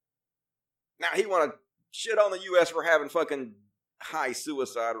 Now, he want to shit on the U.S. for having fucking high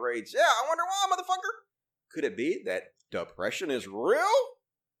suicide rates. Yeah, I wonder why, motherfucker. Could it be that depression is real?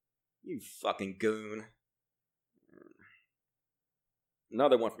 You fucking goon.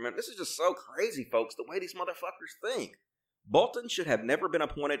 Another one from him. This is just so crazy, folks, the way these motherfuckers think. Bolton should have never been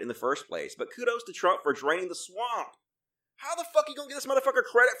appointed in the first place, but kudos to Trump for draining the swamp. How the fuck are you gonna give this motherfucker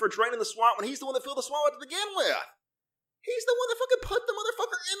credit for draining the swamp when he's the one that filled the swamp to begin with? He's the one that fucking put the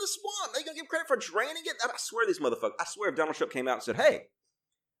motherfucker in the swamp. Now you gonna give him credit for draining it? I swear these motherfuckers. I swear if Donald Trump came out and said, hey,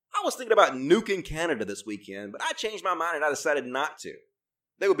 I was thinking about nuking Canada this weekend, but I changed my mind and I decided not to.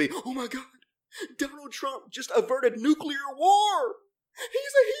 They would be, oh my God, Donald Trump just averted nuclear war. He's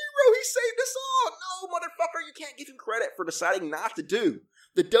a hero. He saved us all. No, motherfucker, you can't give him credit for deciding not to do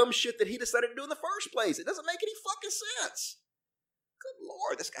the dumb shit that he decided to do in the first place. It doesn't make any fucking sense. Good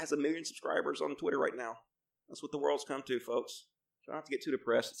Lord, this guy has 1 million subscribers on Twitter right now. That's what the world's come to, folks. Try not to get too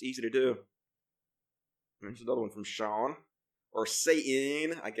depressed. It's easy to do. There's another one from Sean. Or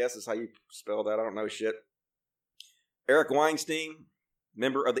Satan, I guess is how you spell that. I don't know shit. Eric Weinstein,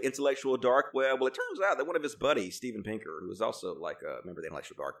 member of the intellectual dark web. Well, it turns out that one of his buddies, Steven Pinker, who is also like a member of the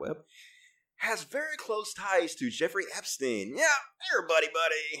intellectual dark web, has very close ties to Jeffrey Epstein. Yeah, they're buddy.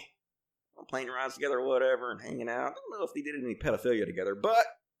 Playing rides together or whatever and hanging out. I don't know if they did any pedophilia together, but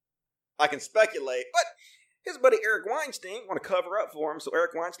I can speculate. But his buddy Eric Weinstein want to cover up for him. So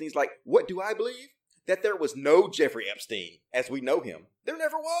Eric Weinstein's like, what do I believe? That there was no Jeffrey Epstein as we know him. There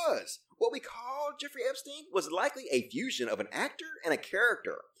never was. What we called Jeffrey Epstein was likely a fusion of an actor and a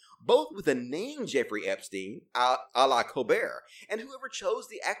character, both with the name Jeffrey Epstein, a la Colbert, and whoever chose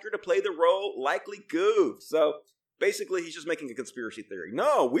the actor to play the role likely goofed. So basically, he's just making a conspiracy theory.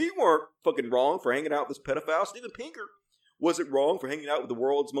 No, we weren't fucking wrong for hanging out with this pedophile. Steven Pinker wasn't wrong for hanging out with the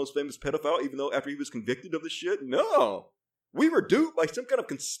world's most famous pedophile, even though after he was convicted of the shit. No. We were duped by some kind of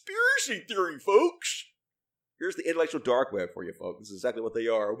conspiracy theory, folks. Here's the intellectual dark web for you, folks. This is exactly what they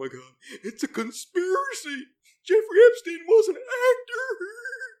are. Oh my God. It's a conspiracy. Jeffrey Epstein was an actor.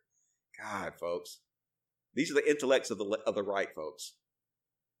 God, folks. These are the intellects of the right, folks.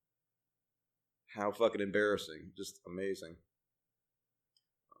 How fucking embarrassing. Just amazing.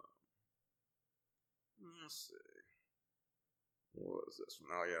 Let's see. What was this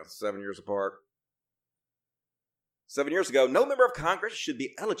one? Oh, yeah. 7 years apart. 7 years ago, no member of Congress should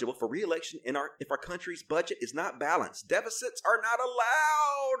be eligible for re-election if our country's budget is not balanced. Deficits are not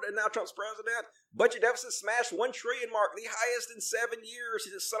allowed. And now Trump's president. Budget deficit smashed $1 trillion mark, the highest in 7 years.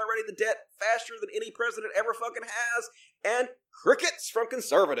 He's accelerating the debt faster than any president ever fucking has. And crickets from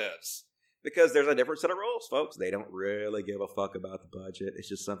conservatives. Because there's a different set of rules, folks. They don't really give a fuck about the budget. It's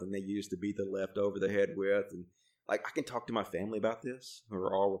just something they use to beat the left over the head with. And like, I can talk to my family about this, who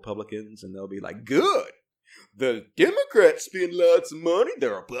are all Republicans, and they'll be like, good. The Democrats spend lots of money. The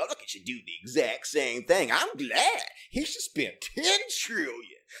Republicans should do the exact same thing. I'm glad. He should spend $10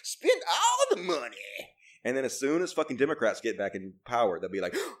 trillion. Spend all the money. And then as soon as fucking Democrats get back in power, they'll be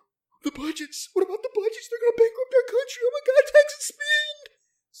like, the budgets. What about the budgets? They're going to bankrupt our country. Oh my God, tax and spend.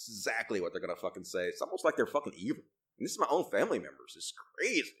 It's exactly what they're going to fucking say. It's almost like they're fucking evil. And this is my own family members. It's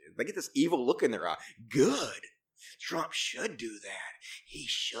crazy. They get this evil look in their eye. Good. Trump should do that. He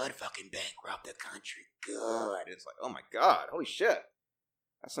should fucking bankrupt the country. Good. It's like, oh my God, holy shit.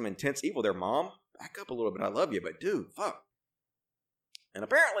 That's some intense evil there, Mom. Back up a little bit. I love you, but dude, fuck. And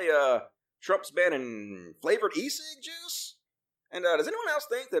apparently, Trump's banning flavored e-cig juice. And does anyone else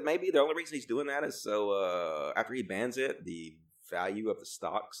think that maybe the only reason he's doing that is so after he bans it, the value of the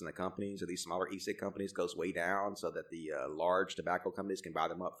stocks and the companies of these smaller e-cig companies goes way down so that the large tobacco companies can buy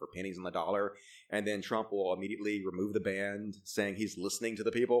them up for pennies on the dollar. And then Trump will immediately remove the ban, saying he's listening to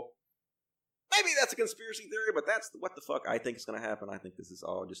the people. Maybe that's a conspiracy theory, but that's what the fuck I think is going to happen. I think this is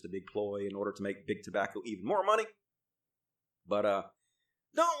all just a big ploy in order to make big tobacco even more money. But,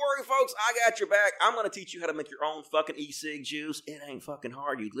 don't worry, folks. I got your back. I'm going to teach you how to make your own fucking e-cig juice. It ain't fucking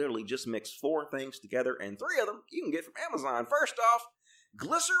hard. You literally just mix 4 things together, and 3 of them you can get from Amazon. First off,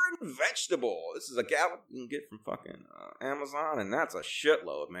 glycerin vegetable. This is a gallon you can get from fucking Amazon, and that's a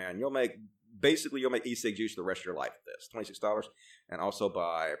shitload, man. You'll make e-cig juice the rest of your life with this. $26. And also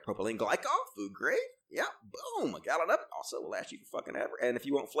buy propylene glycol, food grade. Yeah, boom, a gallon of it. Also will last you for fucking ever. And if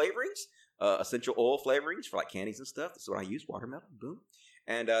you want flavorings, essential oil flavorings for like candies and stuff, this is what I use. Watermelon, boom.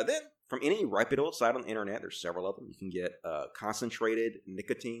 And then from any reputable site on the internet, there's several of them. You can get concentrated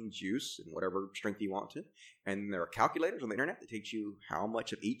nicotine juice in whatever strength you want to. And there are calculators on the internet that teach you how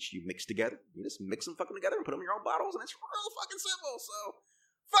much of each you mix together. You just mix them fucking together and put them in your own bottles, and it's real fucking simple. So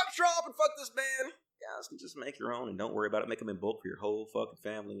fuck Trump and fuck this man. You guys can just make your own and don't worry about it. Make them in bulk for your whole fucking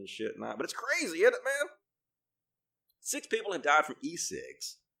family and shit. But it's crazy, isn't it, man? 6 people have died from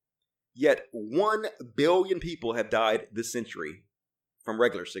e-cigs. Yet 1 billion people have died this century from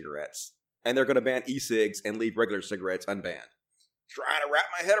regular cigarettes. And they're going to ban e-cigs and leave regular cigarettes unbanned. Trying to wrap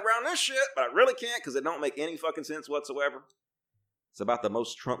my head around this shit, but I really can't because it don't make any fucking sense whatsoever. It's about the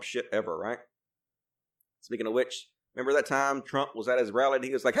most Trump shit ever, right? Speaking of which, remember that time Trump was at his rally and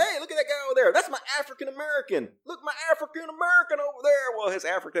he was like, hey, look at that guy over there. That's my African American. Look, my African American over there. Well, his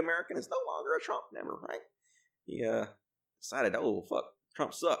African American is no longer a Trump member, right? He decided, oh, fuck,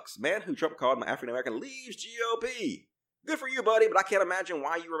 Trump sucks. Man who Trump called my African American leaves GOP. Good for you, buddy, but I can't imagine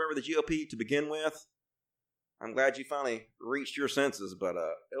why you remember the GOP to begin with. I'm glad you finally reached your senses, but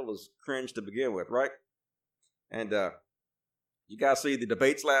it was cringe to begin with, right? And you guys see the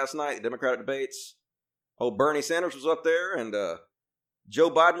debates last night, the Democratic debates? Oh, Bernie Sanders was up there, and Joe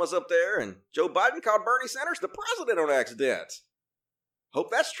Biden was up there, and Joe Biden called Bernie Sanders the president on accident.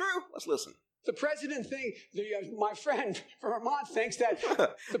 Hope that's true. Let's listen. The president my friend from Vermont thinks that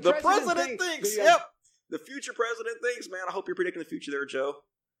the president thinks, yep. The future president thinks, man, I hope you're predicting the future there, Joe.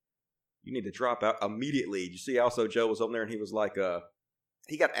 You need to drop out immediately. You see, also, Joe was over there and he was like,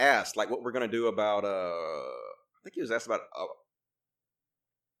 he got asked, like, what we're going to do about, I think he was asked about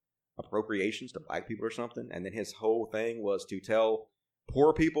appropriations to black people or something. And then his whole thing was to tell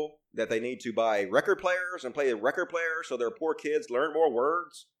poor people that they need to buy record players and play a record player so their poor kids learn more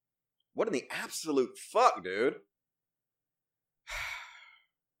words. What in the absolute fuck, dude?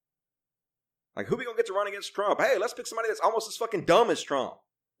 Like, who we gonna get to run against Trump? Hey, let's pick somebody that's almost as fucking dumb as Trump.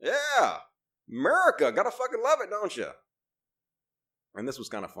 Yeah. America. Gotta fucking love it, don't you? And this was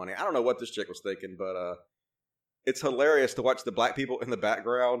kind of funny. I don't know what this chick was thinking, but it's hilarious to watch the black people in the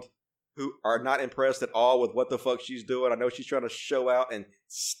background who are not impressed at all with what the fuck she's doing. I know she's trying to show out and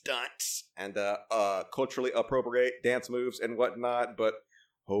stunts and culturally appropriate dance moves and whatnot, but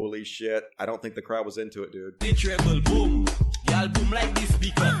holy shit, I don't think the crowd was into it, dude. The treble boom, y'all boom like this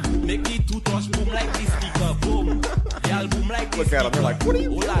speaker. Make the 2 touch boom like this speaker. Boom, y'all boom like this. Look at them, they're like, what are you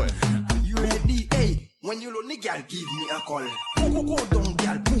doing? You ready? Hey, when you lonely, girl, give me a call. Go down,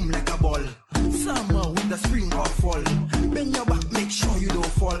 girl, boom like a ball. Summer with the spring or fall. Bend your back, make sure you don't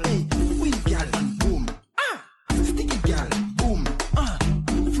fall. Hey, win, girl, and boom. Sticky, girl, boom.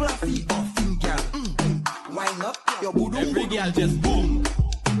 Fluffy or thin, girl. Wind up your boom. Every girl just boom.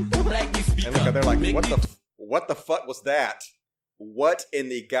 Like this speaker. And look, they're like, what the fuck was that? What in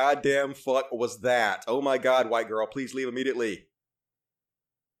the goddamn fuck was that? Oh my god, white girl, please leave immediately.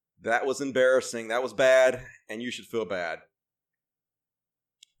 That was embarrassing. That was bad, and you should feel bad.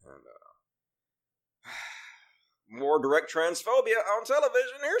 And, more direct transphobia on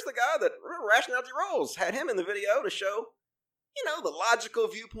television. Here's the guy that Rationality Rules had him in the video to show, you know, the logical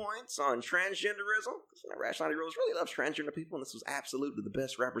viewpoints on transgenderism. You know, Rationality Rules really loves transgender people, and this was absolutely the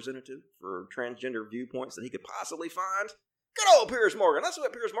best representative for transgender viewpoints that he could possibly find. Good old Piers Morgan. That's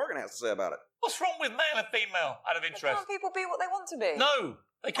what Piers Morgan has to say about it. What's wrong with male and female out of interest? Can't people be what they want to be? No,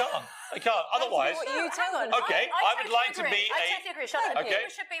 they can't. They can't. Otherwise, hang on. Okay, I would like to be I totally agree. Shut up. Okay.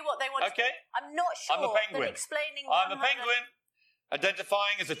 People should be what they want to be. I'm not sure I'm a penguin. that explaining I'm a penguin.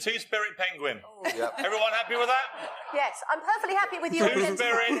 Identifying as a 2-spirit penguin. Yep. Everyone happy with that? Yes, I'm perfectly happy with you.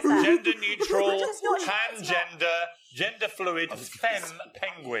 2-spirit, gender neutral, pangender, gender fluid, femme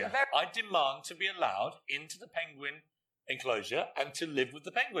penguin. I demand to be allowed into the penguin enclosure and to live with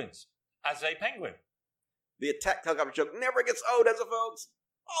the penguins as a penguin. The attack helicopter joke never gets old, does it, folks?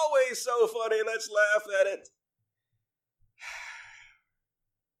 Always so funny. Let's laugh at it.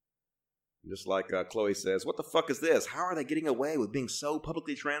 Just like Chloe says, what the fuck is this? How are they getting away with being so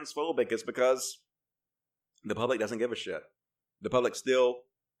publicly transphobic? It's because the public doesn't give a shit. The public still,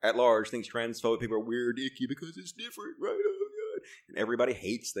 at large, thinks transphobic people are weird, icky, because it's different, right? Oh, God. And everybody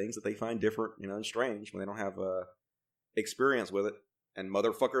hates things that they find different, and strange when they don't have experience with it. And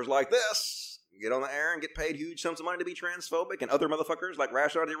motherfuckers like this get on the air and get paid huge sums of money to be transphobic, and other motherfuckers like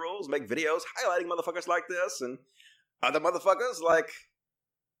Rationality Rules make videos highlighting motherfuckers like this, and other motherfuckers like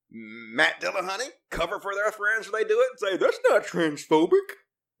Matt Dillahunty cover for their friends when they do it and say, that's not transphobic.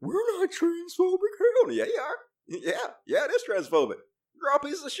 We're not transphobic. Hell no. Yeah, you are. Yeah, it is transphobic. You're all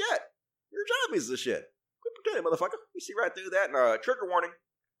pieces of shit. You're giant pieces of shit. Quit pretending, motherfucker. You see right through that. And trigger warning.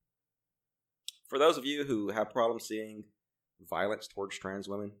 For those of you who have problems seeing violence towards trans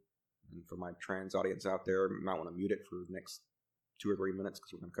women, and for my trans audience out there, you might want to mute it for the next 2 or 3 minutes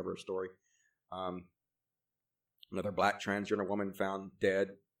because we're going to cover a story. Another black transgender woman found dead,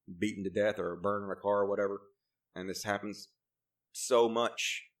 beaten to death, or burned in a car or whatever. And this happens so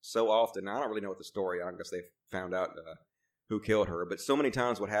much, so often. Now, I don't really know what the story. I guess they found out who killed her. But so many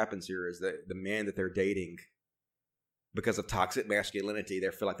times what happens here is that the man that they're dating, because of toxic masculinity, they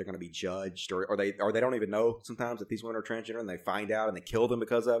feel like they're going to be judged, or they don't even know sometimes that these women are transgender, and they find out and they kill them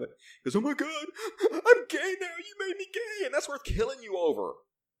because of it. Because, oh my God, I'm gay now. You made me gay, and that's worth killing you over.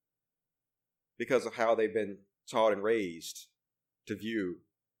 Because of how they've been taught and raised to view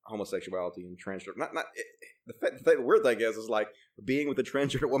homosexuality and transgender. The weird thing is like being with a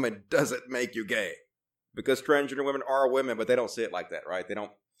transgender woman doesn't make you gay, because transgender women are women, but they don't see it like that, right?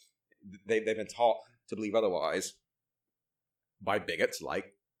 They've been taught to believe otherwise by bigots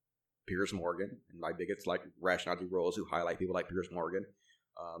like Piers Morgan and by bigots like Rationality Rules, who highlight people like Piers Morgan.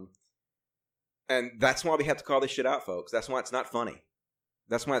 And that's why we have to call this shit out, folks. That's why it's not funny.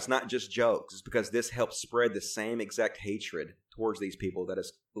 That's why it's not just jokes. It's because this helps spread the same exact hatred towards these people that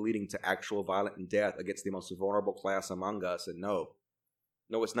is leading to actual violence and death against the most vulnerable class among us. And no,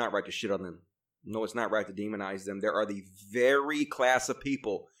 it's not right to shit on them. No, it's not right to demonize them. There are the very class of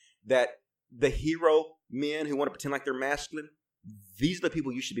people that the hero men who want to pretend like they're masculine, these are the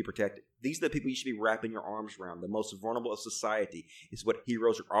people you should be protecting. These are the people you should be wrapping your arms around. The most vulnerable of society is what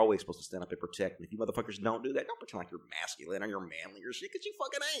heroes are always supposed to stand up and protect. And if you motherfuckers don't do that, don't pretend like you're masculine or you're manly or shit, because you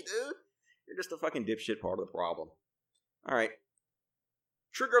fucking ain't, dude. You're just a fucking dipshit part of the problem. All right.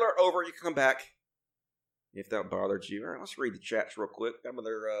 Trigger alert over. You can come back if that bothered you. All right, let's read the chats real quick. Got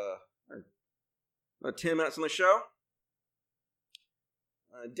another 10 minutes on the show.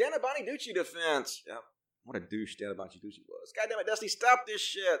 Dana Boniducci defense. Yep. What a douche Dana Boniducci was. God damn it, Dusty, stop this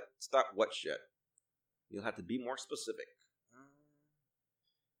shit. Stop what shit? You'll have to be more specific.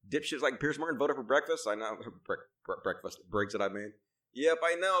 Dipshits like Piers Morgan voted for breakfast. I know. Breakfast. Brexit, I mean. Yep,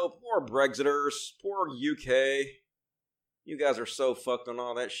 I know. Poor Brexiters. Poor UK. You guys are so fucked on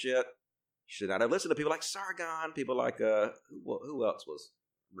all that shit. You should not have listened to people like Sargon. People like, who else was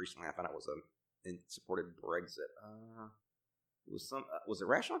recently? I found out was supported Brexit. It was was it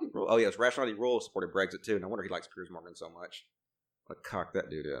Rationality Rules? Oh, yeah, it's Rationality Rules supported Brexit, too. No wonder he likes Piers Morgan so much. What a cock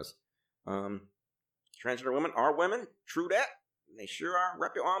that dude is. Transgender women are women. True that. They sure are.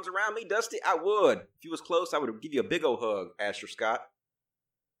 Wrap your arms around me, Dusty. I would. If you was close, I would give you a big old hug, Asher Scott.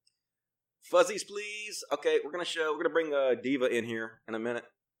 Fuzzies, please. Okay, we're gonna bring Diva in here in a minute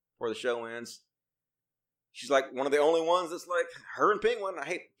before the show ends. She's like one of the only ones that's like her and Penguin.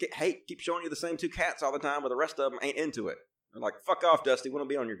 I hate keep showing you the same two cats all the time, but the rest of them ain't into it. They're like, fuck off, Dusty. We don't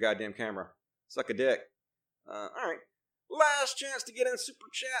be on your goddamn camera. Suck a dick. All right. Last chance to get in super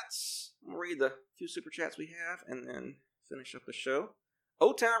chats. I'm going to read the few super chats we have and then finish up the show.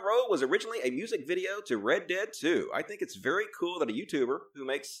 Old Town Road was originally a music video to Red Dead 2. I think it's very cool that a YouTuber who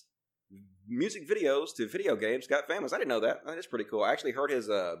makes music videos to video games got famous. I didn't know that. That is pretty cool. I actually heard his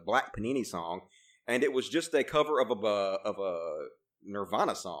Black Panini song, and it was just a cover of a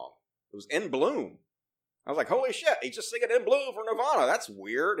Nirvana song. It was In Bloom. I was like, holy shit, he's just singing In Bloom for Nirvana. That's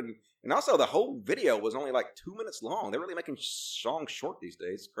weird. And also, the whole video was only like 2 minutes long. They're really making songs short these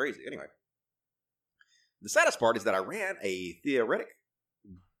days. It's crazy. Anyway. The saddest part is that Iran, a theoretic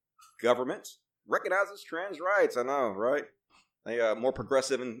government, recognizes trans rights. I know, right? They are more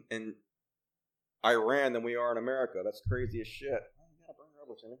progressive in Iran than we are in America. That's crazy as shit. Oh, you gotta bring her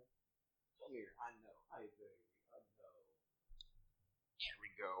over to me. Come here. I know. I know. Here we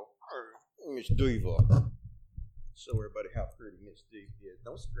go. Miss Diva. Show everybody how pretty Miss Diva is.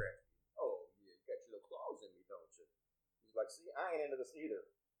 Don't scratch me. Oh, yeah, you got your little claws in me, don't you? He's like, see, I ain't into this either.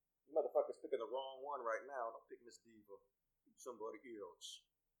 You motherfucker's picking the wrong one right now. Don't pick Miss Diva. Pick somebody else.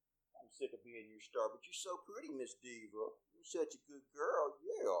 I'm sick of being your star, but you're so pretty, Miss Diva. You're such a good girl,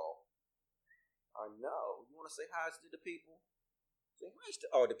 yeah. I know. You want to say hi to the people? Say hi to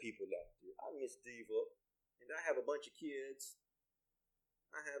all the people out there. I'm Miss Diva, and I have a bunch of kids.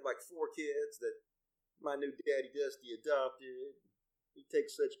 I have like 4 kids that my new daddy Dusty adopted. He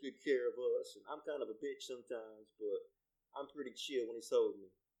takes such good care of us, and I'm kind of a bitch sometimes, but I'm pretty chill when he's holding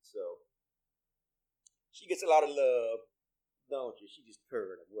me. So, she gets a lot of love, don't you? She just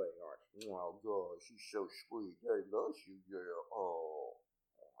purring away, aren't you? Oh, God, she's so sweet. Daddy loves you, girl. Oh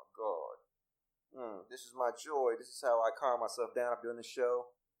my God. This is my joy. This is how I calm myself down after doing this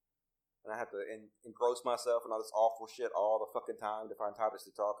show. And I have to engross myself in all this awful shit all the fucking time to find topics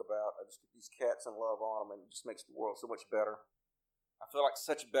to talk about. I just get these cats and love on them, and it just makes the world so much better. I feel like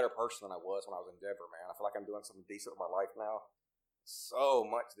such a better person than I was when I was in Denver, man. I feel like I'm doing something decent with my life now. So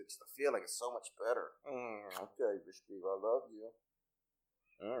much. The feeling is so much better. Okay, Miss Steve, I love you.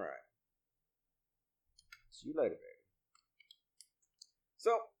 All right. See you later, baby.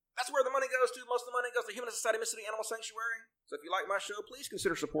 So, that's where the money goes to. Most of the money goes to Human Society Mississippi Animal Sanctuary. So if you like my show, please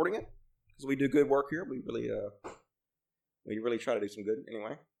consider supporting it. Because we do good work here. We really try to do some good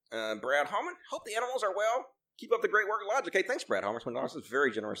anyway. Brad Holman, hope the animals are well. Keep up the great work, Logic. Hey, thanks, Brad Holman. $20 is very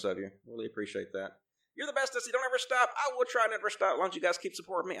generous of you. Really appreciate that. You're the best, Dusty. Don't ever stop. I will try never stop. As long as you guys keep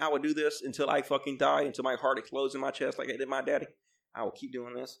supporting me, I will do this until I fucking die, until my heart explodes in my chest like I did my daddy. I will keep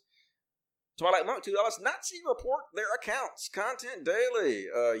doing this. Twilight Monk, $2. Nazi report their accounts. Content daily.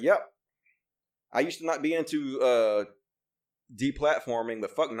 Yep. I used to not be into deplatforming,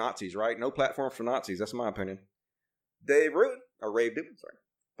 but fuck Nazis, right? No platform for Nazis. That's my opinion. Dave Rubin, or Rave Dubin, sorry.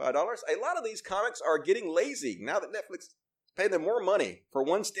 $5. A lot of these comics are getting lazy now that Netflix pay them more money for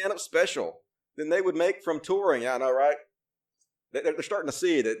one stand-up special than they would make from touring. Yeah, I know, right? They're starting to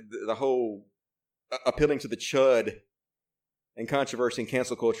see that the whole appealing to the chud and controversy and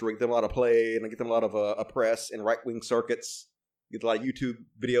cancel culture will get them a lot of play and get them a lot of press in right-wing circuits. Get a lot of YouTube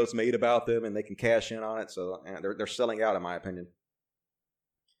videos made about them, and they can cash in on it. So they're selling out, in my opinion.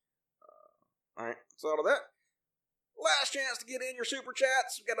 All right, that's all of that. Last chance to get in your super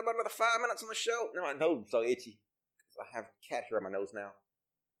chats. We've got about another 5 minutes on the show. My nose is so itchy. I have cat hair on my nose now.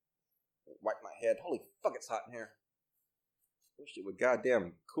 Wipe my head. Holy fuck, it's hot in here. Wish it would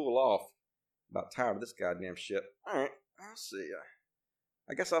goddamn cool off. About tired of this goddamn shit. Alright, I'll see.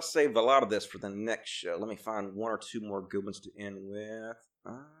 I guess I'll save a lot of this for the next show. Let me find 1 or 2 more good ones to end with.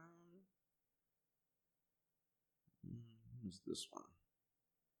 Who's this one?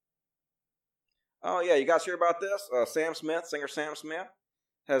 Oh, yeah, you guys hear about this? Sam Smith, singer Sam Smith,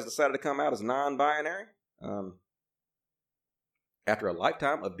 has decided to come out as non-binary. After a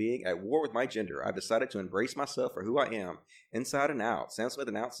lifetime of being at war with my gender, I've decided to embrace myself for who I am, inside and out. Sam Smith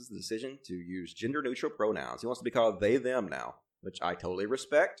announces the decision to use gender-neutral pronouns. He wants to be called they, them now, which I totally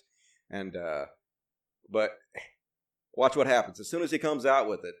respect. But watch what happens. As soon as he comes out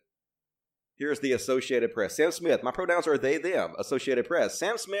with it, here's the Associated Press. Sam Smith, my pronouns are they, them. Associated Press.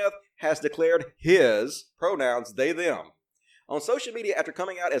 Sam Smith has declared his pronouns they, them. On social media after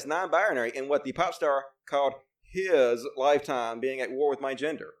coming out as non-binary in what the pop star called his lifetime being at war with my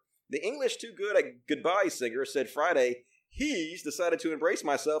gender. The English Too Good at Goodbye singer said Friday, he's decided to embrace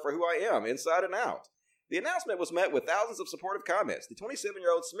myself for who I am, inside and out. The announcement was met with thousands of supportive comments. The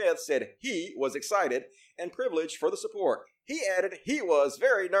 27-year-old Smith said he was excited and privileged for the support. He added he was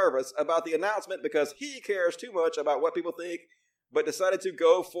very nervous about the announcement because he cares too much about what people think, but decided to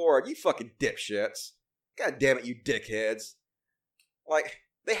go for it. You fucking dipshits. God damn it, you dickheads. Like,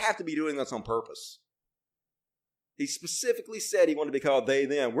 they have to be doing this on purpose. He specifically said he wanted to be called they,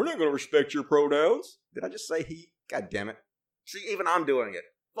 them. We're not going to respect your pronouns. Did I just say he? God damn it. See, even I'm doing it.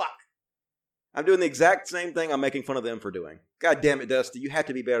 Fuck. I'm doing the exact same thing I'm making fun of them for doing. God damn it, Dusty. You have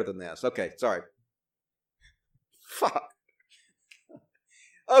to be better than this. Okay, sorry. Fuck.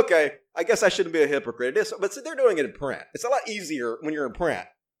 Okay, I guess I shouldn't be a hypocrite. It is, but see, they're doing it in print. It's a lot easier when you're in print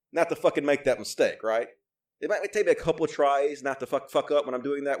not to fucking make that mistake, right? It might take me a couple of tries not to fuck up when I'm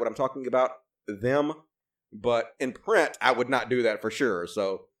doing that, when I'm talking about them. But in print, I would not do that for sure.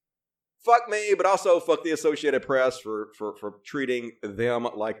 So, fuck me, but also fuck the Associated Press for treating them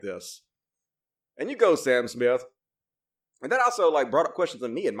like this. And you go, Sam Smith. And that also like brought up questions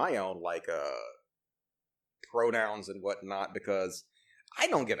of me and my own like pronouns and whatnot, because I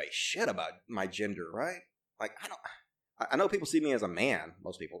don't give a shit about my gender, right? Like I know people see me as a man,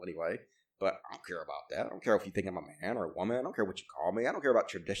 most people anyway. But I don't care about that. I don't care if you think I'm a man or a woman. I don't care what you call me. I don't care about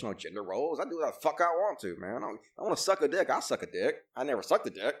traditional gender roles. I do what the fuck I want to, man. I want to suck a dick. I'll suck a dick. I never sucked a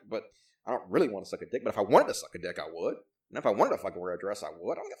dick, but I don't really want to suck a dick. But if I wanted to suck a dick, I would. And if I wanted to fucking wear a dress, I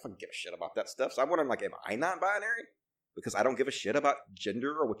would. I don't fucking give a shit about that stuff. So I'm wondering, like, am I non-binary? Because I don't give a shit about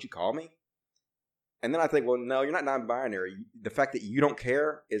gender or what you call me? And then I think, well, no, you're not non-binary. The fact that you don't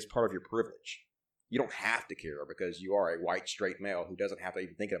care is part of your privilege. You don't have to care because you are a white, straight male who doesn't have to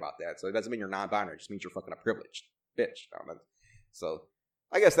even think about that. So it doesn't mean you're non-binary. It just means you're fucking a privileged bitch. So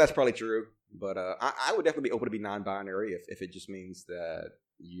I guess that's probably true. But I would definitely be open to be non-binary if it just means that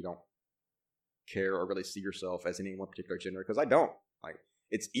you don't care or really see yourself as any one particular gender. Because I don't. Like,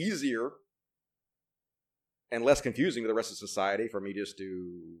 it's easier and less confusing to the rest of society for me just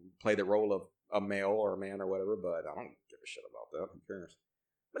to play the role of a male or a man or whatever. But I don't give a shit about that. Who cares?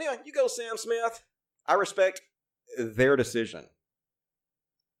 But anyway, you go, Sam Smith. I respect their decision.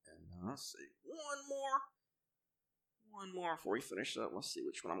 And let's see. One more before we finish up. Let's see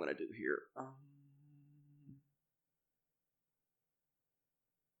which one I'm going to do here. I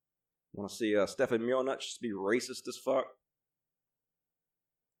want to see Stefan Mjolnut just be racist as fuck.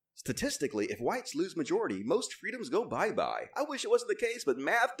 Statistically, if whites lose majority, most freedoms go bye-bye. I wish it wasn't the case, but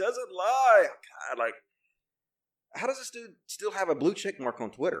math doesn't lie. God, like, how does this dude still have a blue check mark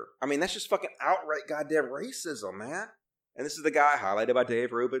on Twitter? I mean, that's just fucking outright goddamn racism, man. And this is the guy highlighted by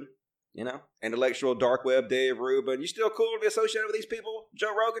Dave Rubin, you know? Intellectual dark web Dave Rubin. You still cool to be associated with these people? Joe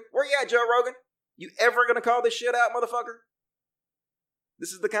Rogan? Where you at, Joe Rogan? You ever gonna call this shit out, motherfucker?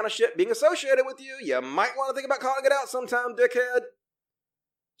 This is the kind of shit being associated with you. You might want to think about calling it out sometime, dickhead.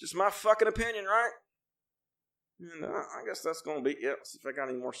 Just my fucking opinion, right? And I guess that's gonna be it. See if I got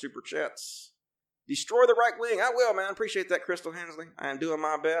any more super chats. Destroy the right wing. I will, man. Appreciate that, Crystal Hensley. I am doing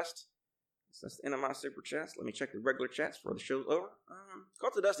my best. So that's the end of my super chats. Let me check the regular chats before the show's over.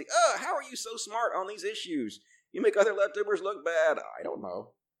 Call to Dusty. How are you so smart on these issues? You make other leftovers look bad. I don't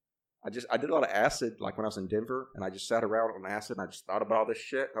know. I did a lot of acid, like when I was in Denver, and I just sat around on acid, and I just thought about all this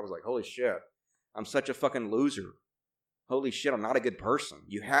shit. I was like, holy shit. I'm such a fucking loser. Holy shit, I'm not a good person.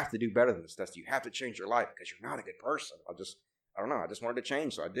 You have to do better than this, Dusty. You have to change your life because you're not a good person. I don't know. I just wanted to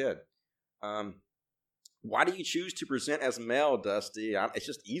change, so I did. Why do you choose to present as male, Dusty? It's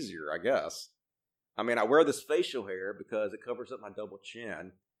just easier, I guess. I mean, I wear this facial hair because it covers up my double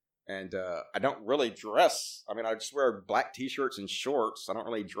chin. And I don't really dress. I mean, I just wear black t-shirts and shorts. I don't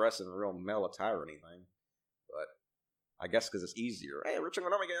really dress in real male attire or anything. But I guess because it's easier. Hey, Rich Uncle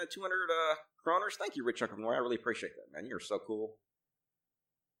Norman got 200 kroners. Thank you, Rich Uncle Norman. I really appreciate that, man. You're so cool.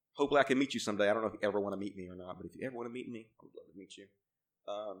 Hopefully I can meet you someday. I don't know if you ever want to meet me or not, but if you ever want to meet me, I would love to meet you.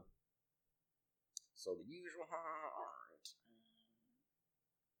 So the usual, all right.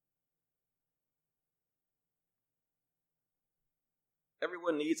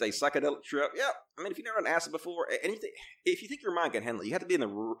 Everyone needs a psychedelic trip. Yeah, I mean, if you've never done acid before, anything, if you think your mind can handle it, you have to be in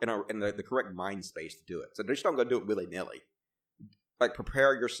the correct mind space to do it. So just don't go do it willy-nilly. Like,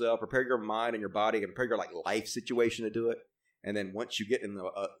 prepare yourself, prepare your mind and your body, and prepare your life situation to do it. And then once you get in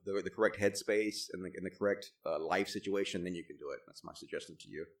the correct headspace and in the correct life situation, then you can do it. That's my suggestion to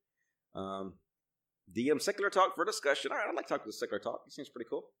you. DM Secular Talk for discussion. All right, I'd like to talk to the Secular Talk. It seems pretty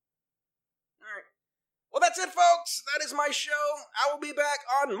cool. All right. Well, that's it, folks. That is my show. I will be back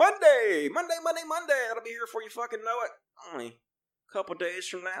on Monday. Monday. That'll be here before you fucking know it. Only a couple days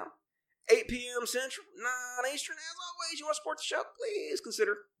from now. 8 p.m. Central, 9 Eastern. As always, you want to support the show, please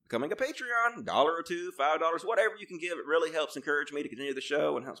consider becoming a Patreon. $1 or $2, $5, whatever you can give. It really helps encourage me to continue the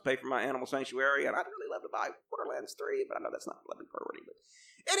show and helps pay for my animal sanctuary. And I'd really love to buy Borderlands 3, but I know that's not a priority. But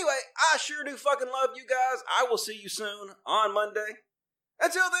anyway, I sure do fucking love you guys. I will see you soon on Monday.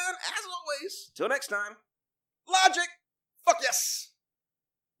 Until then, as always, till next time, Logic, fuck yes.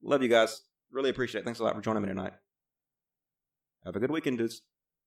 Love you guys. Really appreciate it. Thanks a lot for joining me tonight. Have a good weekend, dudes.